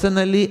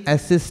personally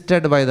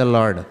assisted by the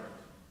Lord.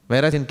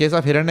 Whereas in case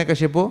of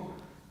Hiranyakashipu,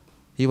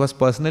 he was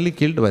personally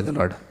killed by the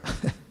Lord.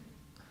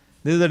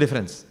 This is the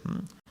difference.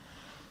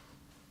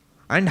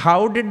 And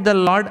how did the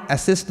Lord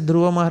assist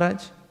Dhruva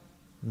Maharaj?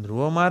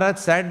 Dhruva Maharaj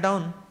sat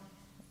down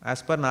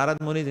as per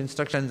Narad Muni's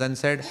instructions and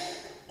said,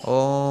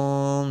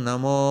 Om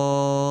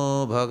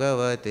Namo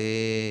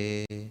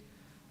Bhagavate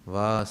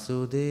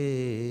Vasudevaya.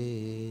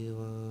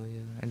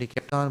 And he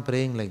kept on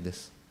praying like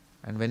this.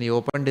 And when he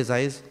opened his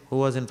eyes, who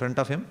was in front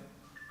of him?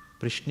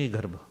 Prishni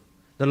Garbha.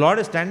 The Lord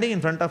is standing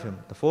in front of him,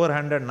 the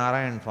four-handed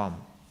Narayan form.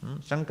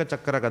 Shankha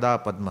Chakra Gada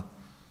Padma.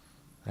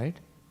 Right?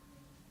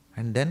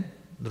 And then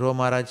Dhruva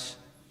Maharaj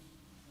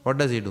What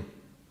does he do?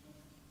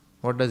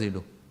 What does he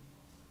do?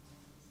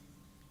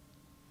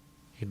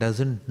 He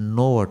doesn't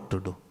know what to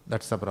do.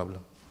 That's the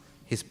problem.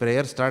 His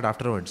prayers start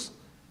afterwards.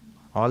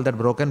 All that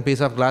broken piece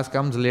of glass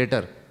comes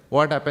later.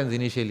 What happens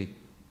initially?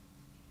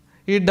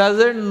 He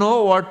doesn't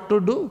know what to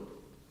do.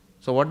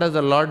 So what does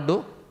the Lord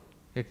do?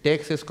 He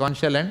takes his conch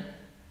shell and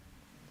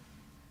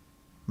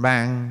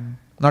bang,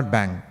 not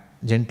bang,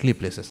 gently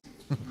places.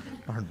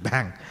 Not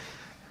bang,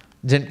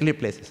 gently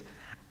places.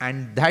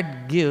 And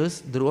that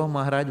gives Dhruva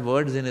Maharaj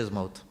words in his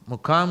mouth.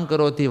 Mukham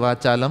karoti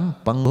vachalam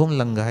panghum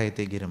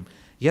langhayate girim.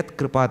 Yat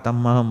kripa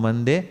tammaham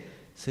vande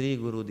Sri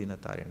Guru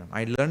Dinatarinam.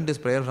 I learned this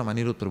prayer from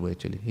Anirudh Prabhu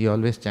actually. He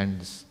always chants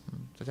this.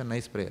 Such a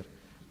nice prayer.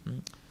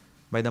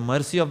 By the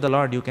mercy of the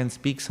Lord, you can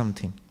speak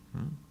something.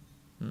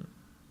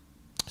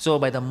 So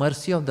by the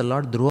mercy of the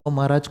Lord, Dhruva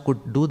Maharaj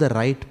could do the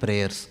right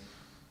prayers.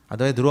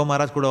 Otherwise, Dhruva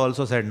Maharaj could have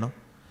also said, no,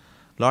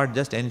 Lord,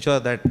 just ensure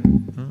that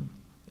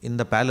in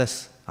the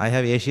palace, I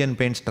have Asian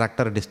Paints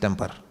tractor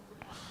distemper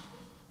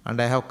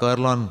and I have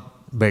Kurlon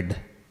bed.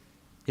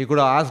 He could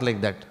have asked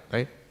like that,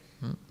 right?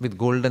 With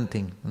golden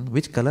thing.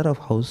 Which color of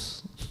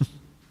house?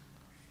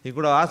 He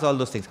could have asked all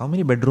those things. How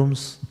many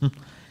bedrooms?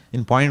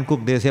 In Point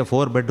Cook, they say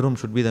 4 bedrooms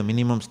should be the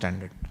minimum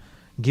standard.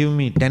 Give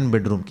me 10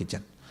 bedroom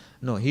kitchen.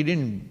 No, he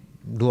didn't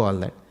do all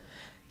that.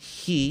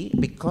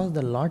 Because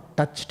the Lord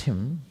touched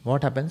him,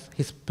 what happens?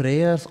 His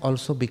prayers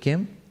also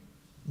became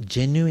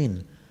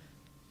genuine.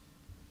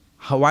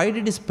 Why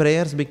did his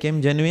prayers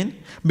become genuine?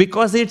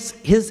 Because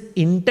his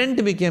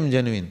intent became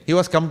genuine. He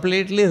was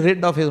completely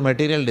rid of his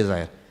material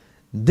desire.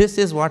 This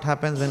is what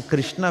happens when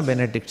Krishna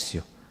benedicts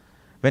you.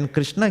 When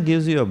Krishna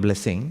gives you a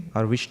blessing,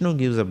 or Vishnu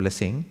gives a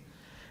blessing,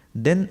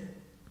 then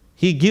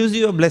he gives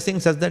you a blessing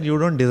such that you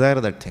don't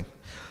desire that thing.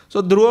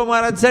 So Dhruva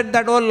Maharaj said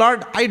that, oh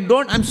Lord,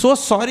 I'm so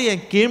sorry I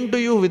came to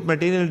you with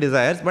material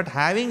desires, but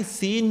having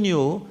seen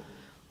you,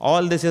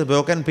 all this is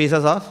broken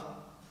pieces of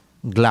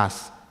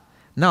glass.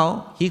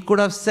 Now, he could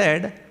have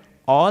said,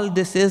 all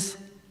this is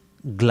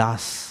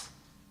glass.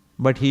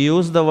 But he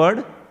used the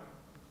word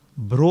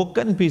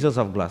broken pieces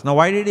of glass. Now,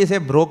 why did he say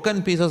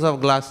broken pieces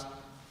of glass?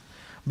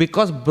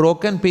 Because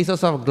broken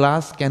pieces of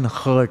glass can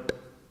hurt.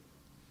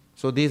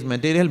 So these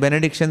material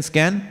benedictions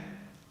can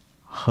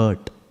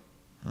hurt.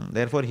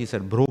 Therefore, he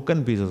said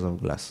broken pieces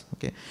of glass.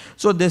 Okay.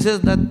 So this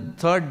is the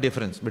third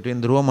difference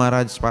between Dhruva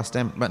Maharaj's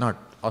pastime, but not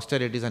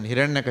austerities, and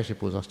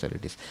Hiranyakashipu's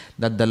austerities.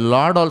 That the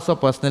Lord also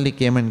personally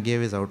came and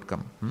gave his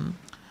outcome.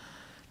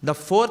 The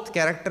fourth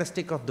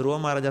characteristic of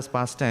Dhruva Maharaj's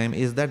pastime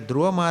is that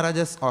Dhruva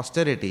Maharaj's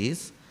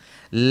austerities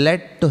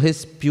led to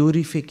his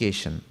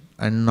purification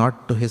and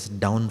not to his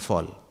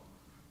downfall.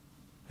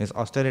 His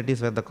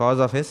austerities were the cause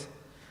of his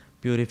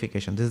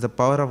purification. This is the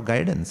power of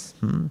guidance.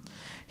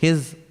 He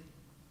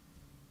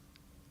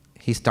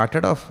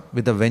started off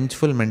with a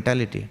vengeful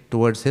mentality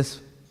towards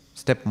his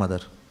stepmother,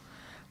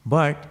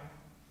 but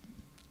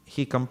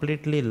he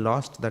completely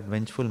lost that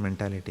vengeful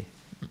mentality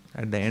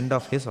at the end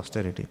of his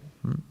austerity.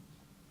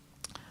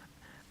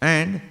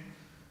 And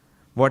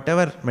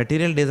whatever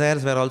material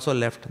desires were also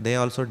left, they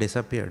also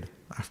disappeared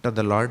after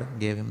the Lord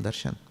gave him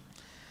darshan.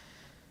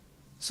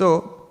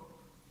 So,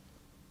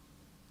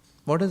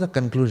 what is the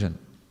conclusion?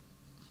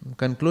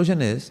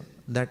 Conclusion is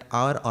that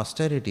our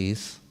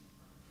austerities,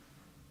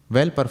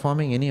 while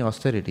performing any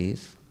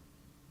austerities,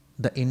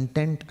 the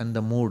intent and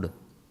the mood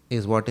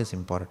is what is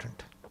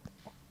important.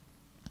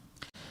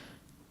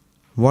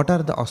 What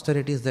are the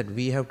austerities that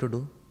we have to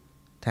do?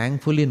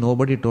 Thankfully,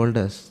 nobody told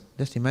us.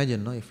 Just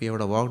imagine, no, if we would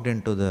have walked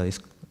into the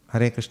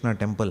Hare Krishna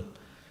temple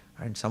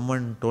and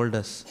someone told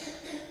us,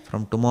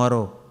 from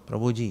tomorrow,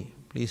 Prabhuji,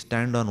 please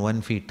stand on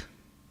 1 foot.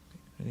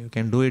 You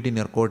can do it in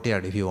your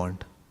courtyard if you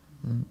want.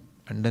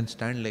 And then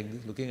stand like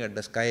this, looking at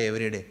the sky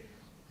every day.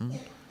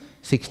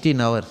 16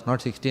 hours,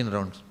 not 16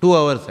 rounds. 2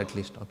 hours at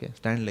least, okay?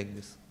 Stand like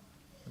this.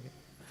 Okay.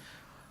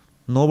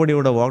 Nobody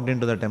would have walked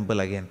into the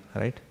temple again,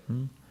 right?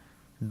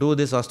 Do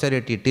this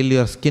austerity till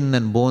your skin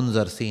and bones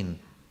are seen.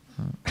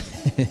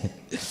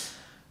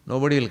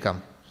 Nobody will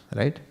come,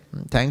 right?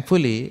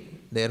 Thankfully,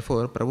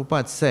 therefore,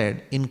 Prabhupada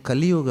said, in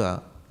Kali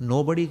Yuga,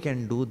 nobody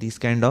can do these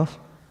kind of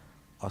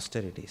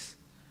austerities.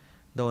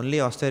 The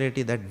only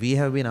austerity that we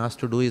have been asked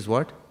to do is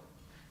what?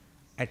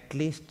 At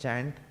least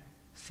chant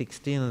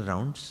 16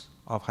 rounds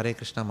of Hare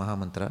Krishna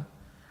Mahamantra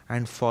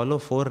and follow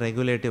 4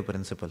 regulative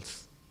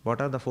principles. What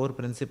are the 4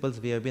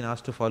 principles we have been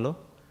asked to follow?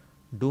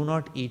 Do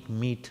not eat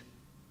meat.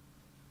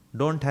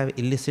 Don't have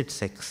illicit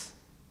sex.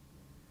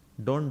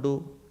 Don't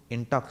do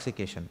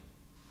intoxication.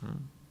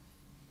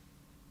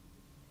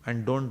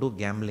 And don't do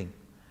gambling.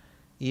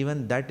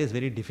 Even that is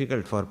very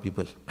difficult for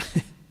people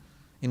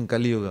in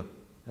Kali Yuga,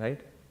 right?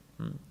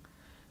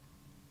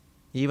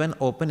 Even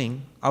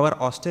opening, our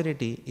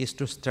austerity is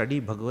to study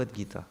Bhagavad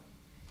Gita.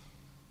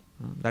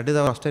 That is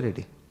our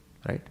austerity,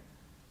 right?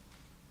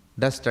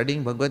 Does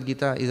studying Bhagavad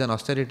Gita is an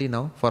austerity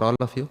now for all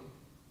of you?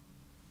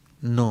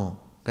 No,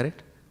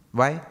 correct?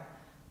 Why?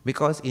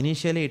 Because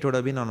initially it would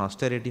have been an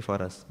austerity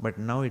for us, but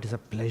now it is a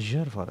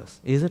pleasure for us.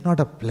 Is it not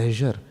a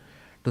pleasure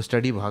to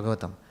study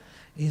Bhagavatam?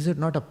 Is it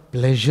not a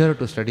pleasure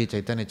to study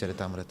Chaitanya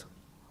Charitamrita?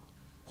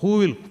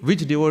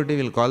 Which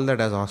devotee will call that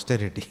as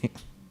austerity?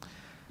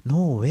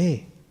 No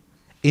way.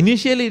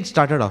 Initially it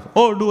started off,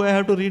 oh, do I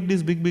have to read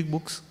these big, big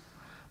books?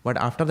 But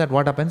after that,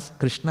 what happens?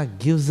 Krishna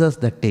gives us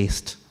the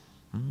taste.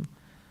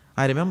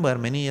 I remember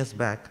many years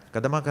back,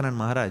 Kadambakaran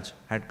Maharaj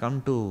had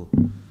come to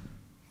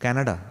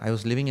Canada. I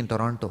was living in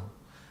Toronto.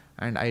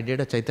 And I did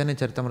a Chaitanya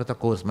Charitamrita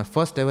course. My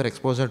first ever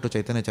exposure to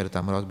Chaitanya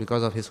Charitamrita was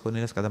because of His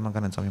Holiness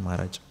Kadambakaran Swami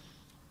Maharaj.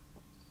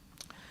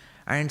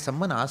 And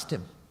someone asked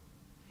him,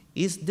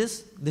 is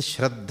this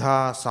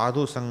Shraddha,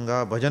 Sadhu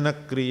Sangha, Bhajana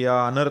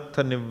Kriya,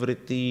 Anartha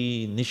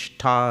Nivriti,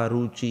 Nishtha,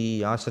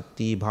 Ruchi,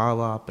 Asakti,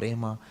 Bhava,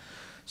 Prema,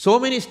 so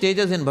many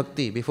stages in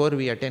bhakti before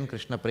we attain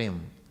Krishna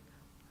Prem.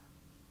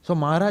 So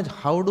Maharaj,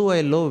 how do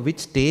I know which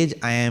stage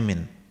I am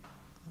in?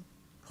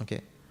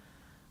 Okay.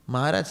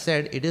 Maharaj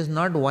said, it is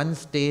not one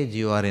stage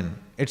you are in.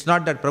 It's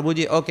not that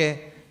Prabhuji,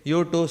 okay,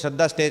 you two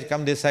Shraddha stage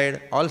come this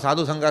side, all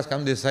Sadhu Sanghas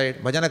come this side,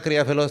 Bhajana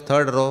Kriya fellows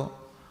third row,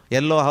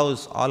 yellow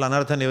house, all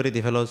Anartha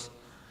Nivriti fellows.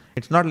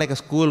 It's not like a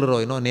school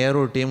row,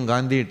 Nehru team,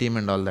 Gandhi team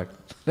and all that.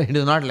 It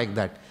is not like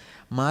that.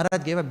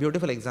 Maharaj gave a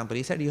beautiful example.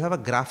 He said, you have a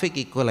graphic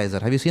equalizer.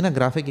 Have you seen a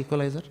graphic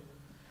equalizer?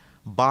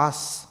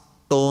 Bass,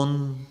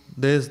 tone,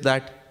 this,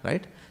 that,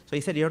 right? So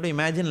he said, you have to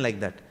imagine like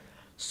that.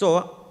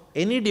 So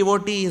any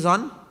devotee is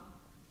on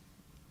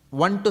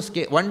 1 to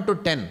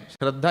 10.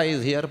 Shraddha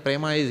is here,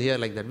 Prema is here,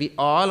 like that. We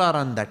all are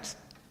on that.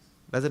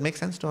 Does it make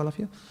sense to all of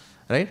you?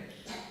 Right?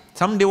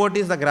 Some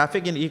devotees, the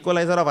graphic in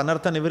equalizer of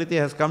Anartha Nivriti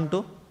has come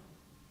to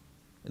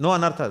no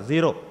Anartha,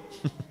 0.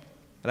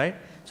 Right?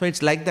 So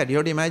it's like that. You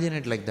have to imagine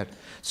it like that.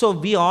 So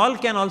we all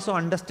can also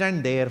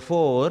understand,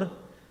 therefore,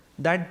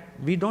 that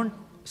we don't,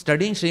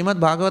 studying Srimad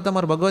Bhagavatam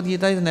or Bhagavad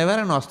Gita is never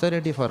an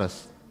austerity for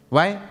us.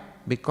 Why?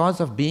 Because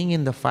of being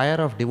in the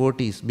fire of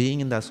devotees,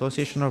 being in the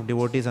association of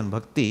devotees and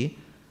bhakti,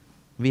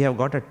 we have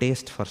got a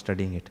taste for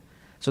studying it.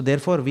 So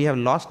therefore, we have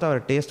lost our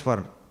taste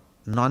for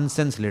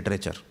nonsense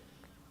literature.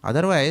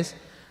 Otherwise,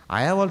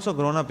 I have also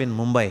grown up in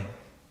Mumbai,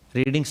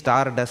 reading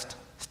Stardust,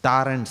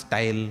 Star and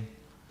Style,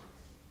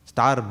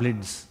 Star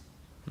Blitz.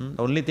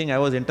 The only thing I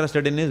was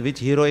interested in is which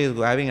hero is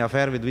having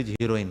affair with which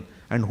heroine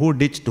and who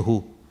ditched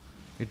who.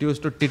 It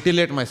used to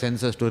titillate my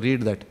senses to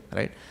read that,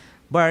 right?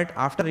 But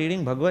after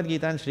reading Bhagavad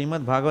Gita and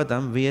Srimad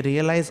Bhagavatam, we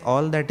realize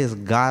all that is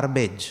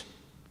garbage.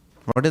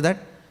 What is that?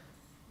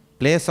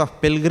 Place of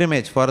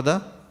pilgrimage for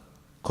the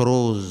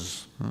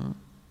crows.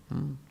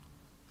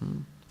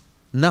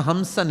 Na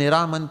hamsa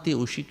niramanti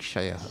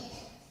ushikshaya.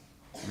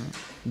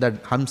 The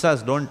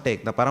hamsas don't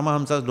take, the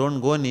Paramahamsas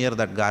don't go near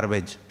that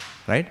garbage,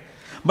 right?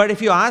 But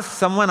if you ask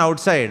someone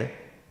outside,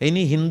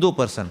 any Hindu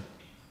person,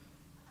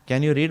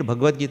 can you read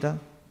Bhagavad Gita?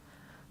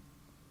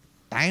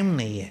 Time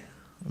nahi hai.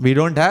 We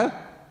don't have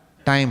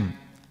time.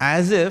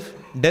 As if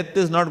death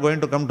is not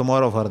going to come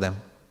tomorrow for them,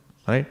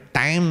 right?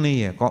 Time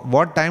nahi hai.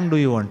 What time do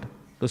you want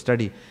to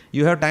study?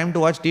 You have time to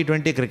watch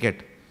T20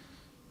 cricket.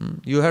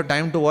 You have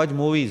time to watch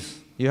movies.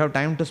 You have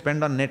time to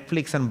spend on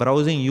Netflix and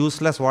browsing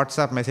useless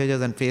WhatsApp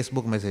messages and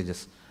Facebook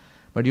messages.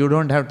 But you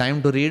don't have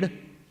time to read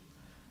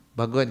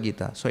Bhagavad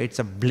Gita. So it's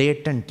a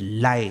blatant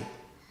lie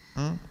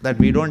that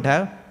we don't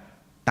have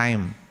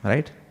time,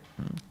 right?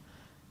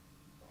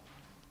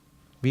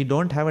 We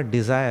don't have a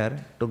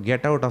desire to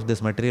get out of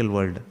this material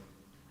world.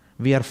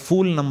 We are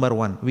fool number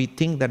one. We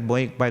think that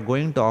by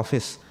going to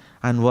office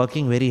and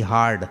working very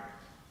hard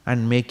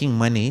and making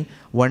money,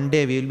 one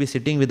day we will be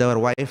sitting with our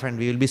wife and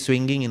we will be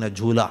swinging in a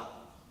jhula.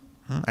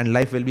 And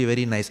life will be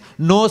very nice.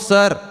 No,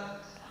 sir.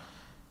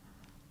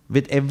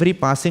 With every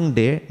passing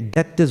day,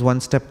 death is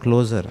one step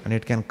closer and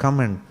it can come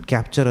and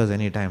capture us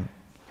anytime.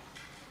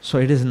 So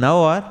it is now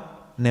or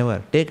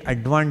never. Take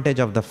advantage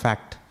of the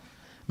fact.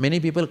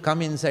 Many people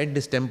come inside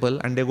this temple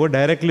and they go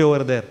directly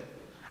over there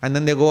and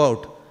then they go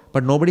out.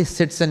 But nobody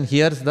sits and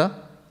hears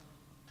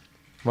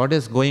what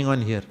is going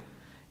on here.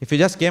 If you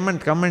just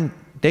come and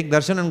take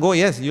darshan and go,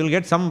 yes, you will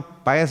get some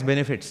pious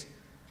benefits.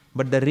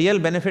 But the real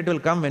benefit will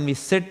come when we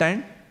sit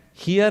and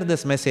hear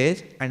this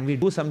message and we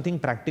do something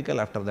practical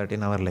after that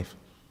in our life.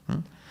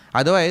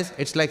 Otherwise,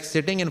 it's like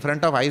sitting in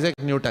front of Isaac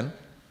Newton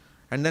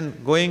and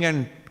then going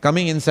and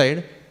coming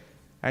inside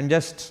and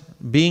just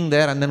being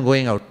there and then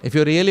going out. If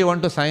you really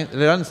want to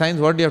learn science,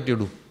 what do you have to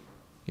do?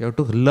 You have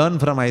to learn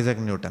from Isaac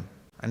Newton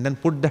and then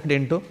put that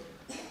into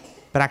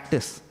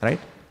practice, right?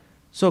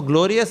 So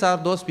glorious are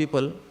those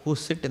people who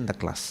sit in the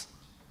class.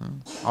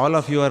 All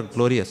of you are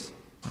glorious,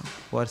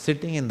 who are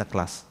sitting in the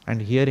class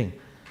and hearing.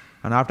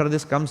 And after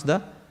this comes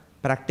the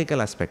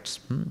practical aspects.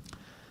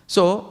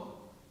 So,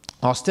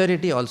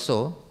 austerity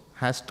also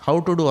how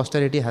to do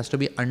austerity has to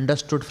be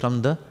understood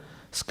from the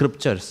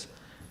scriptures.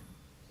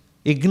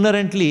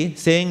 Ignorantly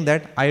saying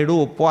that I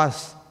do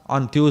upvas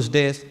on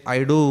Tuesdays,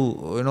 I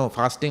do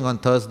fasting on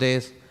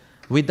Thursdays,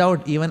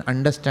 without even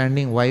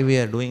understanding why we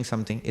are doing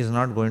something is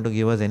not going to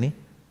give us any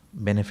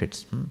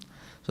benefits.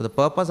 So the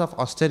purpose of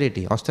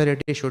austerity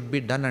should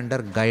be done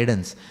under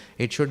guidance.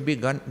 It should be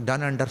done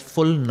under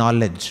full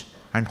knowledge.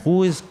 And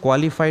who is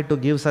qualified to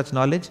give such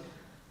knowledge?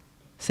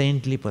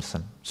 Saintly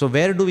person. So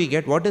where do we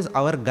get, what is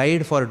our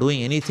guide for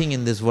doing anything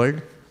in this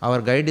world?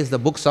 Our guide is the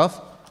books of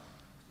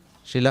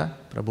Srila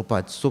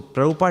Prabhupada. So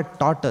Prabhupada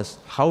taught us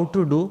how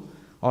to do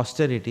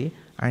austerity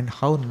and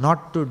how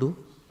not to do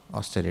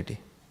austerity.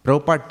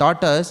 Prabhupada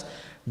taught us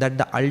that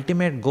the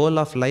ultimate goal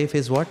of life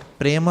is what?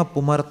 Prema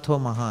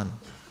Pumartho Mahan.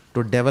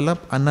 To develop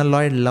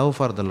unalloyed love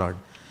for the Lord.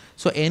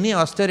 So any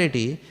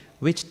austerity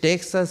which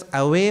takes us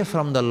away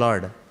from the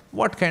Lord,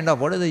 what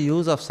is the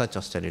use of such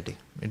austerity?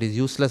 It is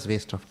useless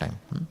waste of time.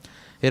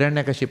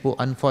 Hiranyakashipu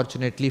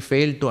unfortunately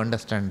failed to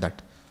understand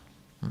that.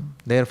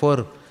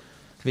 Therefore,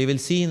 we will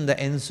see in the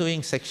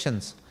ensuing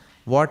sections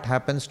what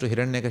happens to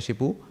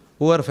Hiranyakashipu,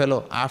 poor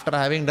fellow, after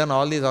having done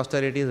all these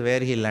austerities, where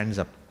he lands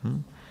up.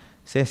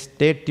 Say,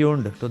 stay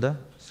tuned to the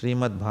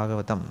Srimad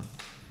Bhagavatam.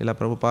 Srila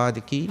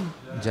Prabhupada ki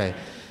jai.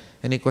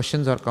 Any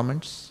questions or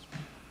comments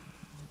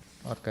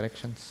or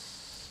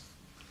corrections?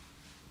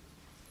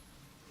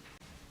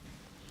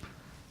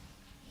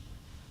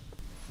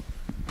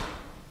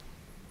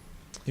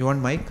 You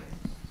want mic?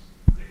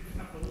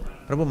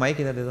 Prabhu, mic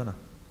idhar de do na.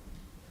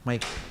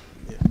 Mic.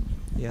 Yeah.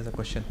 He has a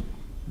question.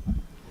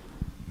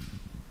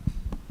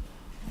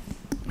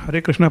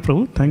 Hare Krishna,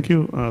 Prabhu. Thank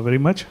you very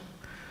much.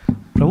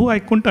 Prabhu, I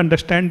couldn't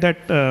understand that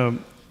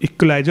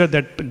equalizer,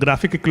 that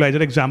graphic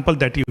equalizer example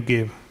that you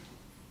gave.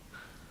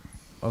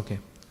 Okay.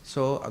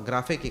 So, a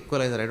graphic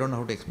equalizer, I don't know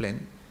how to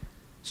explain.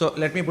 So,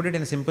 let me put it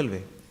in a simple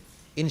way.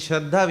 In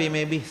Shraddha, we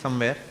may be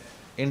somewhere.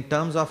 In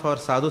terms of our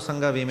Sadhu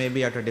Sangha, we may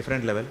be at a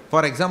different level.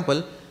 For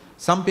example,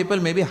 some people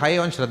may be high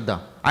on Shraddha.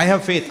 I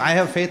have faith, I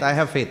have faith, I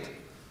have faith.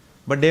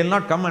 But they will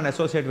not come and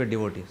associate with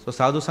devotees. So,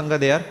 Sadhu Sangha,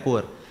 they are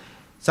poor.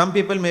 Some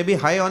people may be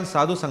high on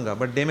Sadhu Sangha,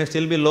 but they may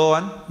still be low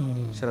on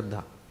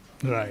Shraddha.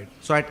 Right.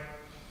 So,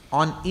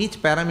 on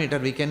each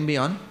parameter, we can be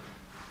on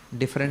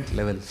different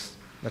levels.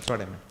 That's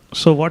what I meant.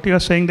 So what you are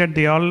saying that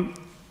they all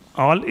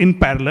in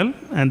parallel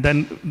and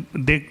then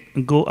they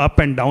go up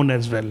and down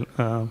as well.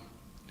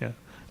 Yeah.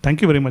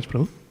 Thank you very much,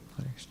 Prabhu.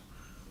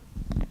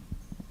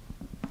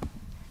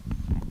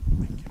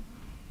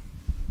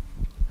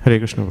 Hare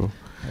Krishna, Prabhu.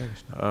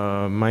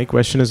 My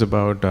question is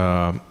about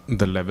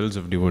the levels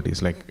of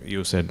devotees, like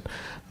you said.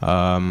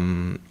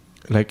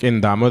 Like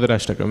in Damodara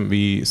Ashtakam,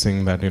 we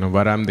sing that,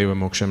 Varam Deva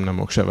Moksham Na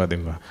Moksha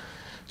Vadimva.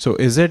 So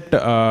is it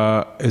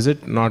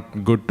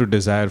not good to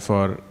desire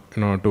for,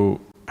 to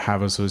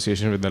have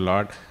association with the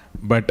Lord,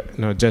 but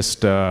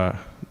just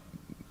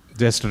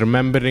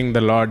remembering the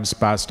Lord's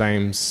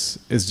pastimes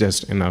is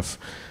just enough?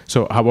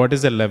 So what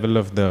is the level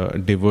of the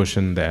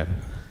devotion there?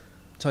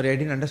 Sorry, I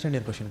didn't understand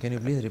your question. Can you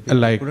please repeat?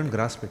 I couldn't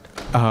grasp it.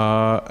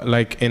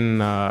 Like in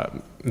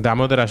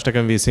Damodara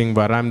Ashtakam, we sing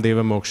Varam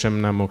Deva Moksham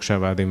Na Moksha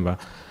Vadimva.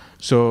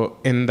 So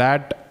in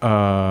that,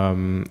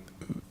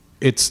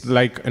 it's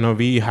like,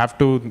 we have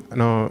to,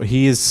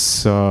 he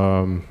is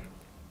praying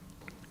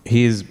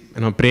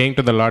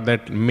to the Lord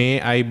that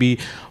may I be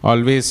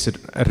always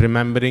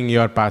remembering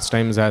your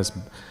pastimes as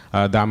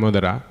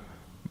Damodara.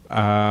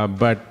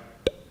 But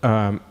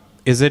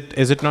is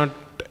it not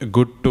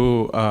good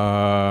to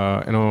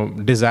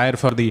desire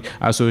for the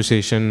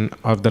association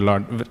of the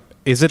Lord?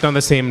 Is it on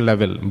the same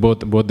level,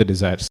 both the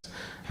desires?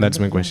 That's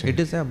my question. It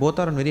is both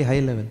are on very high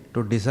level.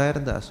 To desire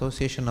the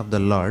association of the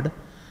Lord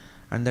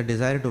and the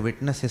desire to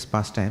witness His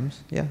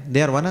pastimes, yeah,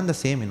 they are one and the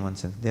same in one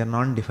sense. They are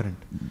non-different.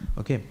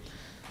 Okay.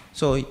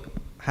 So,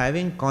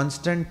 having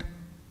constant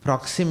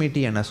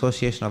proximity and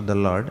association of the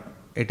Lord,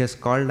 it is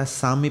called as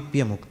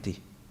Samipya Mukti.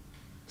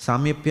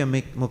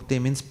 Samipya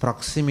Mukti means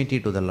proximity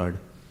to the Lord.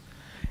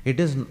 It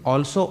is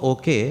also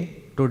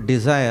okay to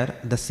desire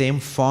the same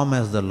form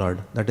as the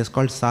Lord. That is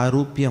called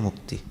Sarupya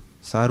Mukti,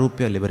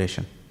 Sarupya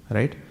liberation,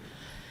 right?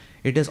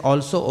 It is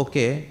also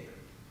okay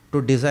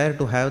to desire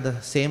to have the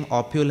same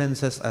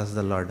opulences as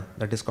the Lord.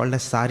 That is called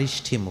as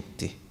Sarishti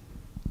Mukti,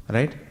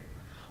 right?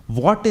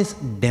 What is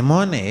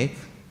demonic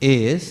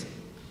is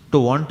to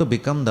want to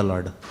become the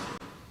Lord,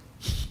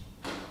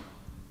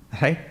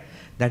 right?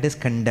 That is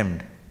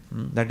condemned.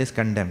 That is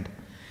condemned.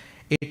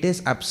 It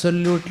is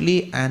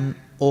absolutely an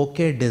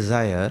okay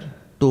desire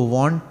to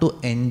want to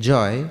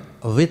enjoy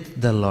with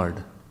the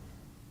Lord.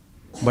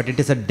 But it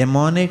is a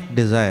demonic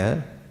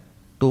desire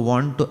to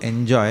want to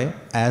enjoy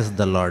as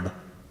the Lord.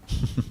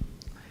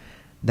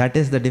 That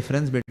is the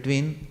difference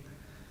between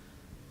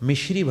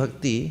Mishri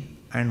Bhakti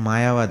and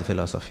Mayavad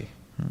philosophy.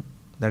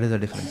 That is the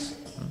difference.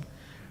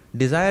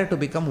 Desire to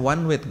become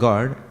one with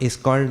God is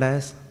called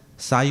as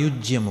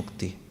Sayujya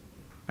Mukti.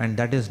 And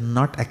that is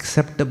not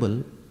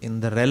acceptable in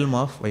the realm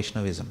of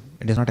Vaishnavism.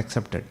 It is not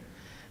accepted.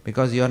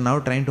 Because you are now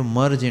trying to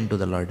merge into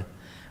the Lord.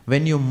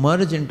 When you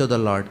merge into the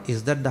Lord,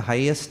 is that the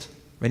highest?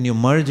 When you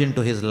merge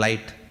into His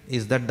light,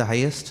 is that the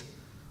highest?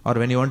 Or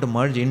when you want to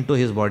merge into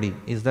His body,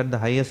 is that the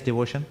highest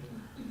devotion?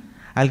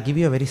 I'll give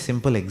you a very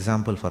simple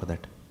example for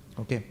that.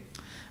 Okay.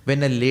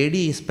 When a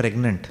lady is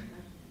pregnant,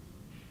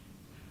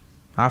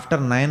 after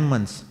 9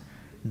 months,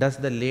 does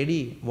the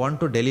lady want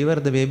to deliver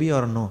the baby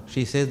or no?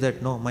 She says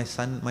that no, my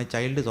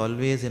child is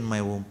always in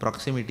my womb,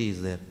 proximity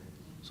is there.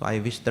 So I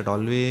wish that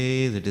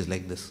always it is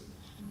like this.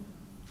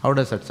 How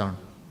does that sound?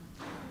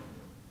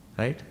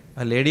 Right?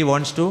 A lady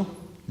wants to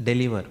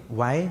deliver.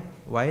 Why?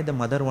 Why the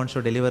mother wants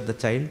to deliver the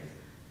child?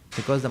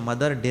 Because the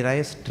mother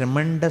derives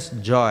tremendous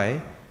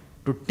joy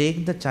to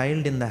take the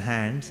child in the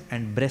hands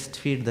and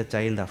breastfeed the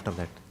child after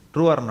that.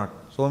 True or not?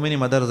 So many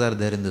mothers are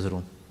there in this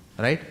room,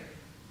 right?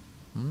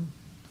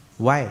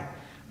 Why?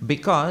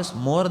 Because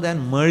more than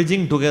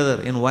merging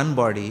together in one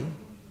body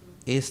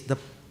is the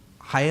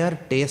higher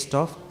taste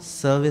of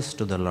service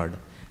to the Lord.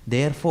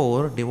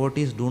 Therefore,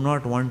 devotees do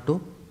not want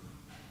to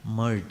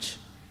merge,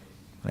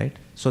 right?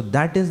 So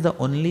that is the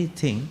only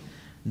thing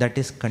that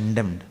is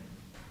condemned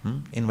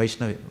in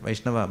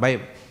Vaishnava by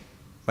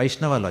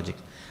Vaishnava logic.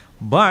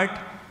 But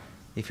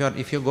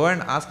if you go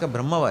and ask a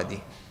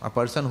Brahmavadi, a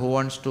person who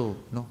wants to,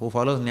 who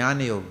follows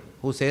Jnana Yoga,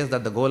 who says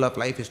that the goal of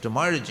life is to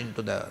merge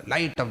into the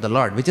light of the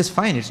Lord, which is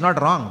fine, it's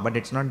not wrong, but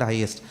it's not the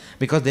highest,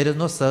 because there is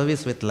no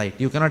service with light.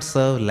 You cannot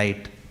serve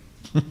light.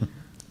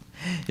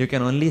 You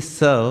can only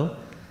serve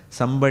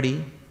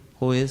somebody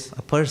who is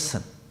a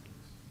person.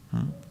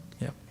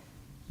 Yeah.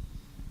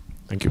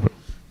 Thank you, Prabhu.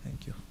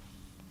 Thank you.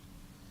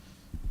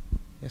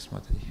 Yes,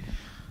 Mataji.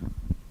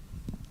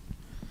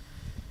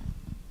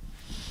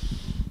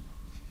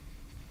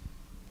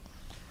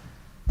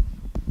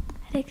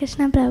 Hare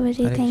Krishna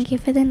Prabhuji, Hare thank you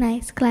for the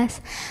nice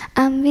class.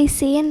 We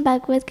see in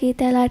Bhagavad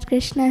Gita, Lord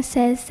Krishna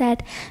says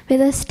that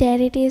with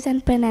austerities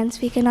and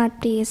penance we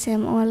cannot please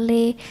Him,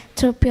 only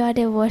through pure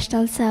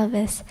devotional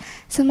service.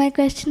 So my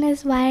question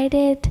is, why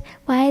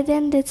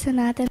then did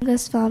Sanatana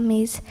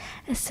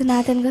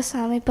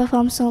Goswami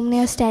perform so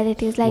many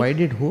austerities? Why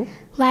did who?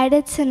 Why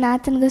did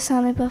Sanatana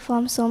Goswami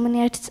perform so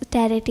many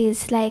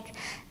austerities, like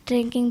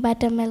drinking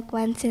buttermilk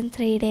once in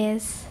 3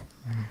 days?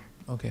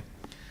 Okay.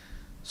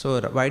 So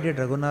why did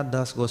Raghunath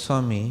Das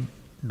Goswami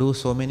do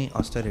so many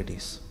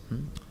austerities?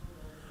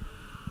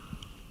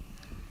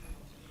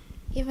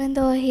 Even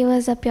though he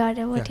was a pure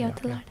devotee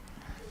of the Lord.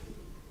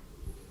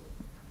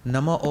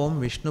 Namo Om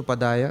Vishnu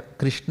Padaya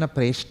Krishna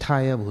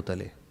Preshthaya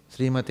Bhutale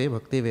Srimate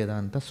Bhakti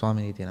Vedanta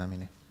Swaminiti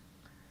Namine.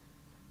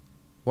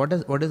 What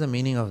is the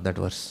meaning of that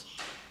verse?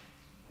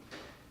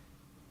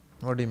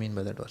 What do you mean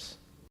by that verse?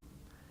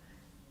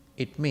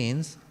 It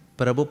means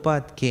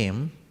Prabhupada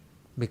came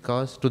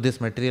to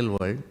this material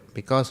world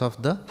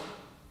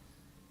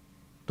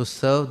to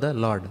serve the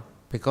Lord,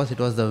 because it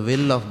was the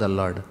will of the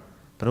Lord.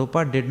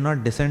 Prabhupada did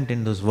not descend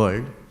in this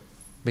world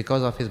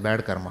because of his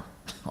bad karma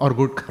or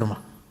good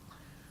karma.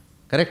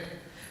 Correct?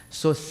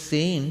 So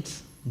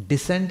saints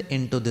descend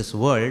into this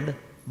world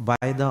by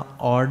the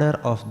order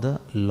of the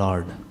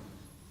Lord.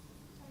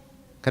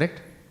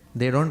 Correct?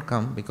 They don't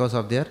come because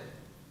of their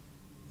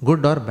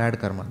good or bad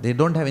karma. They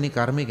don't have any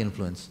karmic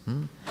influence.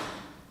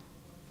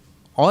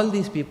 All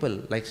these people,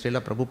 like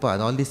Srila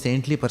Prabhupada, all these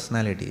saintly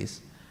personalities,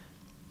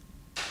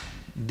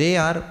 they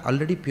are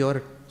already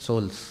pure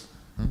souls.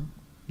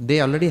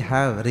 They already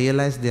have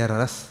realized their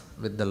ras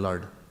with the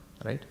Lord.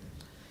 Right?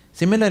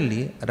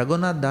 Similarly,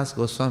 Raghunath Das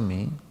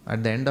Goswami,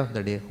 at the end of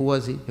the day, who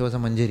was he? He was a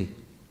Manjari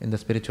in the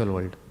spiritual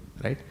world.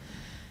 Right?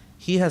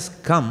 He has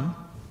come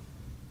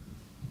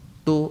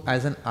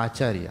as an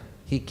Acharya.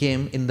 He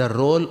came in the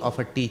role of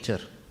a teacher.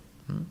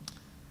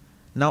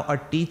 Now a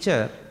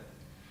teacher,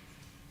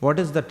 what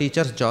is the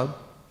teacher's job?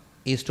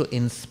 Is to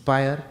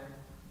inspire,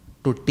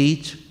 to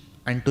teach,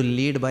 and to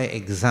lead by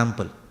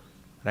example.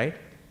 Right?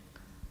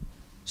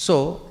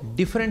 So,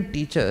 different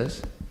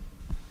teachers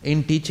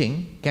in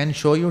teaching can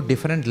show you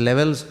different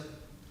levels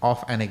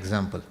of an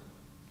example.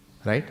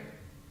 Right?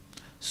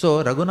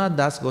 So, Raghunath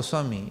Das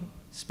Goswami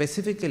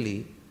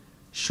specifically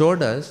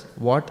showed us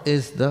what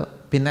is the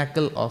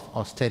pinnacle of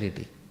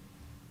austerity.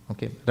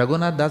 Okay.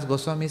 Raghunath Das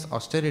Goswami's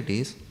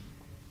austerities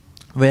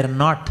were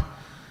not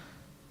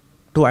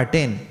to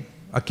attain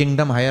a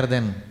kingdom higher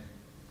than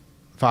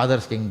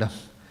Father's kingdom,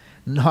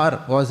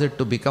 nor was it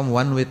to become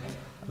one with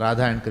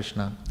Radha and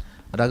Krishna.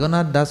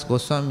 Raghunath Das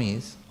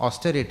Goswami's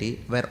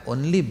austerity were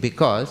only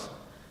because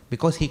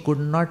he could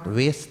not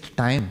waste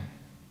time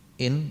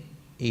in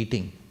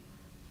eating,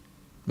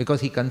 because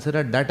he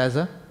considered that as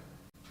a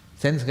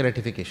sense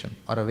gratification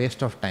or a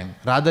waste of time.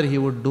 Rather, he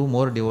would do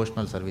more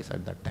devotional service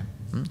at that time.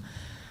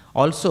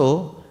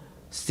 Also,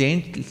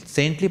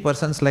 saintly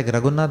persons like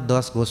Raghunath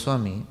Das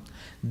Goswami,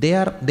 they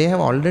have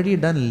already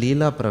done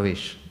Leela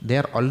Pravesh.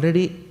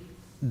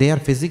 They are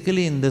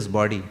physically in this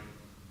body,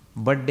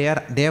 but they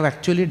have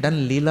actually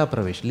done Leela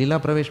Pravesh.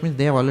 Leela Pravesh means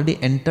they have already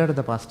entered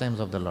the pastimes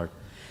of the Lord.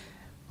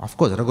 Of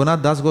course,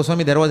 Raghunath Das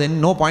Goswami, there was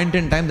no point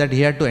in time that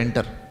he had to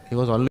enter. He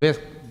was always,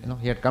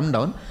 he had come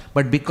down.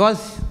 But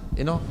because,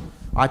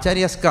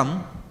 Acharyas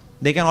come,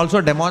 they can also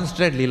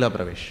demonstrate Leela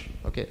Pravesh.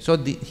 Okay, so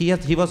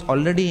he was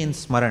already in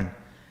Smaran.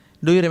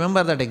 Do you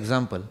remember that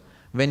example?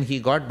 When he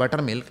got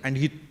buttermilk and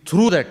he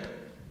threw that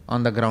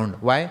on the ground.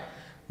 Why?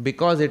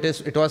 Because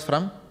it was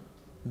from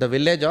the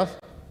village of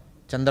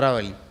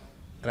Chandravali.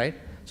 Right?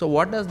 So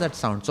what does that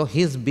sound? So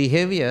his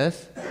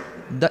behaviors,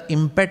 the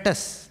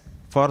impetus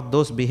for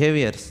those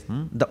behaviors,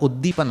 the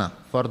uddipana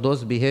for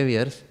those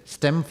behaviors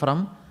stem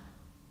from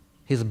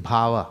his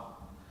bhava.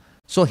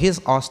 So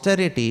his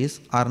austerities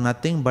are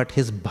nothing but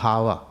his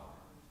bhava.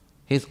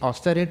 His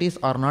austerities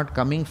are not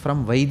coming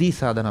from Vaidhi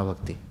sadhana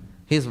bhakti.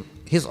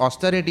 His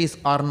austerities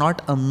are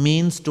not a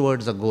means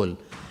towards a goal.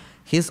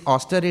 his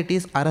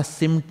austerities are a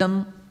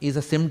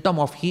symptom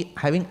of he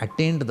having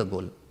attained the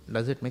goal.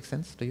 Does it make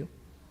sense to you?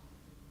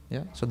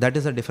 Yeah. So that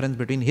is the difference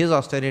between his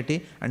austerity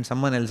and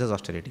someone else's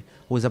austerity,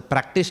 who is a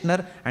practitioner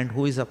and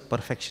who is a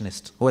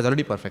perfectionist, who has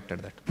already perfected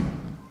that.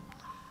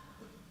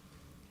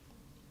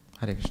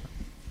 Hare Krishna.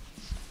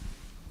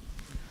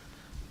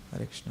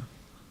 Hare Krishna.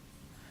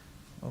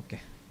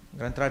 Okay.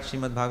 ग्रंथराज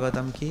Shrimad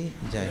Bhagavatam की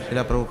जय,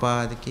 श्रील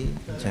प्रभुपाद की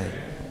जय.